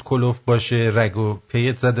بازود کلوف باشه، رگ و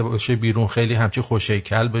پیت زده باشه بیرون، خیلی همچی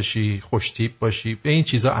خوشیکل باشی، خوشتیپ باشی، به این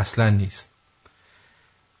چیزا اصلا نیست.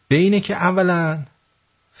 به اینه که اولا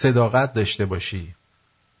صداقت داشته باشی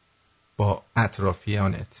با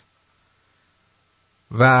اطرافیانت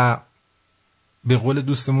و به قول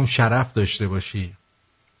دوستمون شرف داشته باشی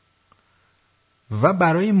و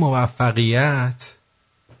برای موفقیت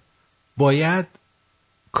باید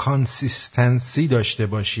کانسیستنسی داشته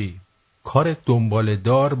باشی، کارت دنباله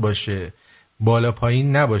دار باشه، بالا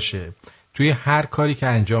پایین نباشه. توی هر کاری که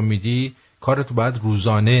انجام میدی کارت باید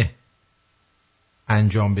روزانه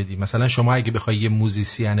انجام بدی. مثلا شما اگه بخوای یه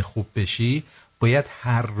موزیسین خوب بشی باید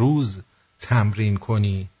هر روز تمرین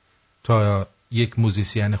کنی تا یک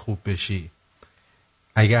موزیسین خوب بشی.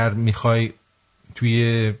 اگر میخوای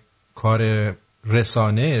توی کار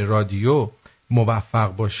رسانه رادیو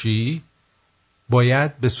موفق باشی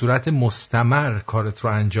باید به صورت مستمر کارت رو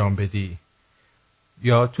انجام بدی،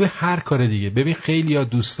 یا توی هر کار دیگه. ببین خیلی ها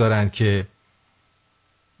دوست دارن که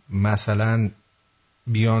مثلا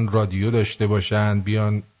بیان رادیو داشته باشن،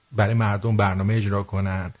 بیان برای مردم برنامه اجرا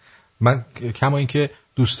کنن. من کما این که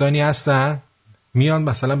دوستانی هستن میان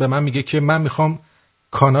مثلا به من میگه که من میخوام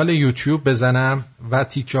کانال یوتیوب بزنم و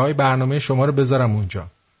تیکه های برنامه شما رو بذارم اونجا.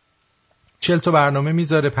 40 تا برنامه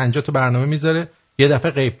میذاره، 50 تا برنامه میذاره، یه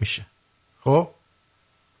دفعه غیب میشه. خب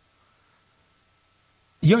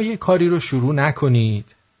یا یه کاری رو شروع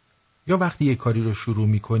نکنید، یا وقتی یه کاری رو شروع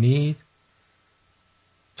میکنید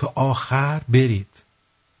تا آخر برید.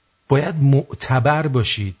 باید معتبر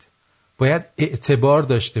باشید، باید اعتبار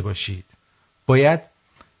داشته باشید، باید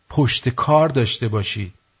پشت کار داشته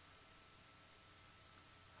باشید.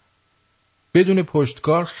 بدون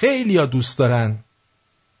پشتکار خیلی ها دوست دارن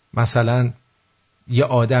مثلا یه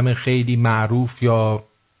آدم خیلی معروف یا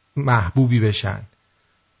محبوبی بشن،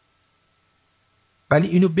 ولی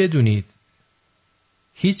اینو بدونید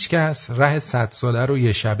هیچ کس ره 100 ساله رو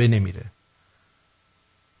یه شبه نمیره.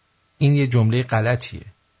 این یه جمله غلطیه.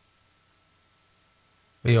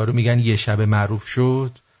 به یارو میگن یه شبه معروف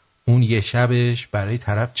شد، اون یه شبش برای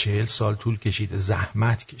طرف 40 سال طول کشیده،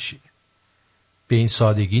 زحمت کشیده. به این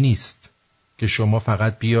سادگی نیست که شما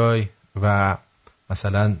فقط بیای و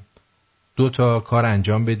مثلا 2 تا کار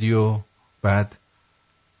انجام بدی و بعد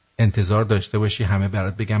انتظار داشته باشی همه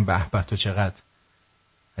برات بگن به به تو چقدر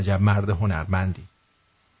عجب مرد هنرمندی.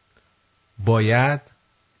 باید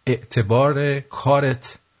اعتبار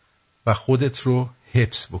کارت و خودت رو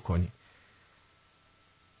حفظ بکنی.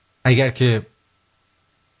 اگر که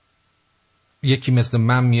یکی مثل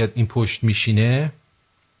من میاد این پشت میشینه،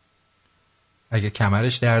 اگه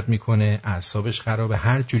کمرش درد میکنه، اعصابش خرابه،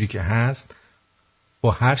 هر جوری که هست،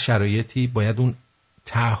 با هر شرایطی باید اون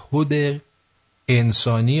تعهد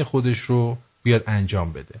انسانی خودش رو بیاد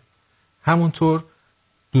انجام بده. همونطور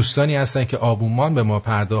دوستانی هستن که آبونمان به ما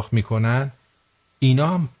پرداخت میکنن، اینا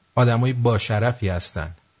هم آدمای با شرفی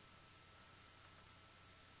هستن.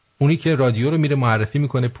 اونی که رادیو رو میره معرفی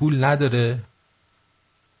میکنه، پول نداره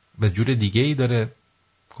و جور دیگه ای داره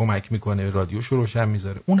کمک میکنه، رادیوشو روشن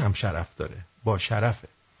میذاره، اون هم شرف داره، با شرفه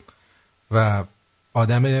و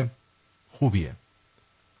آدم خوبیه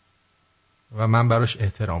و من براش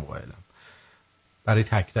احترام قائلم، برای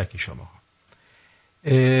تک تک شما.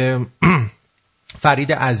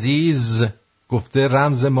 فرید عزیز گفته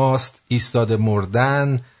رمز ماست ایستاده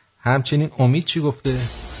مردن. همچنین امید چی گفته؟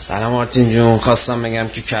 سلام آرتین جون، خواستم بگم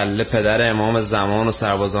که کله پدر امام زمان و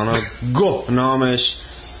سربازان و گه نامش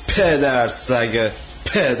پدر سگ.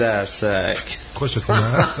 خوشت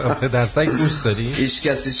اومد؟ پدر سگ دوست داری؟ هیچ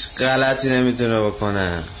کس هیچ غلطی نمیتونه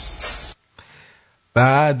بکنه.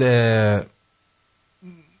 بعد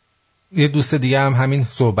یه دوست دیگه هم همین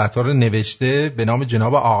صحبت‌ها رو نوشته به نام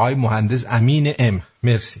جناب آقای مهندس امین ام.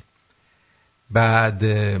 مرسی. بعد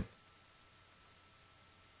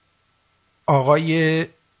آقای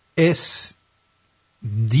اس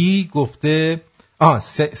دی گفته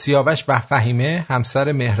سیاوش به فهیمه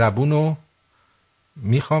همسر مهربونو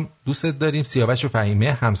میخوام، دوستت داریم سیاوش و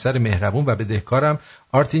فهیمه همسر مهربون و بدهکارم.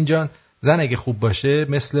 آرتین جان، زن اگه خوب باشه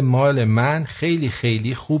مثل مال من خیلی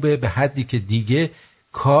خیلی خوبه، به حدی که دیگه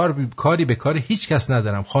کاری به کار هیچ کس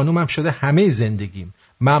ندارم. خانومم شده همه زندگیم.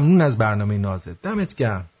 ممنون از برنامه نازت. دمت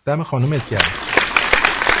گرم. دم خانومت گرم.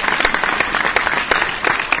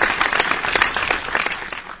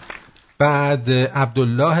 بعد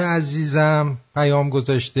عبدالله عزیزم پیام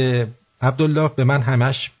گذاشته. عبدالله به من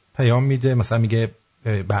همش پیام میده، مثلا میگه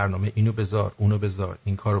برنامه اینو بذار، اونو بذار،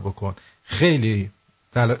 این کارو بکن. خیلی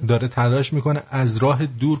داره تلاش میکنه، از راه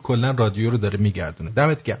دور کلا رادیو رو داره میگردونه.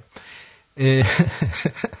 دمت گرم.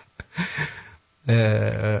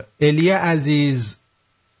 الی عزیز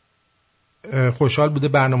خوشحال بوده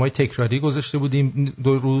برنامه‌های تکراری گذاشته بودیم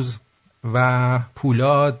 2 روز و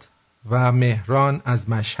پولاد و مهران از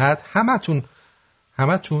مشهد،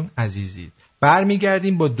 همتون عزیزید.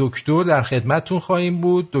 برمیگردیم با دکتر، در خدمتتون خواهیم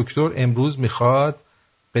بود. دکتر امروز میخواد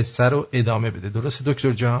قصه رو ادامه بده. درسته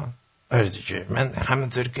دکتر جان؟ آره دیگه، من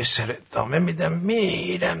همونطور که سر ادامه میدم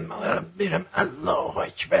میرم الله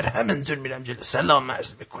اکبر، همینطور میرم جلو سلام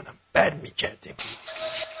عرض میکنم، برمیگردیم.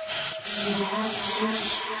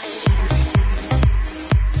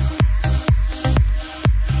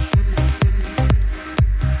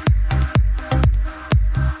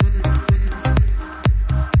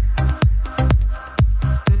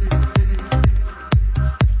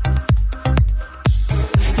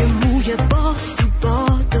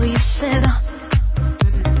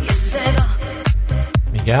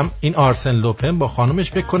 میگم این آرسن لوپن با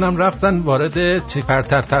خانومش فکر کنم رفتن وارد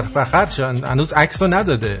پرتر فخر شدن، هنوز عکس رو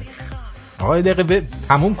نداده. آقای دقیقه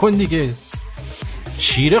تموم کن دیگه.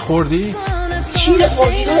 شیره خوردی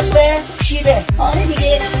درسته؟ شیره. آره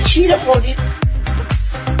دیگه شیره خوردی.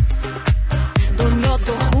 دنیا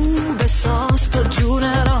تو خوب ساز تو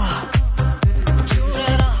جونه را،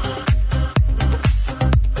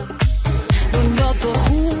 دنیا تو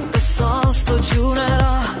خوب ساز تو جونه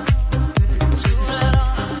را.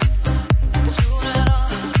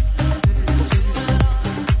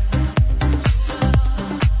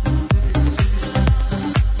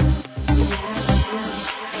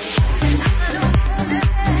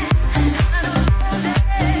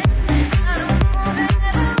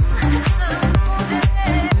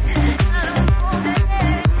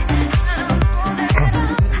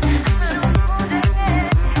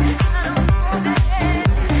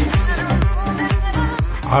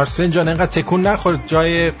 آرسن جان اینقدر تکون نخور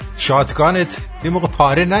جای شاتگانت یه موقع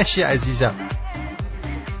پاره نشی عزیزم.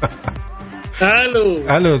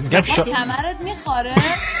 الو میگم کمرت میخوره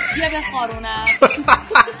بیا بخارونم.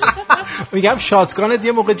 میگم شاتگانت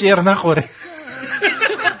یه موقع جر نخوره.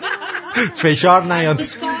 فشار نیاد.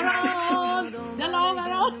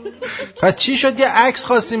 پس چی شد؟ یه عکس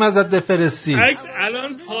خواستیم ازت بفرستی. عکس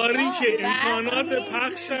الان تاریکه، امکانات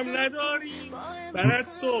پخشم نداریم. برات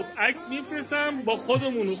صبح عکس میفرستم با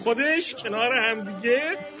خودمون و خودش کنار همدیگه،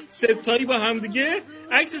 ستایی با همدیگه،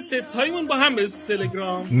 عکس ستاییمون با هم به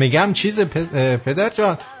تلگرام. میگم چیز پدر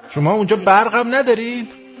جان شما اونجا برق هم ندارین؟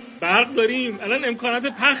 برق داریم، الان امکانات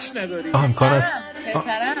پخش نداریم. امکانات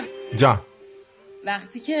پسرم جان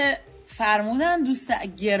وقتی که فرمودن دوست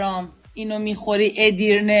گرام اینو میخوری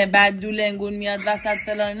ادیرنه بعد دولنگون میاد وسط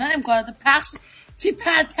فلان اینا، امکانات پخش چی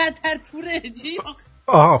پرتر توره چی؟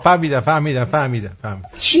 آها فهمیدم.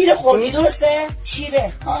 چیره خوردی درسته؟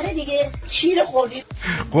 چیره. آره دیگه چیره خوردی.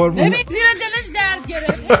 ببین زیر دلش درد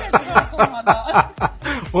گرفت.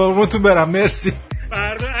 قربونتون برم مرسی.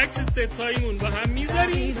 فردا عکس ستاییمون با هم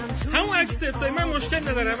میذاریم. همون عکس ستایی من مشکل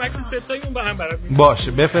ندارم، عکس ستاییمون با هم برات میذاریم.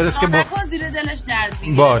 باشه بفرست که نکن زیر دلش درد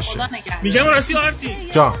میگیره. باشه. خدا نگهدار. میگم راستی آرتین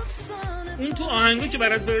جان اون تو آهنگو که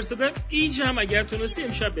برات فرستادم ایج هم اگر تونستی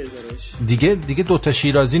امشب بذارش. دیگه دوتا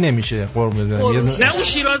شیرازی نمیشه قربون برم. نه اون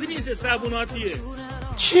شیرازی نیست، استهبوناتیه.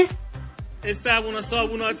 چی؟ استهبونا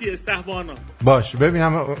صابوناتی استهبانا. باش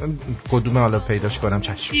ببینم کدوم حالا پیداش کنم.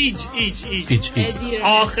 چشم. ایج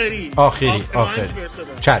آخری.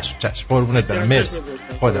 چشم قربونت برم مرسی.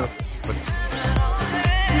 خدا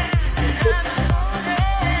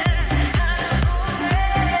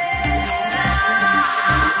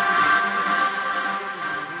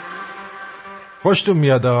خوشتون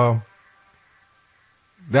میاد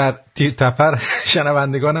در تیر تپر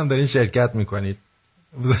شنوندگانم دارین شرکت میکنید.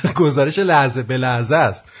 گزارش لحظه به لحظه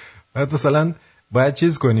است. بعد مثلا باید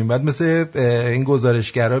چیز کنیم، بعد مثل این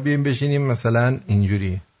گزارشگرا بیایم بشینیم مثلا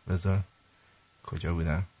اینجوری. بذار کجا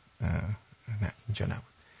بودم؟ نه اینجا نبود.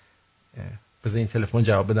 بذار این تلفن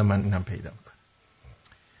جواب بدم من اینم پیدا میکنم.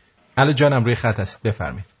 الو جانم روی خط هست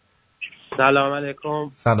بفرمایید. سلام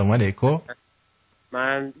علیکم. سلام علیکم.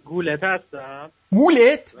 من گولت هستم.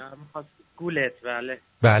 گولت؟ گولت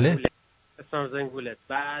بله. اسم گولت.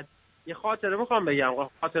 بعد یه خاطره میخوام بگم،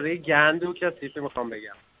 خاطره گندو کثیفی میخوام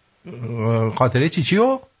بگم. خاطره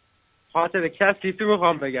چیو؟ خاطره کثیفی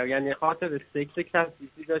میخوام بگم، یعنی خاطره سکس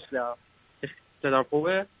کثیفی داشتم. صدام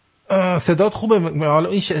خوبه؟ صدات خوبه. حالا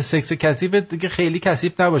این سکس کثیف دیگه خیلی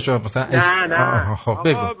کثیف نباشه مثلا. نه خب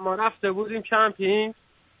بگو. ما رفته بودیم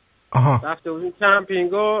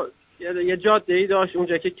کمپینگ و یه جاده‌ای داشت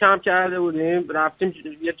اونجا که کمپ کرده بودیم، رفتیم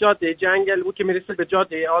یه جاده جنگل بود که میرسه به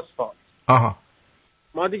جاده آسفالت.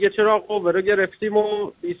 ما دیگه چراغ قوه رو گرفتیم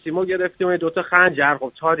و بیسیمو گرفتیم و دوتا خنجر.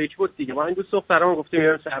 خب تاریک بود دیگه. ما این دو دخترمون گفتیم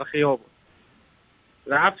میریم سر خیابون.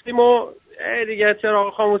 رفتیم و دیگه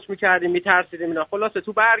چراغ خاموش میکردیم، میترسیدیم اینا. خلاصه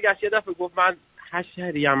تو برگشت یه دفعه گفت من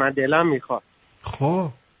حشریم، من دلم میخواد. خب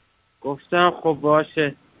گفتم خب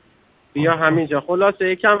باشه بیا همینجا. خلاصه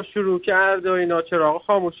یکم شروع کرد و اینا، چراغ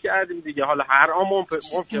خاموش کردیم دیگه. حالا هر آن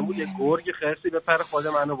ممکن بود یه گرگ خرسی به پر خود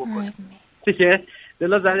منو بکنه دیگه.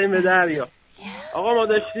 دلا زدیم به دریا. آقا ما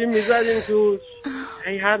داشتیم میزدیم توش،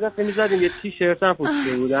 هر دفعه میزدیم یه تیشرت هم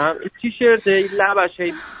پوشیده بودم. این تیشرت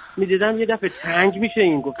لبش میدیدم یه دفعه تنگ میشه.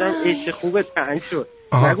 این گفتم عشق خوبه تنگ شد.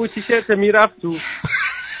 نگو تیشرت میرفت تو.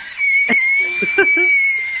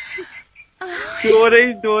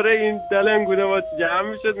 دوره این دلنگونه ما جمع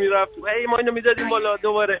میشد میرفت. ما اینو میزدیم بالا،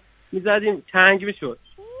 دوباره میزدیم تنگ میشد.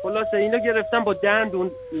 خلاصه اینو گرفتم با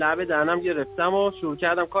دندون لبه دهنم گرفتم و شروع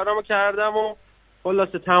کردم کارمو کردم و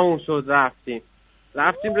خلاصه تموم شد.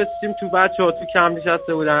 رفتیم رسیدیم تو بچه‌ها تو کم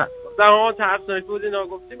نشسته بودن. زمان ترسناک بود اینا.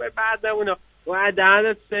 گفتیم بعد نمونا و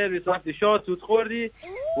دهنت سرویس وقتی شاتوت خوردی.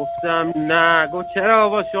 گفتم نه. گفت چرا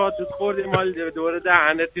بابا شاتوت خوردی مال دور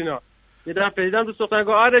دهنت اینا. یه دفعه دیدم تو سختن گفت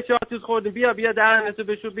آره شاتوت خوردیم بیا دهنتو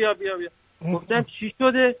بشو بیا. گفتم چی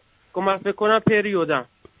شده؟ گفت من فکر کنم پریودم.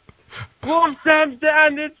 گفتم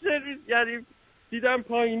دهنت سرویس. یعنی دیدم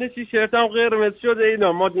پایینه تیشرتم قرمز شده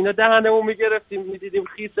اینا. ما اینا دهنمو میگرفتیم میدیدیم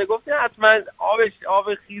خیسه. گفتم حتما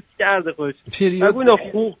آب خیس کرده خوش. بگو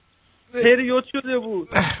خوب پریود شده بود.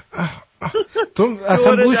 تو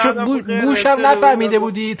اصلا بوشم نفهمیده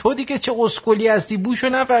بودی؟ تو دیگه چه اسکلی هستی بوشو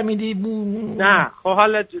نفهمیدی؟ نه خب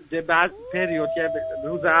حالا بعد پریود که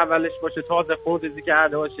روز اولش باشه تازه خودزی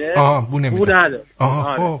کرده باشه بو نداره.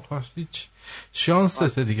 خب هیچ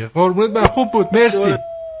شانسته دیگه. قربونت برم خوب بود مرسی.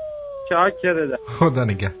 شاکرم. خدا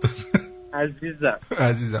نگهدار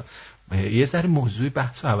عزیزم. یه ذره موضوع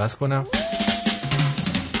بحث عوض کنم.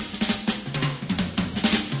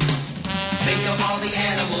 Think of all the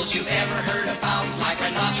animals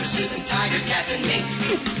rhinoceroses and tigers, cats and mink.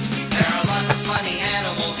 There are lots of funny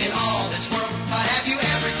animals in all this world, but have you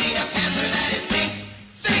ever seen a panther that is pink?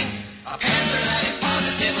 Think! A panther that is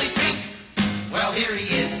positively pink. Well, here he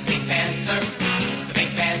is, Pink Panther, the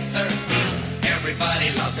Pink Panther. Everybody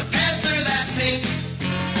loves a panther that's pink.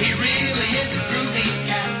 He really is a groovy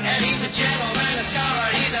cat, and he's a gentleman, a scholar,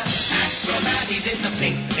 he's a acrobat. He's in the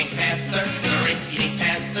Pink Panther, the ring-eating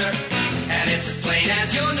panther. And it's as plain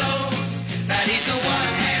as your nose that he's the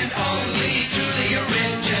one and only truly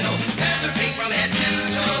original panther, pink from head to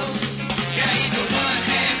toe. Yeah, he's the one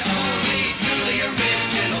and only truly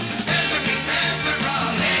original panther, Pink Panther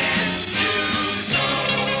from head to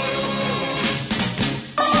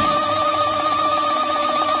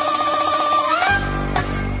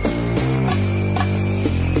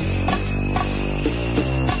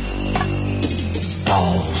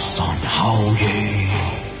داستان‌های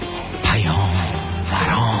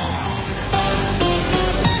پیامبران.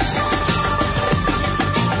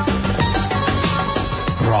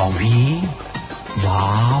 راوی و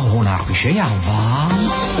هنرپیشه اول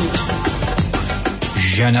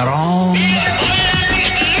ژنرال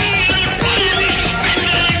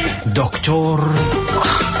دکتر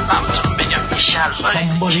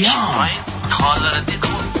سنبولیان. خاله رو دید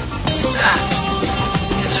خود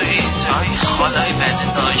جایی خالای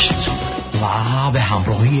بدی داشت و به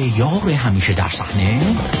همراهی یار همیشه در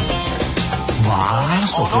صحنه و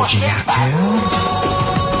سپورتینگ اکتر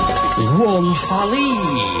ولفالی.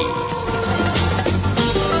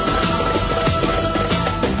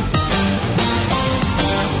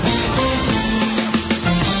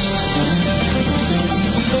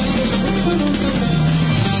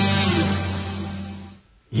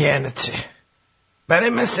 یعنی چی؟ برای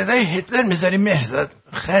من صدای هیتلر میذاری مهرزاد؟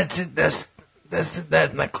 خرچی دست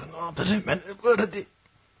درد نکن. برای من بردی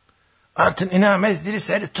آرتین، این همه زیر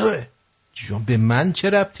سر توه. جون به من چه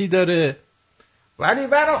ربطی داره؟ ولی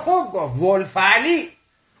برای خوب گفت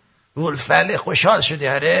ولفالی خوشحال شدی؟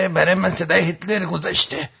 آره، برای من صدای هیتلر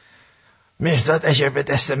گذاشته. مهرزاد اگر به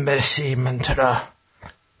دستم برسی من تو را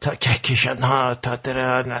تا کهکشان ها تا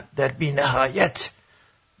در بی نهایت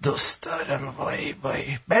دوست دارم. وای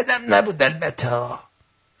وای، بدم نبود البته،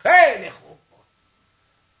 خیلی خوب بود.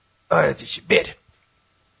 آره دیشی بریم.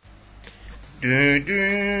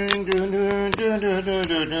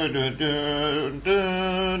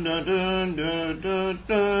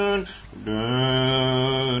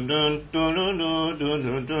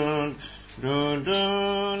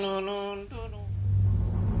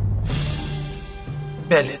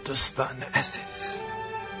 بله دوستان عزیز،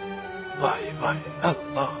 وای وای،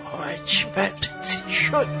 الله اکبر، چی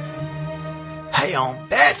شد؟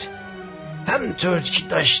 پیامبر همونطور که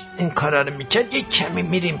داشت این کارا رو میکرد یک کمی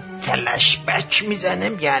میریم فلش بک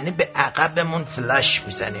میزنیم، یعنی به عقبمون فلش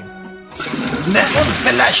میزنیم. نه اون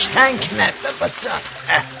فلش تنک، نه بابا جان،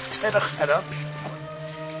 احتر خراب شد.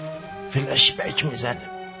 فلش بک میزنیم.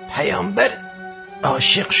 پیامبر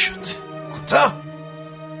عاشق شد. کجا؟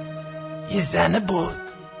 یه زنه بود،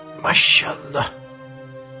 ماشاءالله.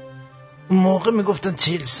 اون موقع میگفتن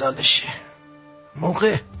 40 سالشه.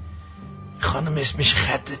 موقع خانم اسمش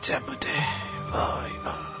خدیجه بوده. وای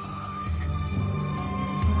وای.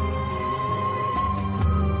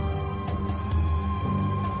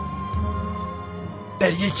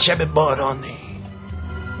 در یک شب بارانی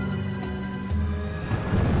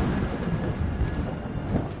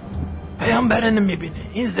پیامبر میبینه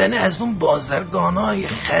این زنه از اون بازرگانای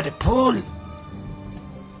خرپول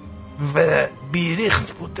و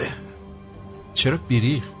بیریخت بوده. چرا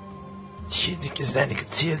بیریخت؟ چیزی که زنی که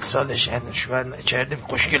 40 سالش هنوز شوهر نکرده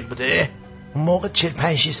خوشگل بوده. اون موقع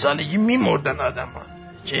 45 سالگی میمردن آدم ها.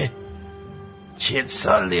 چه 40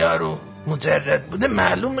 سال یارو مجرد بوده،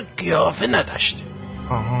 معلوم قیافه نداشته.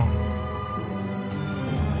 آها.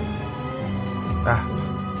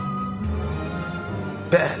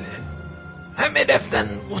 بله، همه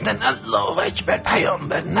رفتن گفتن الله اکبر،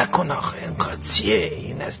 پیامبر نکن آخه این کار چیه؟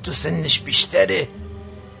 این از تو سنش بیشتره،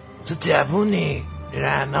 تو جوونی،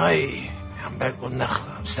 رعنایی. پیامبر گفت نه،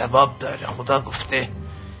 ثواب داره، خدا گفته.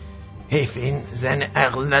 حیف این زن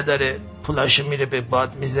عقل نداره، پولاشو میره به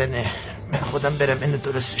باد میزنه، من خودم برم اینو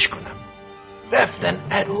درستش کنم. رفتن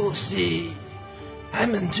عروسی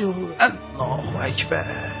همینجور، الله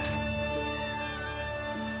اکبر.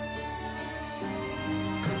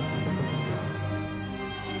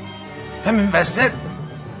 همین وسط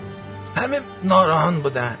همه ناراحت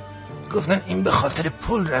بودن، گفتن این به خاطر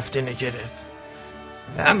پول رفته نگرفت.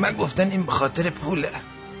 اما گفتن این به خاطر پوله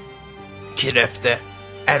که رفته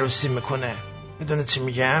عروسی میکنه. میدونه چی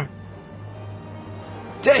میگم؟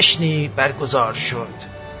 جشنی برگزار شد.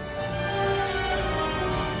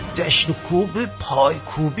 جشن کوب پای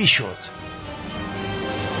کوبی شد.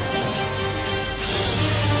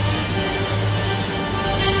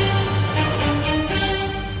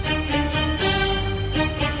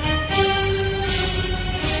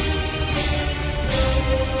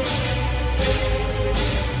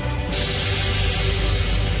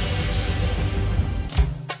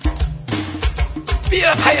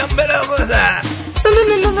 بیا پیامبر آوردن.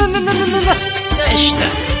 جشن.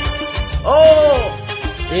 اوه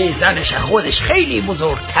این زنش خودش خیلی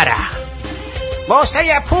بزرگتره، واسه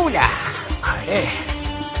یه پوله. آره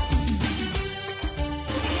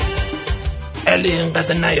علی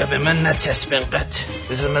اینقدر نیا به من نچسب اینقدر.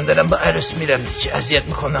 بذار من دارم با عروس میرم دیگه، اذیت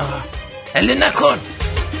میکنه. علی نکن.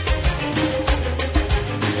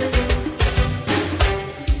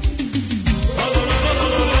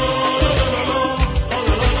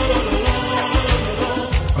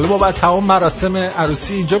 حالا ما باید تمام مراسم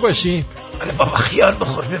عروسی اینجا باشیم. آره بابا خیار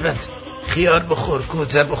بخور ببند. خیار بخور،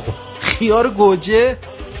 گوجه بخور. خیار گوجه؟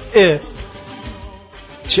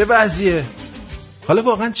 چه وضعیه؟ حالا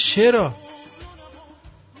واقعا چرا؟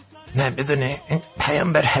 نه بدونه این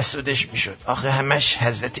پیامبر حسودش میشد. آخه همش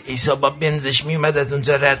حضرت عیسی با بنزش میومد از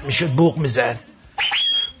اونجا رد میشد بوق میزد.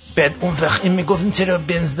 بعد اون وقت این میگفت چرا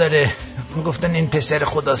بنز داره؟ میگفتن این پسر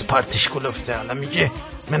خداست پارتش کلفته. حالا میگه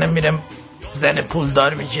منم میرم زن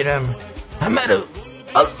پولدار میگیرم همه رو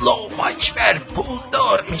الله اکبر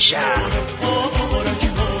پولدار میشم.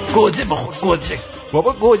 گوجه بخور گوجه.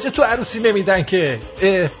 بابا گوجه تو عروسی نمیدن که.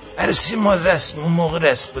 عروسی ما رسم اون موقع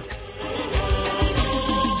رسم بوده.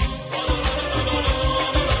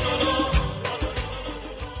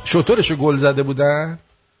 شطورشو گل زده بودن؟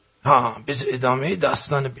 ها بذار ادامه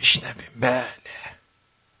داستان بشنویم. بله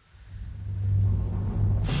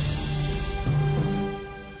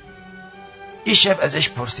یه شب ازش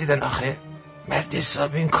پرسیدن آخه مرد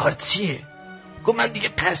حساب این کار چیه؟ گفت من دیگه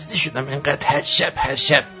قصدی شدم اینقدر هر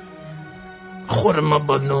شب خورما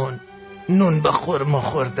با نون با خورما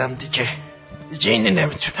خوردم دیگه اینه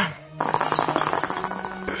نمیتونم.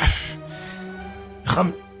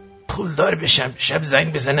 میخوام پولدار بشم. شب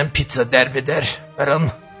زنگ بزنم پیتزا در به در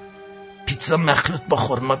برام پیتزا مخلوط با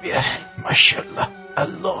خورما بیار. ماشاءالله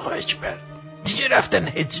الله اکبر. دیگه رفتن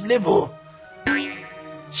هجله و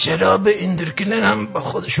شراب ایندرگلن هم با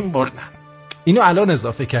خودشون بردن. اینو الان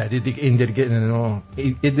اضافه کردی دیگه. ایندرگلن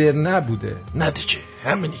ایدر نبوده. نه دیگه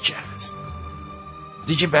همینی که هست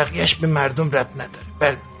دیگه، بقیهش به مردم ربط نداره.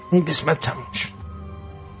 بله این قسمت تموم شد.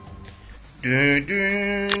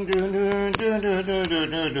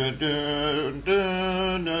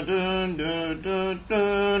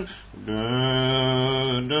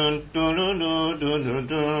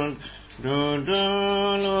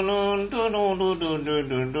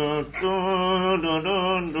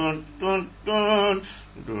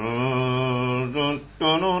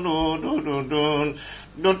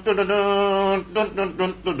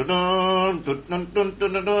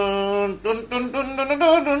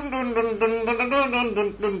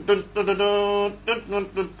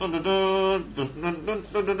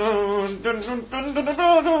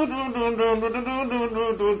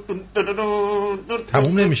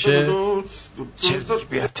 تموم نمیشه؟ چرا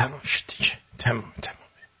بیا تموم شد دیگه. تمومه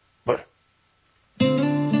برو.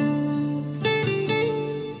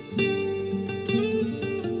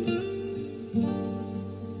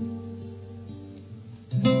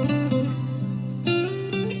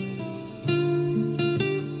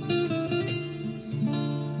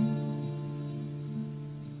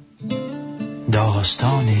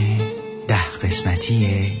 داستان 10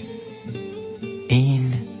 قسمتی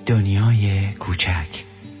این دنیای کوچک.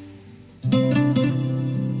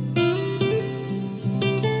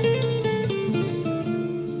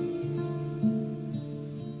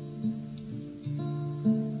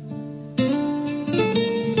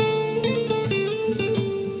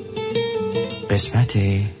 قسمت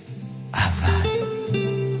اول.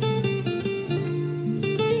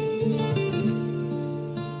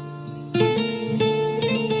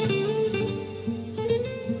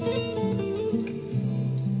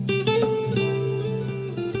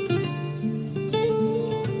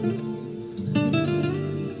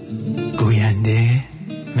 گوینده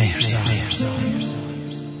مهرزاد.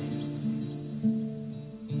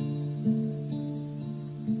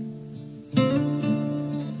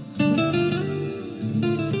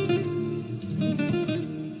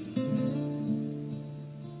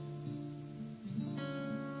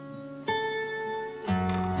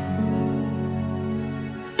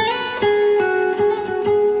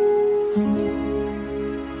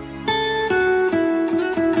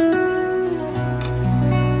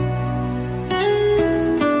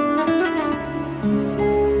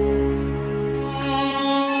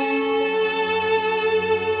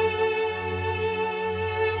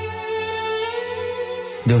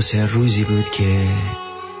 2-3 روزی بود که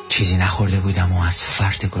چیزی نخورده بودم و از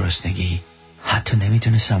فرط گرسنگی حتی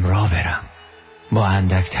نمیتونستم راه برم. با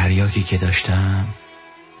اندک تریاکی که داشتم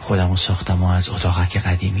خودمو ساختم و از اتاقک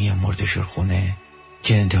قدیمی مردشورخونه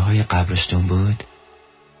که انتهای قبرستون بود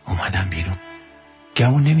اومدم بیرون.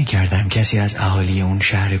 گمون نمی کردم کسی از اهالی اون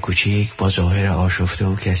شهر کوچیک با ظاهر آشفته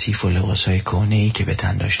و کثیف و لباسای کهنه‌ای که به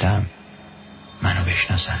تن داشتم منو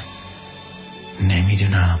بشناسن.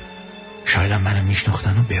 نمیدونم، شایدم منو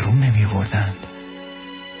میشناختن و برون نمی بردن.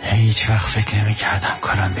 هیچ وقت فکر نمی کردم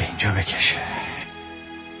کارم به اینجا بکشه.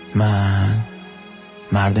 من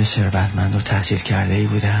مرد ثروتمند و تحصیل کرده ای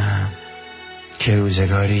بودم که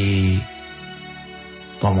روزگاری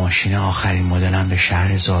با ماشین آخرین مدلم به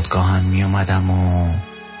شهر زادگاهم می اومدم و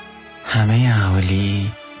همه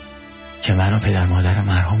اهالی که منو پدر مادر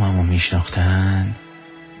مرحوممو می شناختن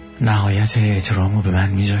نهایت احترامو به من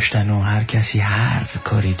می زاشتن و هر کسی هر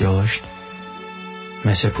کاری داشت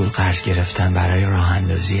مثل پول قرض گرفتن برای راه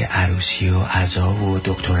اندازی عروسی و عزا و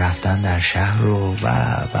دکتر رفتن در شهر و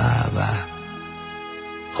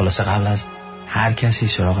خلاصه قبل از هر کسی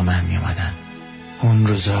سراغ من می اومدن. اون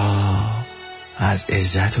روزا از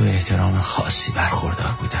عزت و احترام خاصی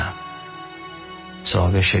برخوردار بودم.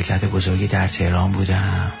 صاحب شرکت بزرگی در تهران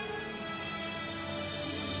بودم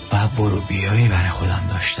و برو بیایی برای خودم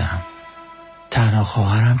داشتم. تنها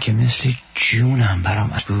خواهرم که مثل جونم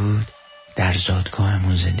برام بود در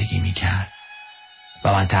زادگاهمون زندگی میکرد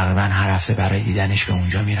و من تقریبا هر هفته برای دیدنش به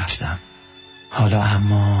اونجا میرفتم. حالا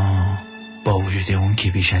اما با وجود اون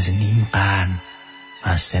که بیش از نیم قرن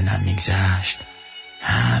از سنم میگذشت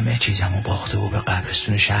همه چیزمو باخته و به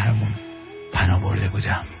قبرستون شهرمون پناه برده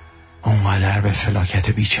بودم. اونقدر به فلاکت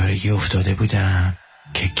و بیچارگی افتاده بودم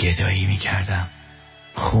که گدایی میکردم.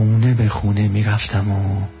 خونه به خونه میرفتم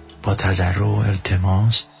و با تضرع و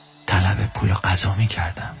التماس طلب پول و غذا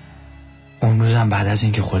میکردم. اون روزم بعد از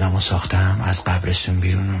اینکه خودمو ساختم از قبرستون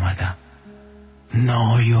بیرون اومدم.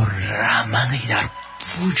 نای و رمقی در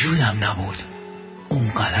وجودم نبود.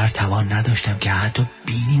 اونقدر توان نداشتم که حتی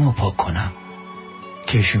بینیمو پاک کنم.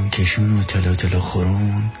 کشون و تلو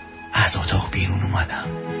خورون از اتاق بیرون اومدم.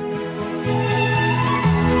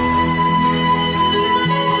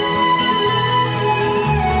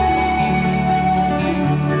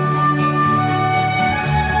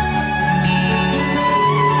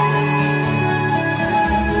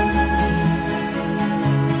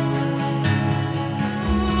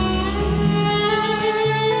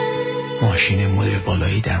 ماشین مدل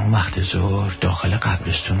بالایی در اون وقت ظهر داخل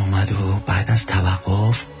قبرستون اومد و بعد از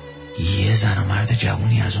توقف یه زن و مرد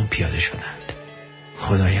جوونی از اون پیاده شدند.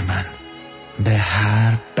 خدای من، به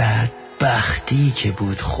هر بدبختی که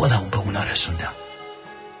بود خودمون به اونا رسوندم.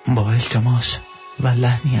 با التماس و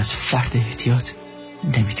لحنی از فرد احتیاط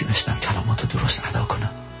نمیتونستم کلماتو درست ادا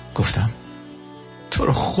کنم. گفتم تو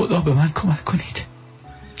رو خدا به من کمک کنید.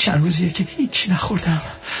 چند روزیه که هیچ نخوردم،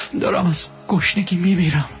 دارم از گشنگی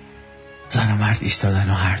میمیرم. زن و مرد ایستادن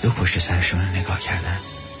و هر دو پشت سرشون رو نگاه کردن.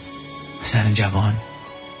 زن جوان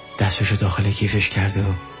دستشو داخل کیفش کرد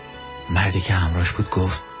و مردی که همراهش بود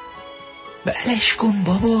گفت بلش کن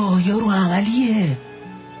بابا، یارو عملیه.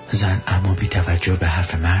 زن اما بی توجه به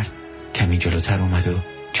حرف مرد کمی جلوتر اومد و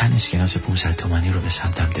چند اسکناس 500 تومانی رو به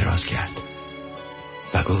سمتم دراز کرد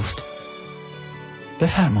و گفت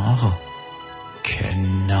بفرما آقا. که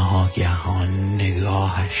ناگهان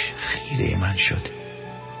نگاهش خیره من شد.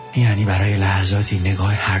 یعنی برای لحظاتی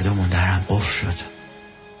نگاه هر دومون در هم قفل شد.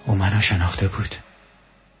 او منو شناخته بود.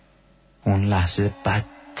 اون لحظه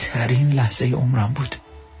بدترین لحظه عمرم بود.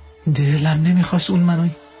 دلم نمیخواست اون منو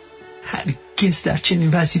هرگز در چنین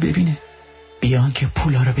وضعی ببینه. بیان که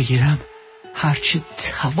پولا رو بگیرم هرچی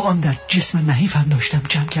توان در جسم نحیفم داشتم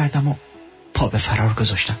جمع کردم و پا به فرار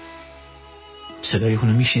گذاشتم. صدای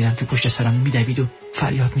اونو میشنیدم که پشت سرم میدوید و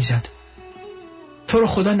فریاد میزد تو رو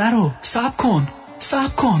خدا نرو، صبر کن.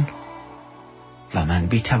 و من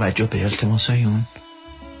بی توجه به التماسای اون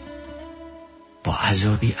با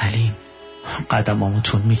عذابی علیم قدمامو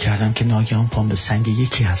تند میکردم که ناگهان پام به سنگ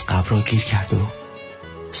یکی از قبرها گیر کرد و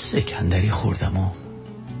سکندری خوردم و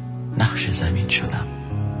نقش زمین شدم.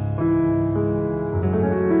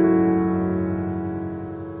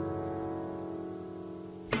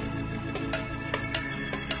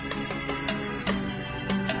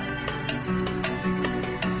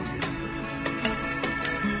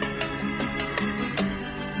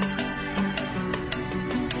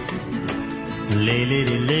 Lay,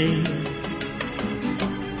 lady, lay,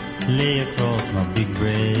 lay across my big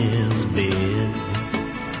breast bed.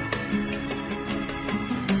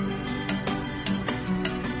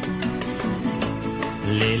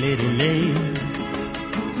 Lay, lady, lay,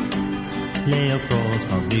 lay across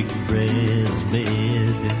my big breast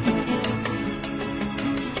bed.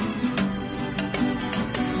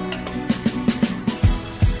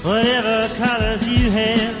 Whatever colors you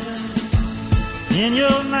have in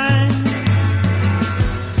your mind,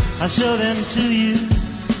 I'll show them to you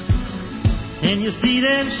and you'll see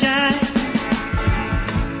them shine.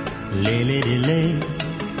 Lay, lady, lay,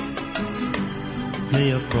 lay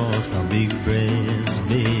across my big breast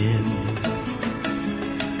bed.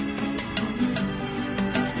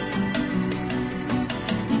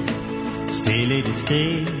 Stay, lady,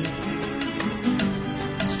 stay,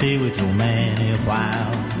 stay with your man a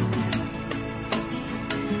while.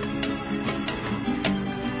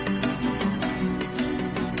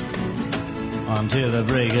 Until the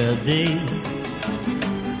break of day,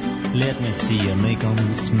 let me see you make 'em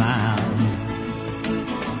smile.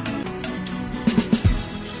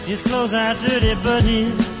 His clothes are dirty, but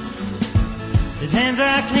his hands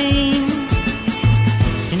are clean.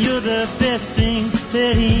 And you're the best thing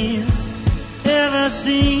that he's ever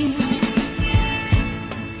seen.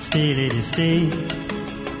 Stay, lady, stay,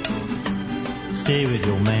 stay with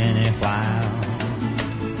your man a while.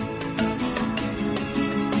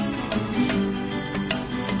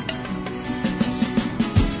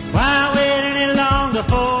 Why wait any longer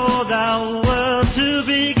for the world to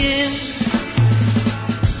begin?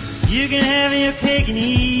 You can have your cake and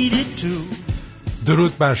eat it too.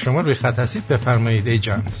 درود بر شما، روی خط هستید، بفرمایید ای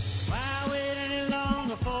جان.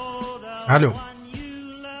 الو.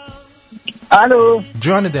 الو.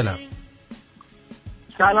 جان دلم.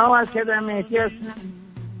 سلام از کدام مهدی هستم.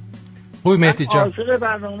 خوبی مهدی جان؟ عاشق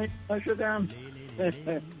برنامه شدم.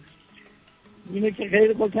 اینه که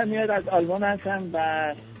خیلی خوشم میاد، از آلمان هستم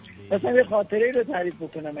و مثلا یه خاطره رو تعریف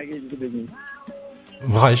بکنم اگه اجازه بدین.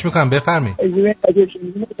 خواهش میکنم بفرمایید. اگه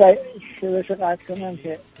شروعش قطع کنم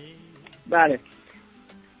که بله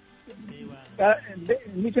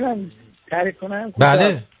میتونم تعریف کنم؟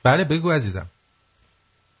 بله بله بگو عزیزم.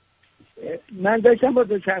 من داشتم با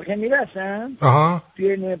دوچرخه میرسم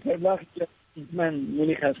توی نوپرلاخ، من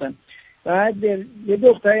مونیخ هستم. بعد یه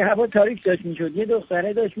دختره، هوا تاریک داشت میشد، یه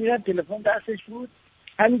دختره داشت میرفت، تلفن دستش بود،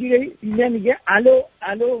 همینجوری میگه الو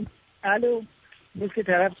الو الو، بس که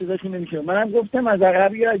طرف صداش نمیشه. منم گفتم از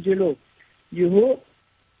عقب یا از جلو، یهو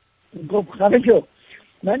گفت خفه شو.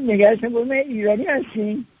 من نگهشم گفتم ایرانی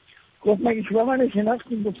هستین؟ گفت مگه شما من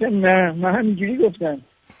شناختین؟ گفتم نه، من همینجوری گفتم.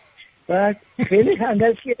 بعد خیلی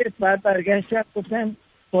خندش گرفت. بعد برگشتم گفتم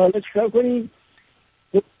حالا چیکار کنیم؟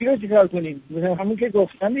 چیکار کنیم؟ گفتم همون که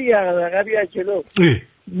گفتم دیگه، عقب یا از جلو.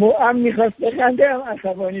 هم میخواست بخنده، هم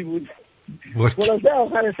عصبانی بود. خلاصه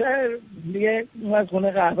آخر سر دیگه از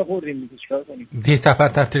خونه قهوه خوردیم دیگه، چیکار کنیم؟ دیگه تپر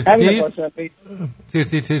تیر تیر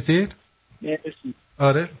تیر تیر تیر. مرسی.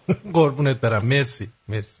 آره قربونت برم. مرسی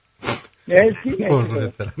مرسی مرسی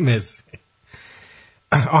قربونت برم. مرسی.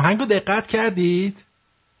 آهنگو دقت کردید؟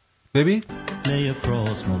 ببین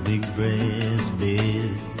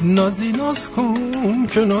نازی ناز کن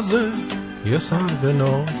که نازه یه سر به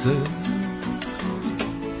نازه،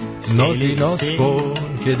 نازی ناز کن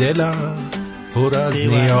که دلم پر از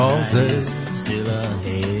نیازه،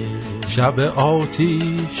 شب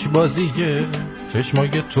آتیش بازیه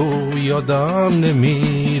چشمای تو یادم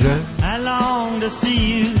نمیره. I long to see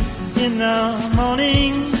you in the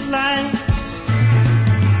morning light.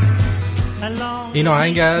 این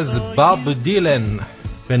آهنگ از باب دیلن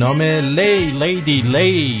به نام لی لیدی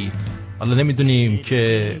لی. حالا نمیدونیم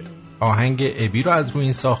که آهنگ ابی رو از رو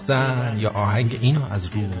این ساختن یا آهنگ اینو از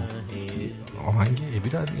رو آهنگ ابی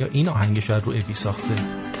رو یا این آهنگش رو از رو ابی ساخته.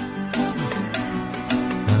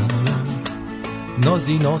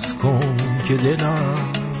 نازی ناز کن که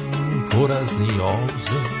دلم پر از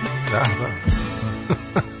نیازه.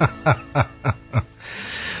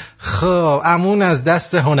 خب امون از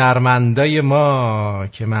دست هنرمندای ما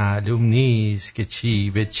که معلوم نیست که چی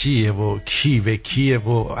به چیه و کی به کیه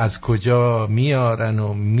و از کجا میارن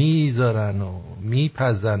و میذارن و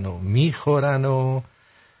میپزن و میخورن و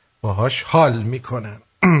باهاش حال میکنن.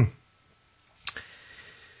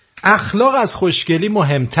 اخلاق از خوشگلی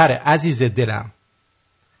مهمتره عزیز دلم،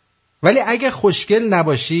 ولی اگه خوشگل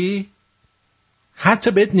نباشی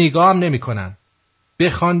حتی بهت نگاه هم نمی کنن،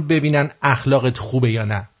 بخوان ببینن اخلاقت خوبه یا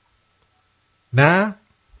نه. نه؟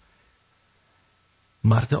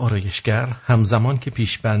 مرد آرایشگر همزمان که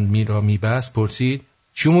پیشبند میبست پرسید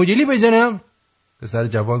چی مدلی بزنم؟ پسر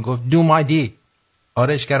جوان گفت دو مادی.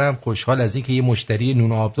 آرایشگرم خوشحال از این که یه مشتری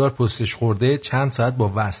نون آبدار پستش خورده چند ساعت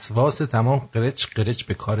با وسواس تمام قرچ قرچ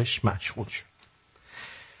به کارش مشغول شد.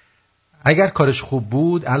 اگر کارش خوب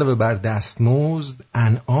بود علاوه بر دستمزد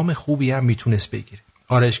انعام خوبی هم میتونست بگیره.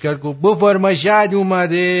 آرایشگر گفت بفرما شاد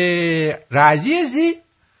اومده، راضی هستی؟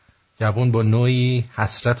 جوان با نوعی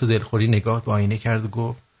حسرت و دلخوری نگاه به آینه کرد و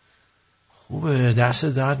گفت خوبه دست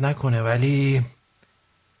درد نکنه ولی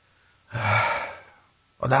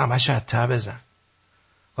حالا همش حتی بزن.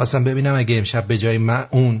 خواستم ببینم اگه امشب به جای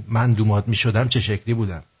من دومات می شدم چه شکلی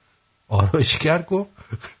بودم. آرایشگر گفت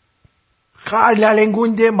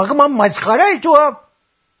خرلالنگونده مگه من مسخره تو هم؟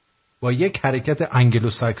 با یک حرکت انگلو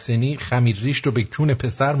ساکسنی خمیر ریش رو به کون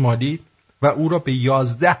پسر مالید و او را به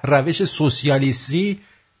 11 روش سوسیالیستی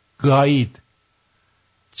گایید.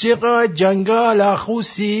 چقدر جنگال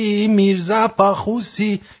آخوسی میرزا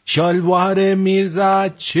پاخوسی شالوار میرزا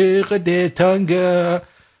چقدر تنگه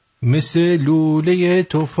مثل لوله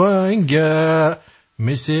تفنگه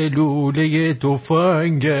مثل لوله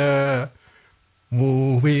تفنگه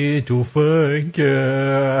موی تفنگه.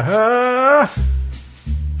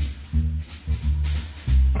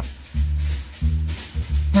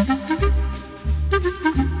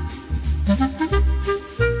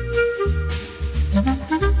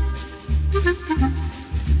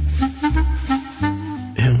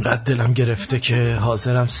 اینقدر دلم گرفته که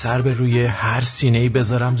حاضرم سر به روی هر سینه‌ای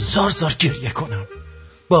بذارم زار زار گریه کنم.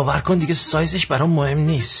 باور کن دیگه سایزش برام مهم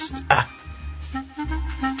نیست.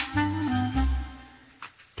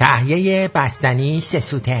 تهیه بستنی 3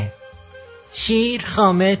 سوته. شیر،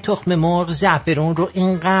 خامه، تخم مرغ، زعفرون رو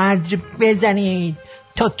اینقدر بزنید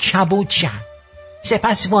تا کبود شن.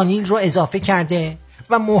 سپس وانیل رو اضافه کرده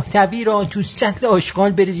و محتوی رو تو سطل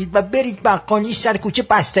آشغال بریزید و برید بقالی سر کوچه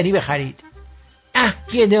بستنی بخرید.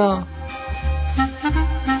 گدا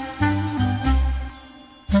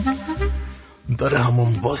در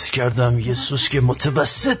همون باز کردم یه سوسک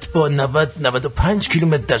متوسط با 90-95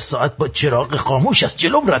 کیلومتر در ساعت با چراغ خاموش از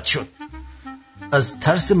جلوم رد شد. از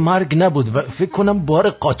ترس مرگ نبود و فکر کنم بار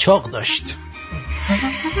قاچاق داشت.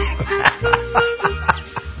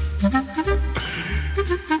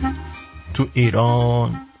 تو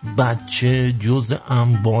ایران بچه جز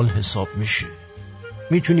اموال حساب میشه.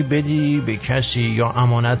 میتونی بدی به کسی یا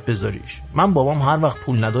امانت بذاریش. من بابام هر وقت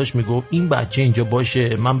پول نداشت میگفت این بچه اینجا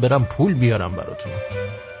باشه من برم پول بیارم براتون.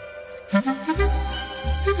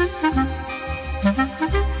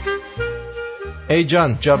 ای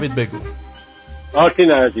جان جاوید بگو.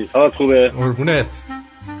 آرتین عزیز حالت خوبه؟ قربونت.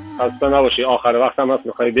 خسته نباشی. آخر وقت هم هست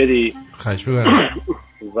میخوای بدی. خواهش می‌کنم.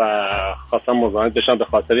 و خواستم مزاحمت بشم به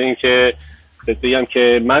خاطر اینکه بگم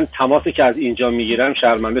که من تماسی که از اینجا میگیرم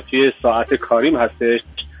شرمنده توی ساعت کاریم هستش.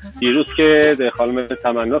 دیروز که خانم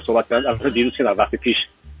تمنا صحبت کردن، دیروز که وقتی پیش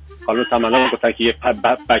خانم تمنا گفتن که یه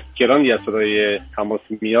بک‌گراندی از صدای تماس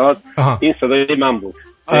میاد. این صدای من بود.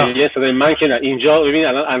 یه صدای من که نه اینجا ببین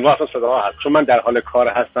الان انواع صداها هست چون من در حال کار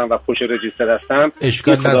هستم و پشت رجیستر هستم.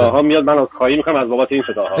 اشکال نداره. صداها میاد من عذرخواهی میکنم از بابت این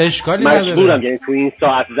صداها. اشکالی نداره. مجبورم یعنی تو این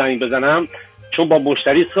ساعت زنگ بزنم چون با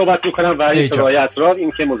مشتری صحبت میکنم و این صدای اطراف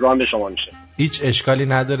این که مزاحم به شما میشه. هیچ اشکالی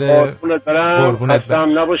نداره. قربونت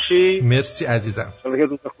برم. نباشی. مرسی عزیزم. ان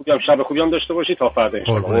روز خوبی هم شب خوبی هم داشته باشی تا فردا ان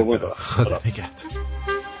شاء الله. خدا نگهدار.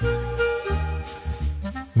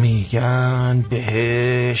 میگن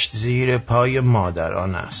بهشت زیر پای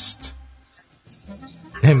مادران است.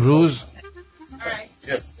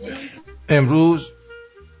 امروز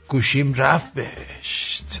گوشیم رفت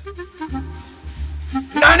بهشت.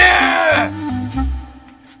 ننه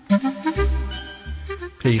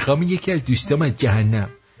پیغام یکی از دوستام از جهنم.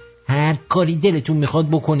 هر کاری دلتون میخواد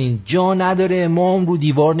بکنین جا نداره ما هم رو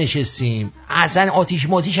دیوار نشستیم اصلا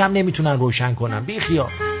آتیش هم نمیتونن روشن کنن بی خیال.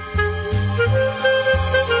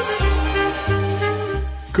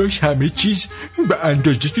 کاش همه چیز به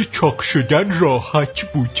اندازه چاق شدن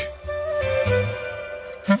راحت بود.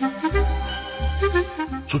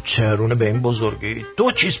 تو چرونه به این بزرگی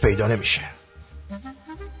 2 چیز پیدا نمیشه.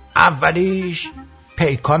 اولیش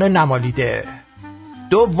پیکان نمالیده،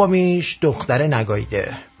 دومیش دختر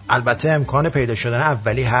نگاییده. البته امکان پیدا شدن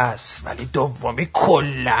اولی هست ولی دومی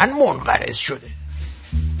کلن منقرض شده.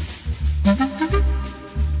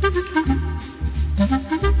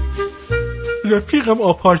 رفیقم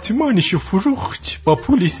آپارتمانشو فروخت با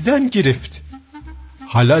پلیس زن گرفت.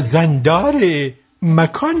 حالا زن داره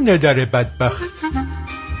مکان نداره بدبخت.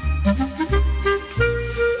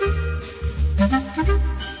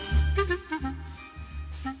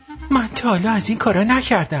 من تا حالا از این کارا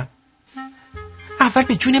نکردم. اول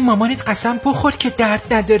به جون مامانت قسم بخور که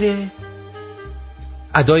درد نداره.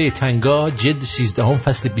 ادای تنگا جلد 13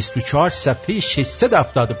 فصل 24 صفحه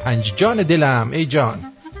 675. جان دلم ای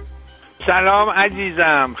جان. سلام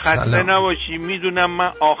عزیزم خسته نباشی. میدونم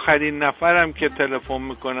من آخرین نفرم که تلفن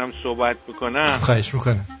میکنم صحبت میکنم. خواهش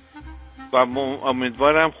میکنم و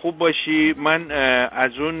امیدوارم خوب باشی. من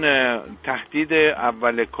از اون تهدید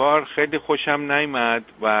اول کار خیلی خوشم نیامد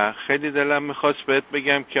و خیلی دلم میخواست بهت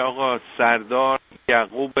بگم که آقا سردار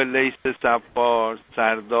یعقوب لیث صفار،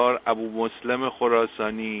 سردار ابو مسلم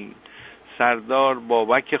خراسانی، سردار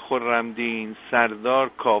بابک خرمدین،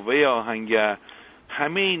 سردار کاوه آهنگر،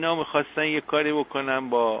 همه اینا میخواستن یه کاری بکنن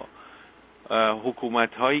با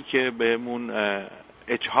حکومت هایی که بهمون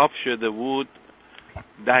اجحاف شده بود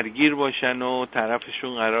درگیر باشن و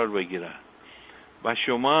طرفشون قرار بگیرن. و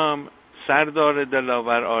شما هم سردار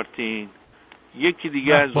دلاور آرتین یکی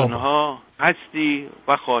دیگه از اونها هستی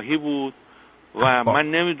و خواهی بود و من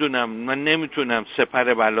نمیتونم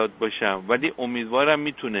سپر بلاد باشم، ولی امیدوارم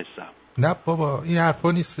میتونستم. نه بابا این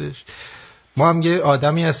حرفا نیستش. ما هم یه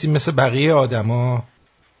آدمی هستیم مثل بقیه آدما،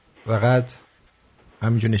 فقط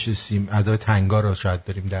همینجا نشستیم ادای تنگا رو شاید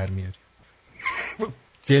بریم در میاریم.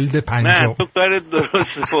 جلد 5. نه تو کارت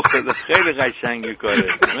درست بود، خیلی قشنگی کاره.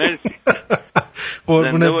 مرسی.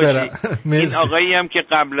 قربونت برم. این آقایی هم که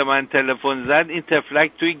قبل من تلفن زد، این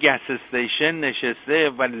تفلک توی گس استیشن نشسته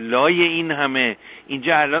و لای این همه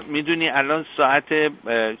اینجا الان میدونی الان ساعت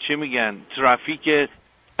چی میگن ترافیک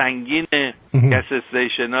سنگین گس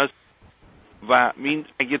استیشن هست و این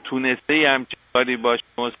اگه تونسته هم کاری باشه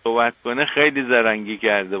صحبت کنه خیلی زرنگی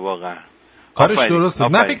کرده واقعا. کارش درسته.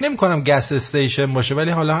 من فکر نمی کنم گس استیشن باشه،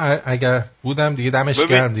 ولی حالا اگر بودم دیگه دمش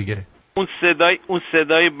گرم دیگه. اون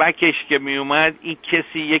صدای بکش که می اومد، این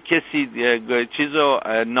یه کسی چیزو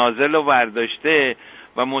نازلو ورداشته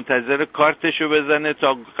و منتظر کارتشو بزنه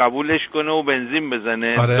تا قبولش کنه و بنزین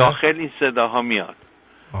بزنه. آره؟ داخل این صداها میاد.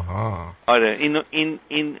 آها. آره این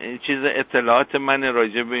چیز اطلاعات من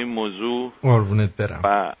راجع به این موضوع. قربونت برم.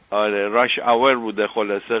 و آره راش اور بوده،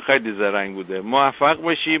 خلاصه خیلی زرنگ بوده. موفق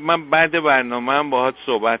باشی. من بعد برنامه هم باهات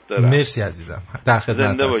صحبت دارم. مرسی عزیزم. در خدمت.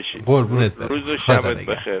 زنده باشی. قربونت برم. روز و شبت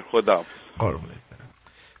بخیر. خدا. قربونت برم.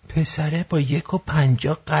 پسره با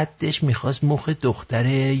 1.50 قدش میخواست مخ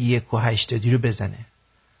دختر 1.80 رو بزنه.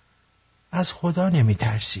 از خدا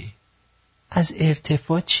نمیترسی؟ از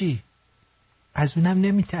ارتفاع چی؟ از اونم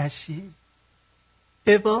نمیترسی؟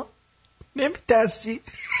 اوا نمیترسی؟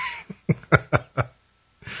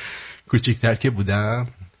 کوچیکتر که بودم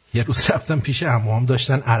یه روز رفتم پیش عموام،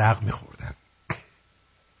 داشتن عرق میخوردن.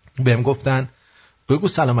 بهم گفتن بگو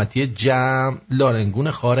سلامتی جمع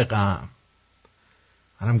لارنگون خار غم.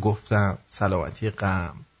 منم گفتم سلامتی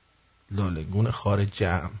غم لارنگون خار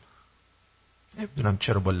جمع. نمیدونم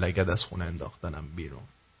چرا با لگد از خونه انداختنم بیرون.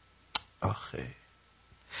 آخه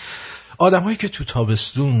آدمایی که تو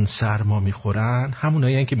تابستون سرما میخورن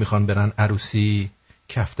همونایی که میخوان برن عروسی،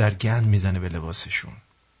 کفتر گند میزنه به لباسشون،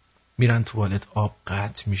 میرن توالت آب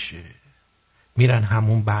قطع میشه، میرن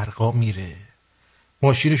همون برقا میره،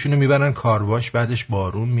 ماشینشونو میبرن کارواش بعدش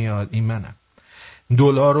بارون میاد. این منم.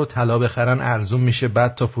 دلار و طلا بخرن ارزون میشه،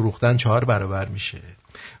 بعد تا فروختن 4 برابر میشه.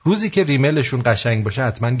 روزی که ریملشون قشنگ باشه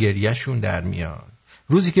حتما گریهشون در میاد.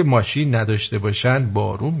 روزی که ماشین نداشته باشن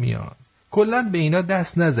بارون میاد. کلن به اینا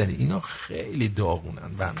دست نزنی، اینا خیلی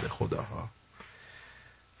داغونن بنده خداها.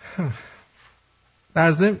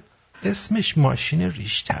 در ضمن اسمش ماشین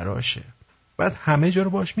ریش تراشه، بعد همه جا رو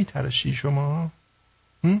باش میتراشی شما.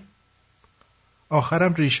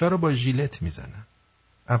 آخرم ریشا رو با ژیلت میزنن،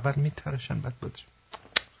 اول میتراشن بعد باش.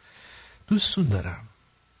 دوستون دارم.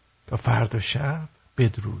 تا فردا شب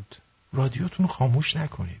بدرود. رادیوتون رو خاموش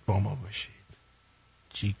نکنید، با ما باشید.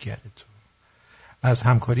 جیگرتون. از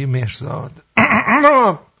همکاری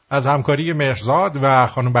مهرزاد و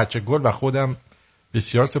خانم بچه گل و خودم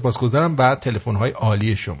بسیار سپاسگزارم. و تلفن‌های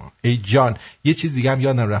عالی شما. ای جان یه چیز دیگه هم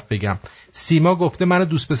یادم رفت بگم. سیما گفته من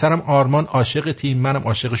دوست پسرم آرمان عاشق تیم، منم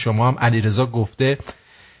عاشق شما هم. علیرضا گفته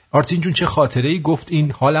آرتین جون چه خاطره‌ای، گفت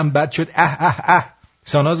این حالم بد شد اه.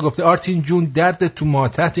 ساناز گفته آرتین جون درد تو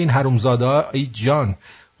ماتحت این حرومزاده. ای جان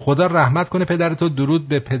خدا رحمت کنه پدرتو. درود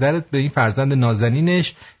به پدرت، به این فرزند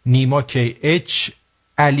نازنینش. نیما کی اچ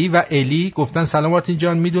علی و الی گفتن سلام آرتین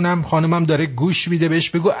جان، میدونم خانمم داره گوش میده، بهش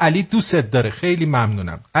بگو علی دوست داره. خیلی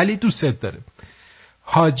ممنونم، علی دوست داره.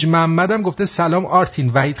 حاج محمدم گفته سلام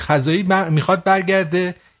آرتین، وحید خزایی میخواد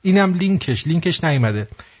برگرده، اینم لینکش نیومده.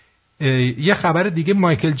 یه خبر دیگه،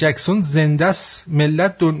 مایکل جکسون زنده است،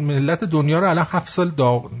 ملت دنیا رو الان 7 سال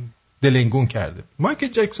دلنگون کرده. مایکل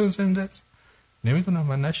جکسون زنده است؟ نمیدونم،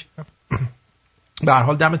 من نشیدم. به هر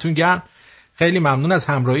حال دمتون گرم، خیلی ممنون از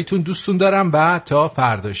همراهیتون، دوستون دارم و تا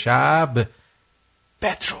فردا شب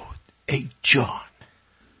بدرود. ای جان.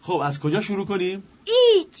 خب از کجا شروع کنیم؟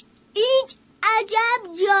 ایج عجب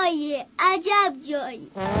جایی.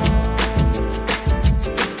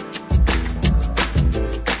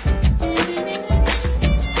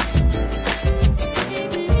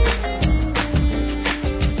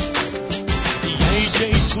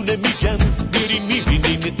 جیتونه میگم میرین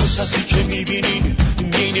میبینین، دوست هستی که میبینین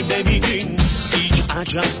مینی ببینین. ایج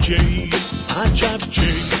عجب جی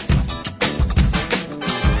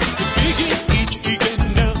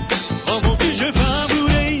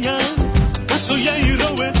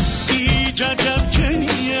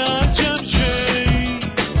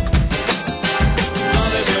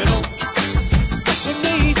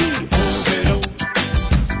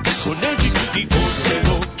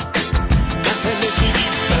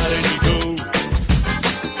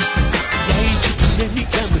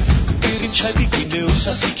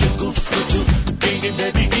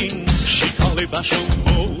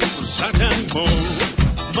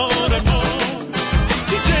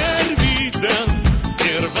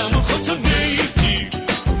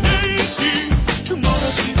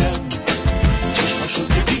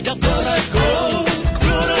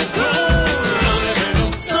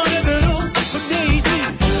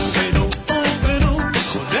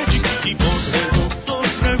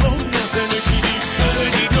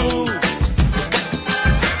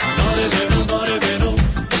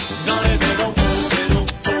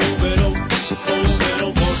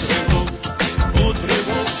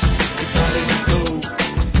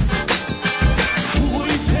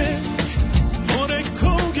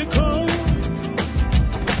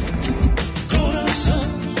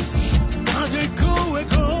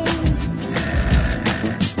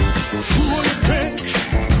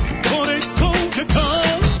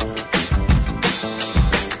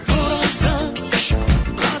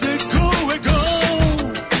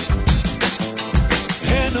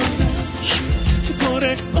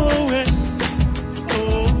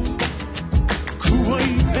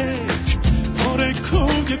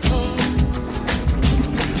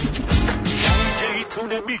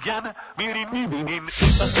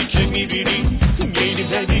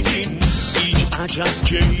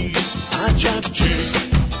عجب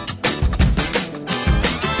جی